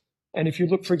source. And if you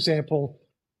look, for example,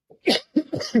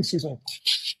 excuse me,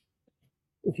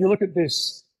 if you look at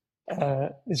this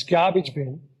garbage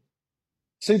bin,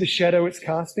 see the shadow it's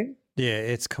casting? Yeah,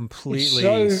 it's It's completely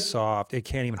so, soft. It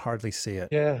can't even hardly see it.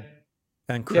 yeah, yeah, it's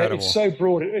Incredible. so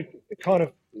broad. It kind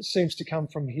of seems to come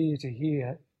from here to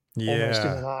here, almost in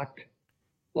an Yeah, arc,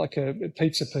 like a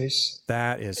pizza piece,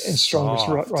 that is and strongest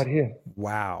right soft. here.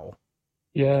 Wow.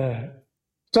 Yeah.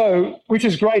 So, which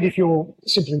is great if you're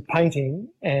simply painting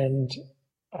and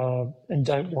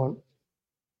don't want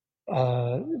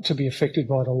to be affected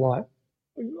by the light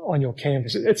on your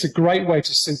canvas. It's a great way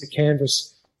to see the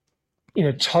canvas in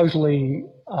a totally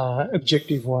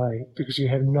objective way, because you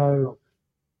have no,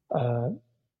 uh,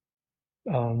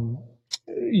 um,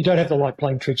 you don't have the light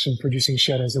playing tricks and producing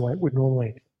shadows the way it would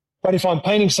normally. But if I'm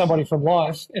painting somebody from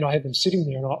life and I have them sitting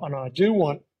there and I do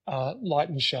want light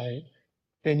and shade,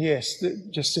 then yes,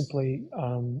 just simply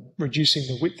reducing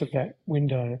the width of that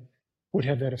window would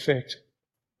have that effect.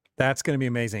 That's going to be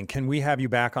amazing. Can we have you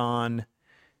back on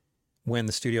when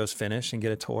the studio's finished and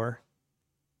get a tour?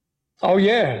 Oh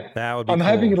yeah, That would be I'm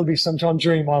hoping cool. it'll be sometime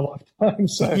during my lifetime.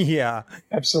 So Yeah,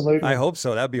 I absolutely, hope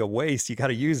so. That'd be a waste. You got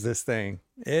to use this thing.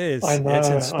 I It's know, I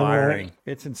know. inspiring.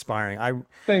 It's inspiring.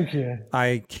 Thank you.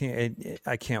 I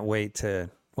can't wait to,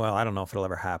 well, I don't know if it'll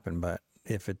ever happen, but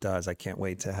if it does, I can't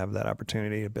wait to have that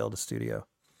opportunity to build a studio.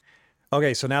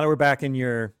 Okay, so now that we're back in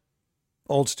your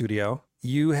old studio,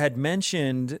 you had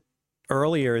mentioned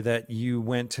earlier that you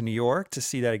went to New York to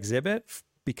see that exhibit.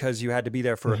 because you had to be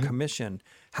there for a commission.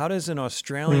 How does an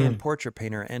Australian portrait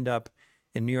painter end up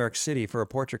in New York City for a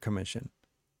portrait commission?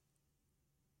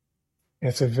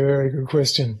 That's a very good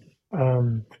question.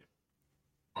 I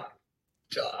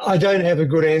don't have a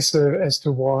good answer as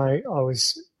to why I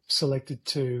was selected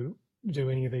to do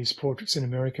any of these portraits in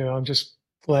America. I'm just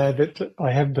glad that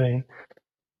I have been.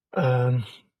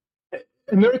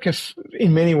 America,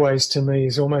 in many ways, to me,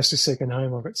 is almost a second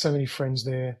home. I've got so many friends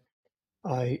there.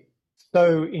 I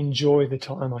so enjoy the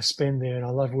time I spend there, and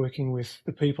I love working with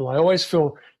the people. I always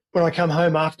feel, when I come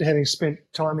home after having spent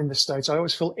time in the States, I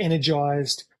always feel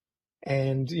energized,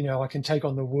 and I can take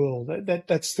on the world.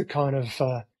 That's the kind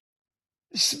of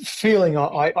feeling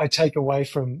I take away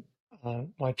from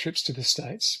my trips to the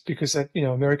States, because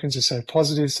Americans are so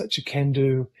positive, such a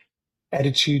can-do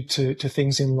attitude to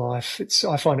things in life.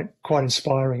 I find it quite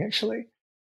inspiring, actually.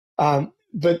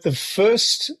 But the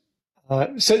first,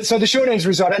 so the short answer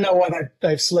is I don't know why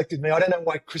they've selected me. I don't know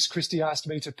why Chris Christie asked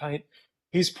me to paint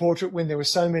his portrait when there were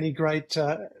so many great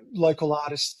local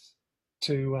artists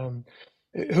who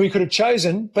he could have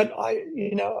chosen. But I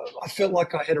felt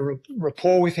like I had a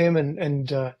rapport with him,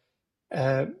 and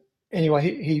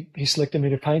anyway, he selected me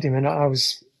to paint him, and I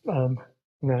was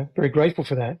very grateful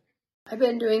for that. I've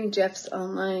been doing Jeff's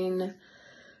online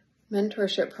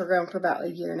mentorship program for about a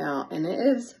year now, and it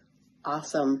is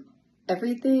awesome.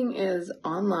 Everything is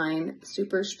online,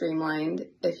 super streamlined.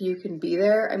 If you can be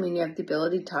there, you have the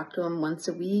ability to talk to him once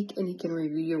a week, and he can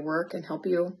review your work and help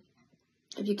you.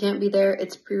 If you can't be there,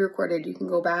 it's pre-recorded. You can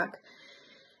go back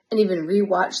and even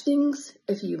re-watch things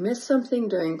if you missed something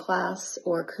during class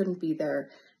or couldn't be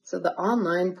there. So the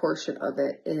online portion of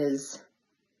it is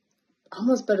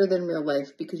almost better than real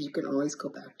life, because you can always go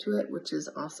back to it, which is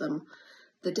awesome.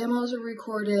 The demos are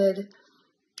recorded.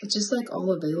 It's just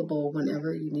all available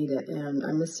whenever you need it. And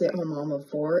I'm a stay-at-home mom of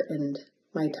 4, and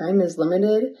my time is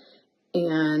limited,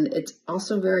 and it's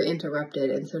also very interrupted.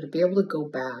 And so to be able to go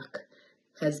back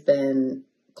has been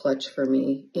clutch for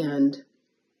me. And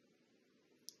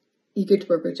you get to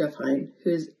work with Jeff Hine,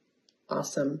 who's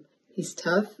awesome. He's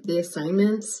tough. The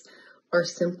assignments are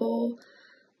simple,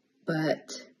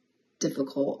 but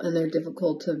difficult, and they're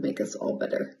difficult to make us all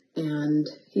better. And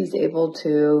he's able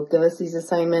to give us these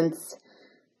assignments,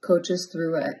 coach us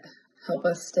through it, help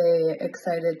us stay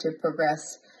excited to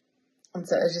progress. And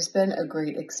so it's just been a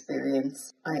great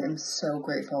experience. I am so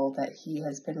grateful that he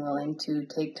has been willing to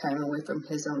take time away from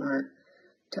his own art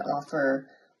to offer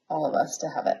all of us to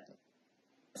have it.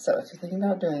 So if you're thinking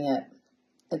about doing it,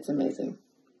 it's amazing.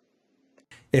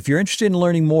 If you're interested in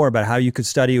learning more about how you could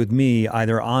study with me,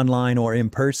 either online or in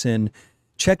person,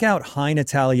 check out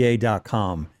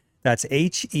HeinAtelier.com. That's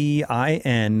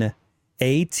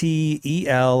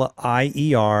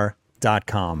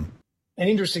HeinAtelier.com. An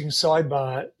interesting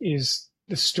sidebar is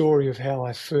the story of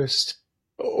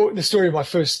the story of my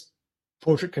first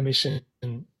portrait commission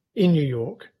in New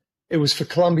York. It was for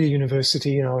Columbia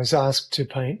University, and I was asked to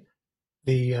paint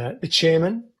the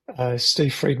chairman,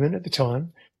 Steve Friedman at the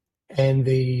time, and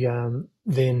the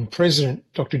then president,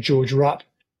 Dr. George Rupp.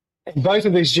 And both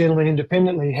of these gentlemen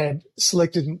independently had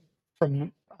selected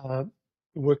from the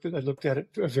work that they looked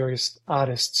at various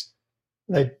artists.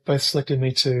 They both selected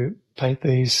me to paint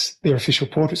their official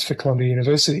portraits for Columbia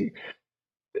University.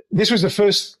 This was the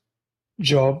first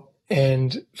job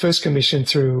and first commission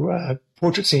through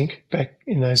Portraits Inc. back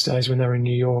in those days when they were in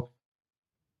New York.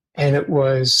 And it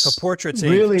was so Portraits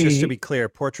Inc., really, just to be clear,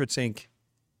 Portraits Inc.,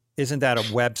 isn't that a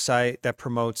website that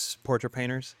promotes portrait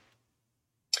painters?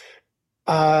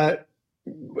 No,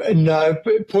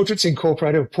 Portraits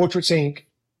Incorporated, or Portraits Inc.,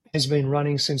 has been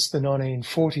running since the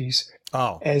 1940s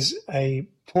as a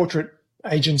portrait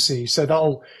agency. So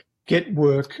they'll get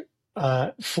work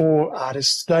for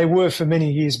artists. They were for many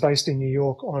years based in New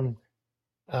York on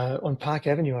Park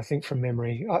Avenue, I think, from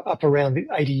memory, up around the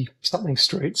 80-something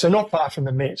street, so not far from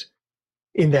the Met,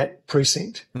 in that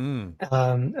precinct. And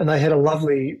they had a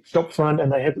lovely shop front,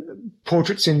 and they had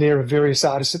portraits in there of various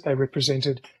artists that they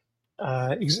represented,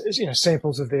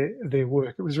 samples of their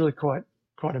work. It was really quite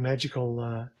a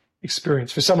magical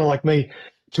experience for someone like me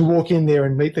to walk in there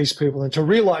and meet these people, and to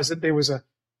realize that there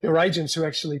were agents who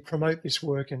actually promote this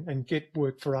work and get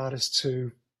work for artists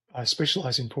who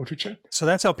specialize in portraiture. So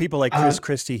that's how people like Chris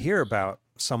Christie hear about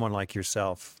someone like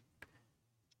yourself,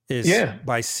 is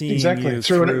by seeing you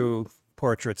through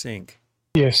Portraits Inc.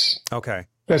 Yes. Okay.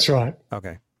 That's right.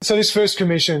 Okay. So this first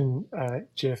commission,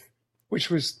 Jeff, which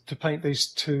was to paint these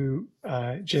two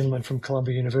gentlemen from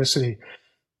Columbia University,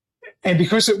 and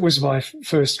because it was my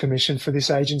first commission for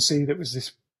this agency, that was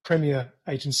this premier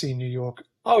agency in New York,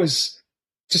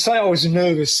 to say I was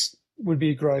nervous would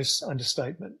be a gross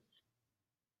understatement.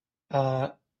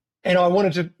 and I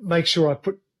wanted to make sure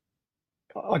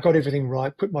I got everything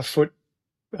right, put my foot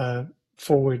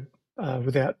forward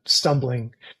without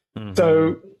stumbling. Mm-hmm.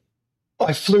 So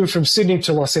I flew from Sydney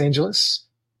to Los Angeles,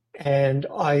 and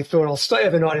I thought I'll stay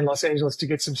overnight in Los Angeles to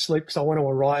get some sleep because I want to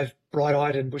arrive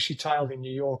bright-eyed and bushy-tailed in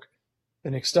New York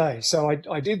the next day. So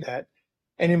I did that.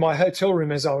 And in my hotel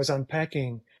room, as I was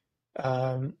unpacking,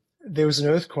 there was an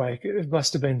earthquake. It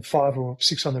must have been 5 or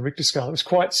 6 on the Richter scale. It was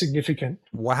quite significant.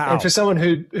 Wow. And for someone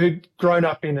who'd grown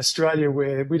up in Australia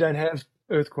where we don't have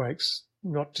earthquakes,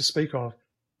 not to speak of,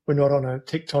 we're not on a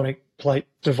tectonic plate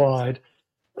divide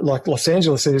like Los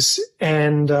Angeles is.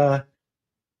 And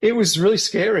it was really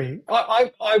scary.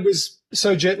 I was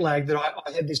so jet lagged that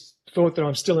I had this thought that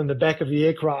I'm still in the back of the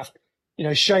aircraft,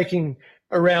 shaking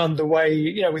around the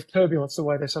way, with turbulence, the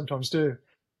way they sometimes do.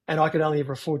 And I could only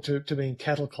ever afford to be in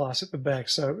cattle class at the back.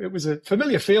 So it was a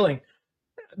familiar feeling.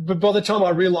 But by the time I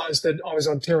realized that I was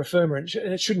on terra firma and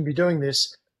it shouldn't be doing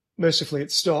this, mercifully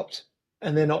it stopped.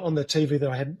 And then on the TV that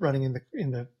I had running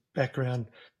in the background,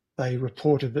 they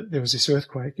reported that there was this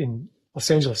earthquake in Los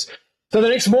Angeles. So the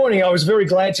next morning, I was very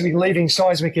glad to be leaving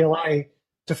Seismic LA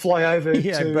to fly over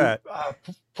to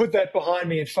put that behind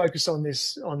me and focus on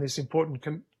this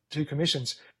important 2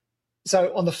 commissions.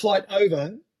 So on the flight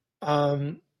over,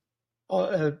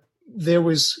 there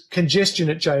was congestion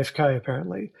at JFK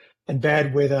apparently, and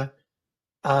bad weather,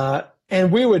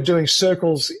 and we were doing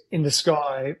circles in the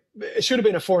sky. It should have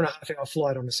been a 4.5-hour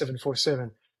flight on the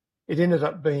 747. It ended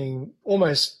up being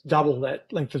almost double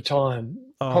that length of time,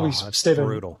 probably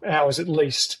 7 hours at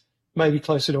least, maybe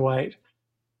closer to 8.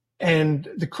 And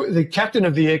the captain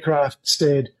of the aircraft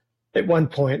said at one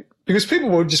point, because people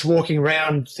were just walking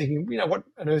around thinking, what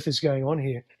on earth is going on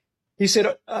here? He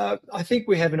said, I think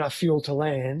we have enough fuel to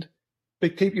land,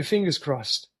 but keep your fingers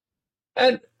crossed.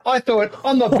 And I thought,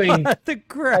 I'm not being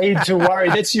paid to worry.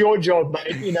 That's your job,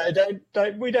 mate.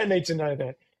 We don't need to know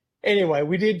that. Anyway,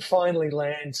 we did finally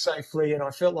land safely, and I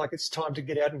felt like it's time to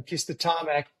get out and kiss the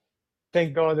tarmac.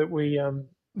 Thank God that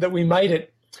we made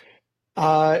it.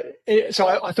 So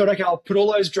I thought, okay, I'll put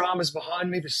all those dramas behind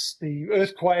me, the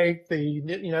earthquake,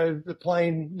 the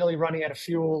plane nearly running out of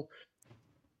fuel,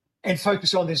 and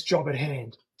focus on this job at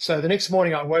hand. So the next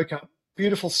morning I woke up,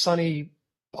 beautiful, sunny,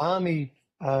 balmy,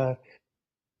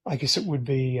 I guess it would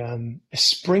be a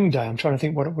spring day. I'm trying to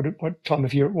think what time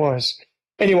of year it was.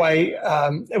 Anyway,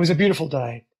 it was a beautiful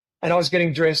day, and I was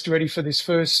getting dressed, ready for this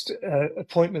first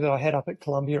appointment that I had up at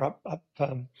Columbia,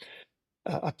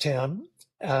 uptown.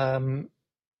 And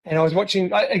I was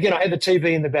watching, I had the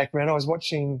TV in the background. I was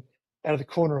watching out of the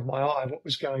corner of my eye what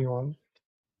was going on.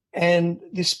 And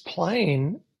this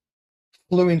plane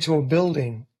flew into a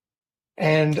building.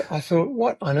 And I thought,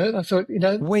 what on earth? I thought,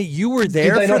 Wait, you were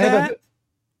there for that?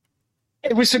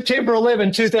 It was September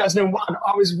 11, 2001.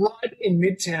 I was right in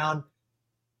Midtown.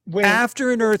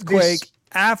 After an earthquake,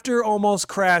 after almost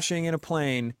crashing in a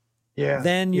plane,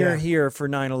 then you're here for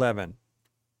 9/11.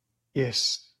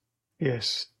 Yes.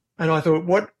 And I thought,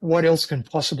 what else can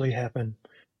possibly happen?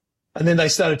 And then they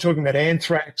started talking about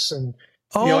anthrax and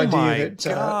the idea that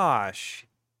gosh.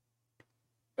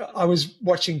 I was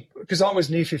watching, because I was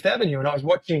near Fifth Avenue, and I was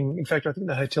watching, in fact, I think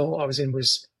the hotel I was in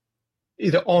was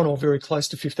either on or very close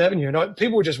to Fifth Avenue. And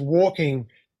people were just walking.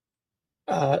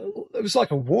 It was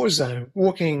like a war zone,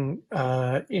 walking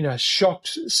in a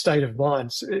shocked state of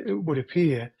mind, it would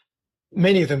appear.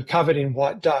 Many of them covered in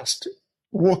white dust,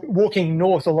 walking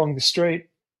north along the street,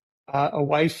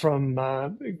 away from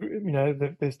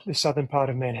the southern part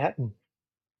of Manhattan,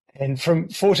 and from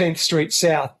 14th Street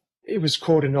South, it was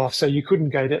cordoned off, so you couldn't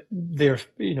go there,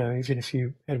 even if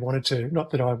you had wanted to.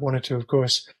 Not that I wanted to, of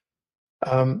course.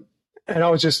 And I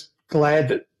was just glad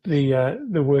that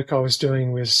the work I was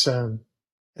doing was, and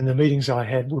the meetings I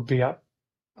had would be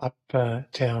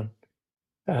uptown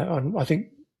on, I think,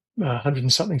 100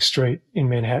 and something street in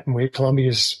Manhattan, where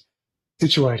Columbia's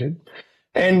situated.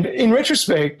 And in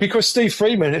retrospect, because Steve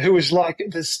Friedman, who was like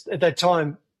this at that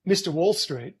time, Mr. Wall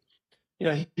Street,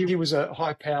 he was a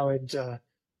high-powered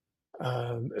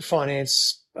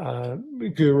finance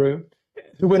guru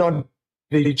who went on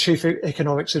the chief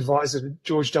economics advisor to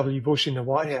George W. Bush in the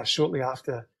White House shortly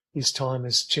after his time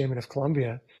as chairman of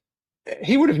Columbia.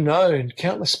 He would have known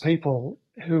countless people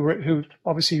who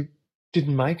obviously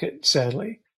didn't make it,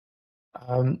 sadly.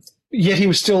 Yet he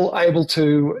was still able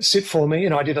to sit for me,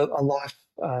 and I did a live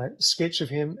sketch of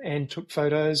him and took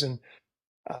photos, and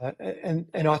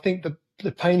I think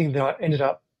the painting that I ended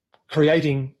up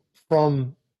creating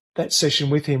from that session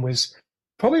with him was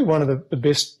probably one of the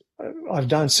best I've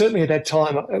done. Certainly at that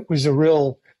time, it was I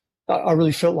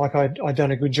really felt like I'd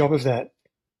done a good job of that.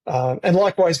 And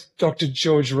likewise, Dr.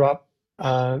 George Rupp,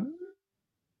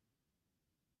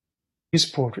 his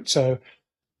portrait. So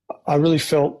I really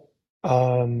felt,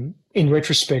 in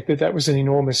retrospect, that was an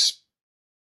enormous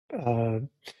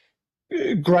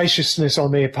graciousness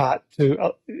on their part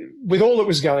to, with all that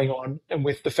was going on and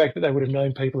with the fact that they would have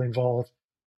known people involved,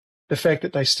 the fact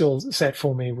that they still sat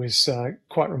for me was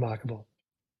quite remarkable.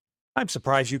 I'm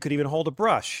surprised you could even hold a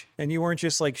brush and you weren't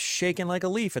just like shaking like a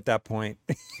leaf at that point.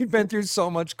 You'd been through so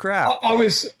much crap. I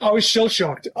was shell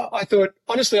shocked. I thought,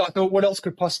 honestly, what else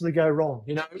could possibly go wrong?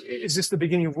 You know, is this the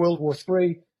beginning of World War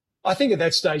III? I think at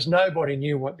that stage, nobody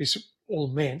knew what this all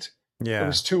meant. Yeah. It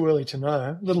was too early to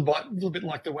know. A little bit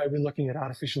like the way we're looking at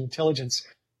artificial intelligence.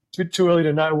 It's a bit too early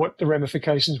to know what the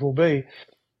ramifications will be.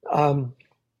 But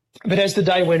as the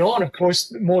day went on, of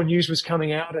course, more news was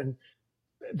coming out. And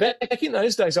back in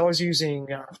those days, I was using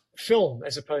film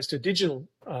as opposed to digital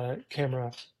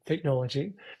camera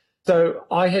technology. So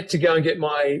I had to go and get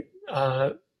my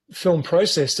film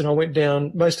processed, and I went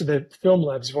down. Most of the film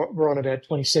labs were on about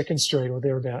 22nd Street or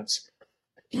thereabouts.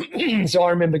 So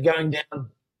I remember going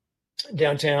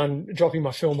downtown, dropping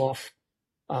my film off,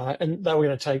 and they were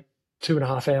going to take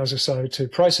 2.5 hours or so to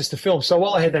process the film. So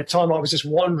while I had that time, I was just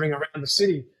wandering around the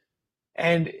city,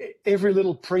 and every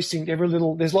little precinct,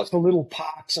 there's lots of little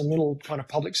parks and little kind of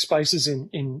public spaces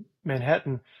in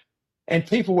Manhattan, and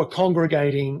people were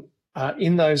congregating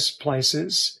in those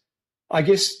places, I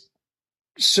guess,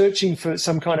 searching for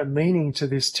some kind of meaning to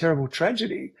this terrible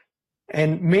tragedy.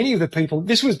 And many of the people,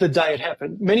 this was the day it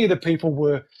happened, many of the people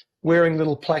were wearing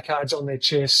little placards on their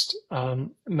chest,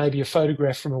 maybe a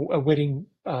photograph from a wedding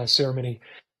ceremony.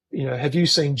 You know, have you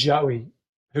seen Joey,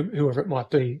 whoever it might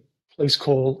be, please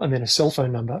call, and then a cell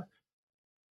phone number.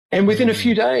 And within a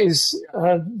few days,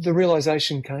 the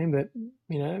realization came that,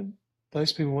 you know,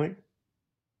 those people weren't,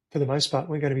 for the most part,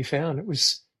 weren't going to be found. It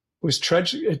was a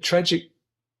tragic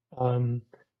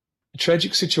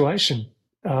situation.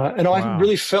 And I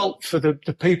really felt for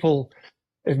the people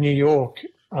of New York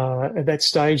at that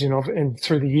stage and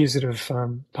through the years that have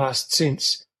passed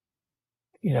since,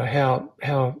 you know,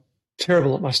 how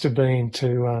terrible it must have been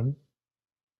to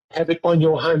have it on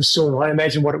your home soil. I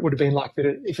imagine what it would have been like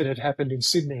if it had happened in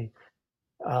Sydney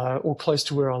or close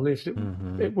to where I lived.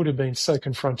 It would have been so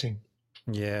confronting.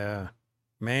 Yeah.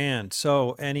 Man,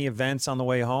 so any events on the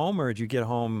way home, or did you get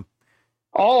home?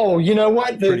 Oh, you know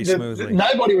what? Pretty smoothly.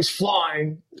 Nobody was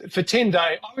flying for 10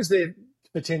 days. I was there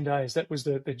for 10 days. That was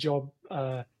the job,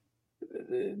 the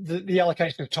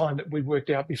allocation of time that we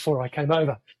worked out before I came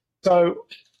over. So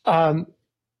 10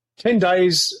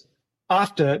 days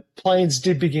after, planes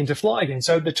did begin to fly again.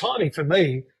 So the timing for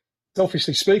me,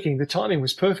 selfishly speaking, the timing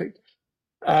was perfect.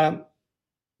 So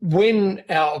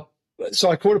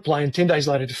I caught a plane 10 days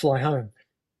later to fly home.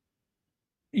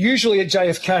 Usually at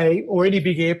JFK or any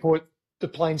big airport, the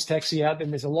planes taxi out,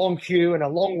 then there's a long queue and a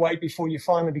long wait before you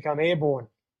finally become airborne.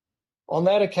 On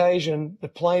that occasion, the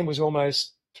plane was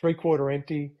almost three-quarter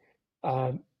empty.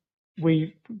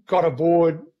 We got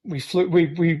aboard,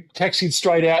 we taxied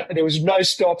straight out, and there was no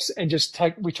stops, and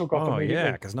we took off immediately. Oh,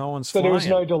 yeah, because no one's flying. So there was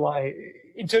no delay.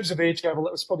 In terms of air travel,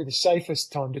 it was probably the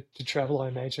safest time to travel, I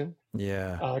imagine.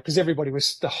 Yeah. Because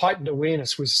the heightened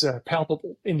awareness was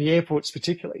palpable in the airports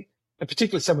particularly. And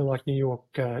particularly somewhere like New York,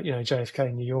 JFK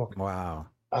in New York. Wow.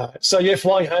 So yeah,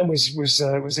 flying home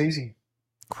was easy.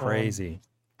 Crazy.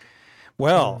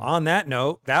 Well, on that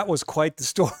note, that was quite the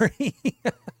story.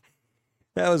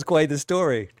 That was quite the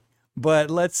story.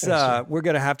 But we're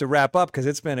going to have to wrap up because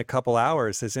it's been a couple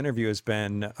hours. This interview has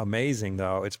been amazing,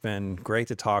 though. It's been great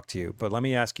to talk to you. But let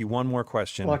me ask you one more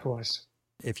question. Likewise.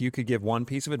 If you could give one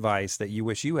piece of advice that you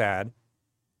wish you had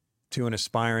to an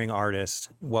aspiring artist,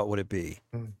 what would it be?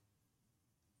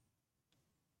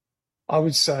 I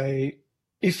would say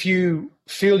if you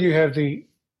feel you have the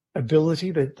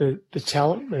ability, the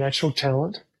talent, the natural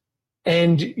talent,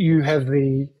 and you have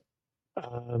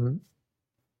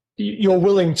you're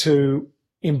willing to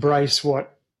embrace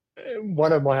what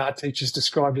one of my art teachers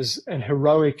described as an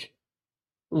heroic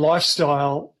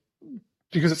lifestyle,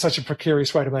 because it's such a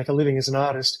precarious way to make a living as an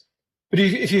artist. But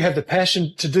if you have the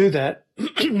passion to do that,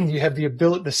 you have the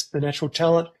ability, the natural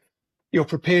talent, you're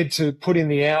prepared to put in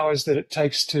the hours that it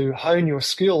takes to hone your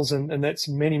skills, and that's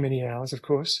many, many hours, of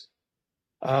course,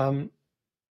 and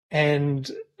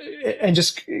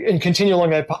continue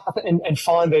along that path and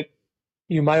find that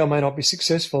you may or may not be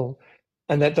successful,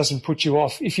 and that doesn't put you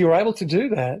off. If you're able to do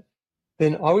that,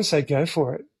 then I would say go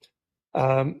for it.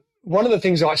 One of the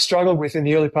things I struggled with in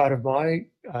the early part of my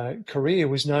career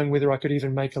was knowing whether I could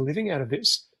even make a living out of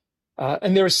this.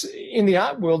 And in the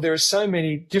art world, there are so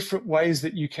many different ways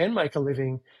that you can make a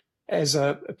living as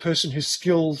a person who's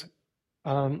skilled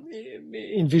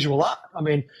in visual art. I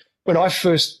mean, when I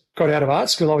first got out of art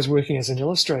school, I was working as an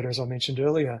illustrator, as I mentioned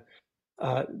earlier.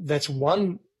 That's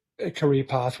one career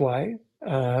pathway,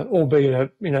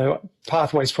 albeit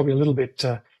pathway is probably a little bit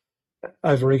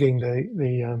over-egging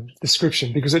the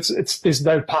description, because there's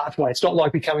no pathway. It's not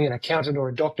like becoming an accountant or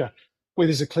a doctor where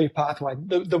there's a clear pathway.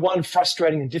 The one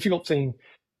frustrating and difficult thing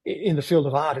in the field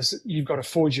of art is that you've got to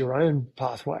forge your own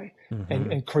pathway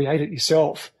and create it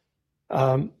yourself.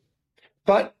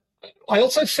 But I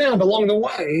also found along the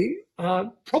way,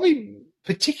 probably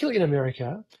particularly in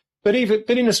America, but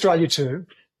in Australia too,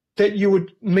 that you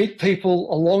would meet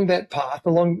people along that path,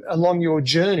 along your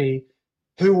journey,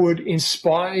 who would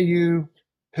inspire you,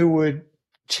 who would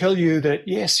tell you that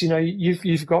yes,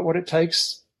 you've got what it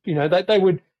takes. They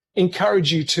would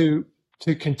encourage you to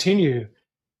continue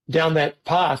down that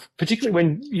path, particularly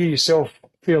when you yourself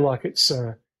feel like it's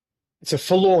a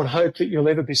forlorn hope that you'll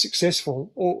ever be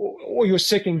successful, or you're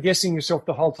second guessing yourself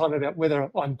the whole time about whether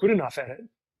I'm good enough at it,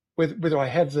 whether I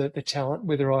have the talent,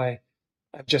 whether I'm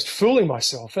just fooling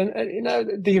myself.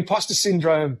 And the imposter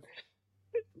syndrome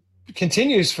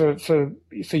continues for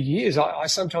years. I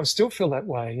sometimes still feel that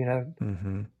way.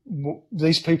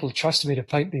 These people trusted me to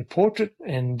paint their portrait,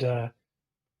 and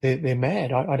they're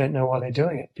mad. I don't know why they're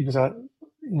doing it, because I'm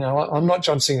not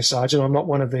John Singer Sargent. I'm not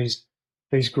one of these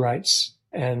greats,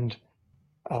 and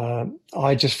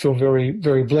I just feel very,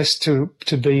 very blessed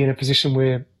to be in a position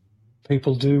where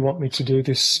people do want me to do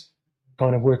this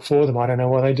kind of work for them. I don't know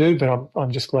why they do, but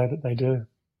I'm just glad that they do.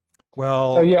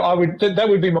 Well, so yeah, that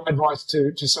would be my advice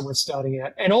to someone starting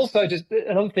out. And also, just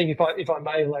another thing, if I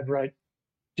may elaborate,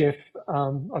 Jeff,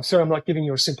 I'm sorry I'm not giving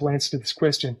you a simple answer to this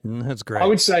question. That's great. I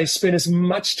would say spend as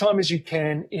much time as you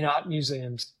can in art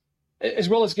museums, as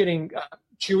well as getting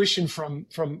tuition from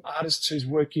artists whose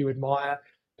work you admire,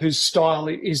 whose style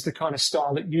is the kind of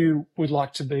style that you would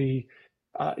like to be,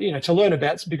 to learn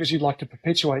about, because you'd like to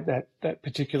perpetuate that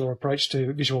particular approach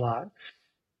to visual art.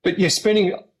 But yeah,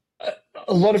 spending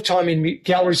a lot of time in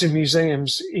galleries and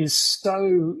museums is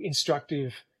so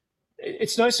instructive.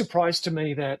 It's no surprise to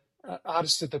me that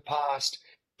artists of the past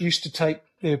used to take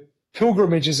their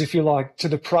pilgrimages, if you like, to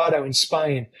the Prado in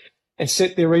Spain and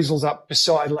set their easels up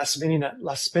beside Las Meninas,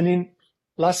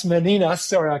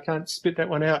 sorry, I can't spit that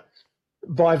one out,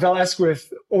 by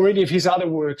Velázquez, or any of his other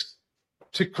works,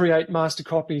 to create master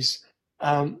copies,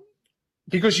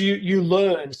 because you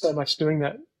learn so much doing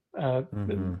that.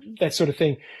 That sort of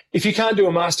thing. If you can't do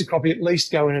a master copy, at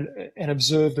least go in and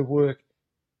observe the work.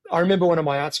 I remember one of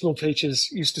my art school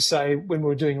teachers used to say, when we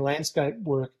were doing landscape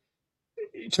work,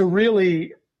 to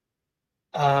really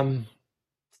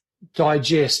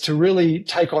digest, to really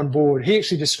take on board. He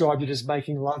actually described it as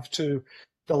making love to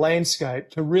the landscape.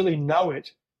 To really know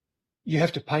it, you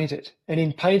have to paint it, and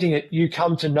in painting it, you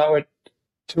come to know it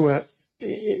to a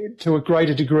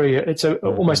greater degree. It's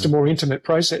almost a more intimate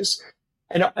process.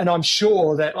 And I'm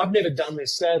sure that I've never done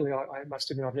this, sadly, I must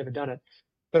admit I've never done it,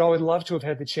 but I would love to have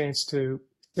had the chance to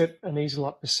set an easel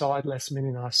up beside Las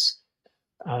Meninas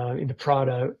in the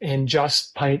Prado and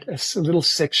just paint a little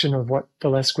section of what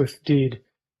Velázquez did,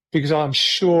 because I'm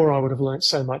sure I would have learnt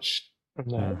so much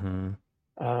from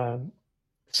that.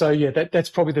 So yeah, that's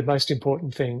probably the most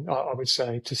important thing I would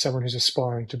say to someone who's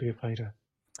aspiring to be a painter.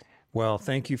 Well,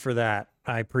 thank you for that.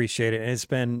 I appreciate it. And it's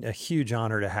been a huge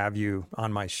honor to have you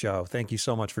on my show. Thank you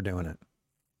so much for doing it.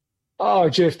 Oh,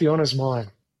 Jeff, the honor's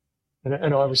mine.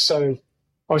 And I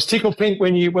was tickled pink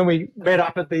when we met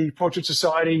up at the Portrait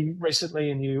Society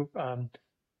recently, and you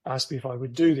asked me if I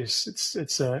would do this.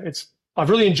 I've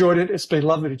really enjoyed it. It's been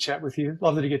lovely to chat with you.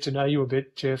 Lovely to get to know you a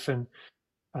bit, Jeff. And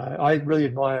I really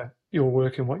admire your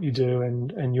work and what you do,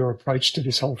 and your approach to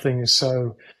this whole thing is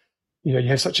so, you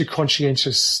have such a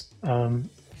conscientious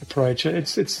approach.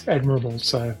 It's admirable.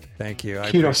 So thank you.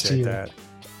 I kudos appreciate to you. That.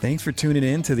 Thanks for tuning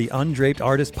in to the Undraped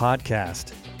Artist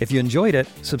Podcast. If you enjoyed it,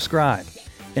 subscribe.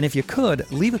 And if you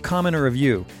could, leave a comment or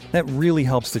review. That really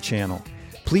helps the channel.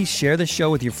 Please share the show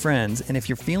with your friends, and if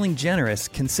you're feeling generous,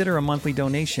 consider a monthly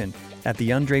donation at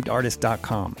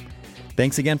theundrapedartist.com.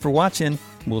 Thanks again for watching.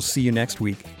 We'll see you next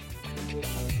week.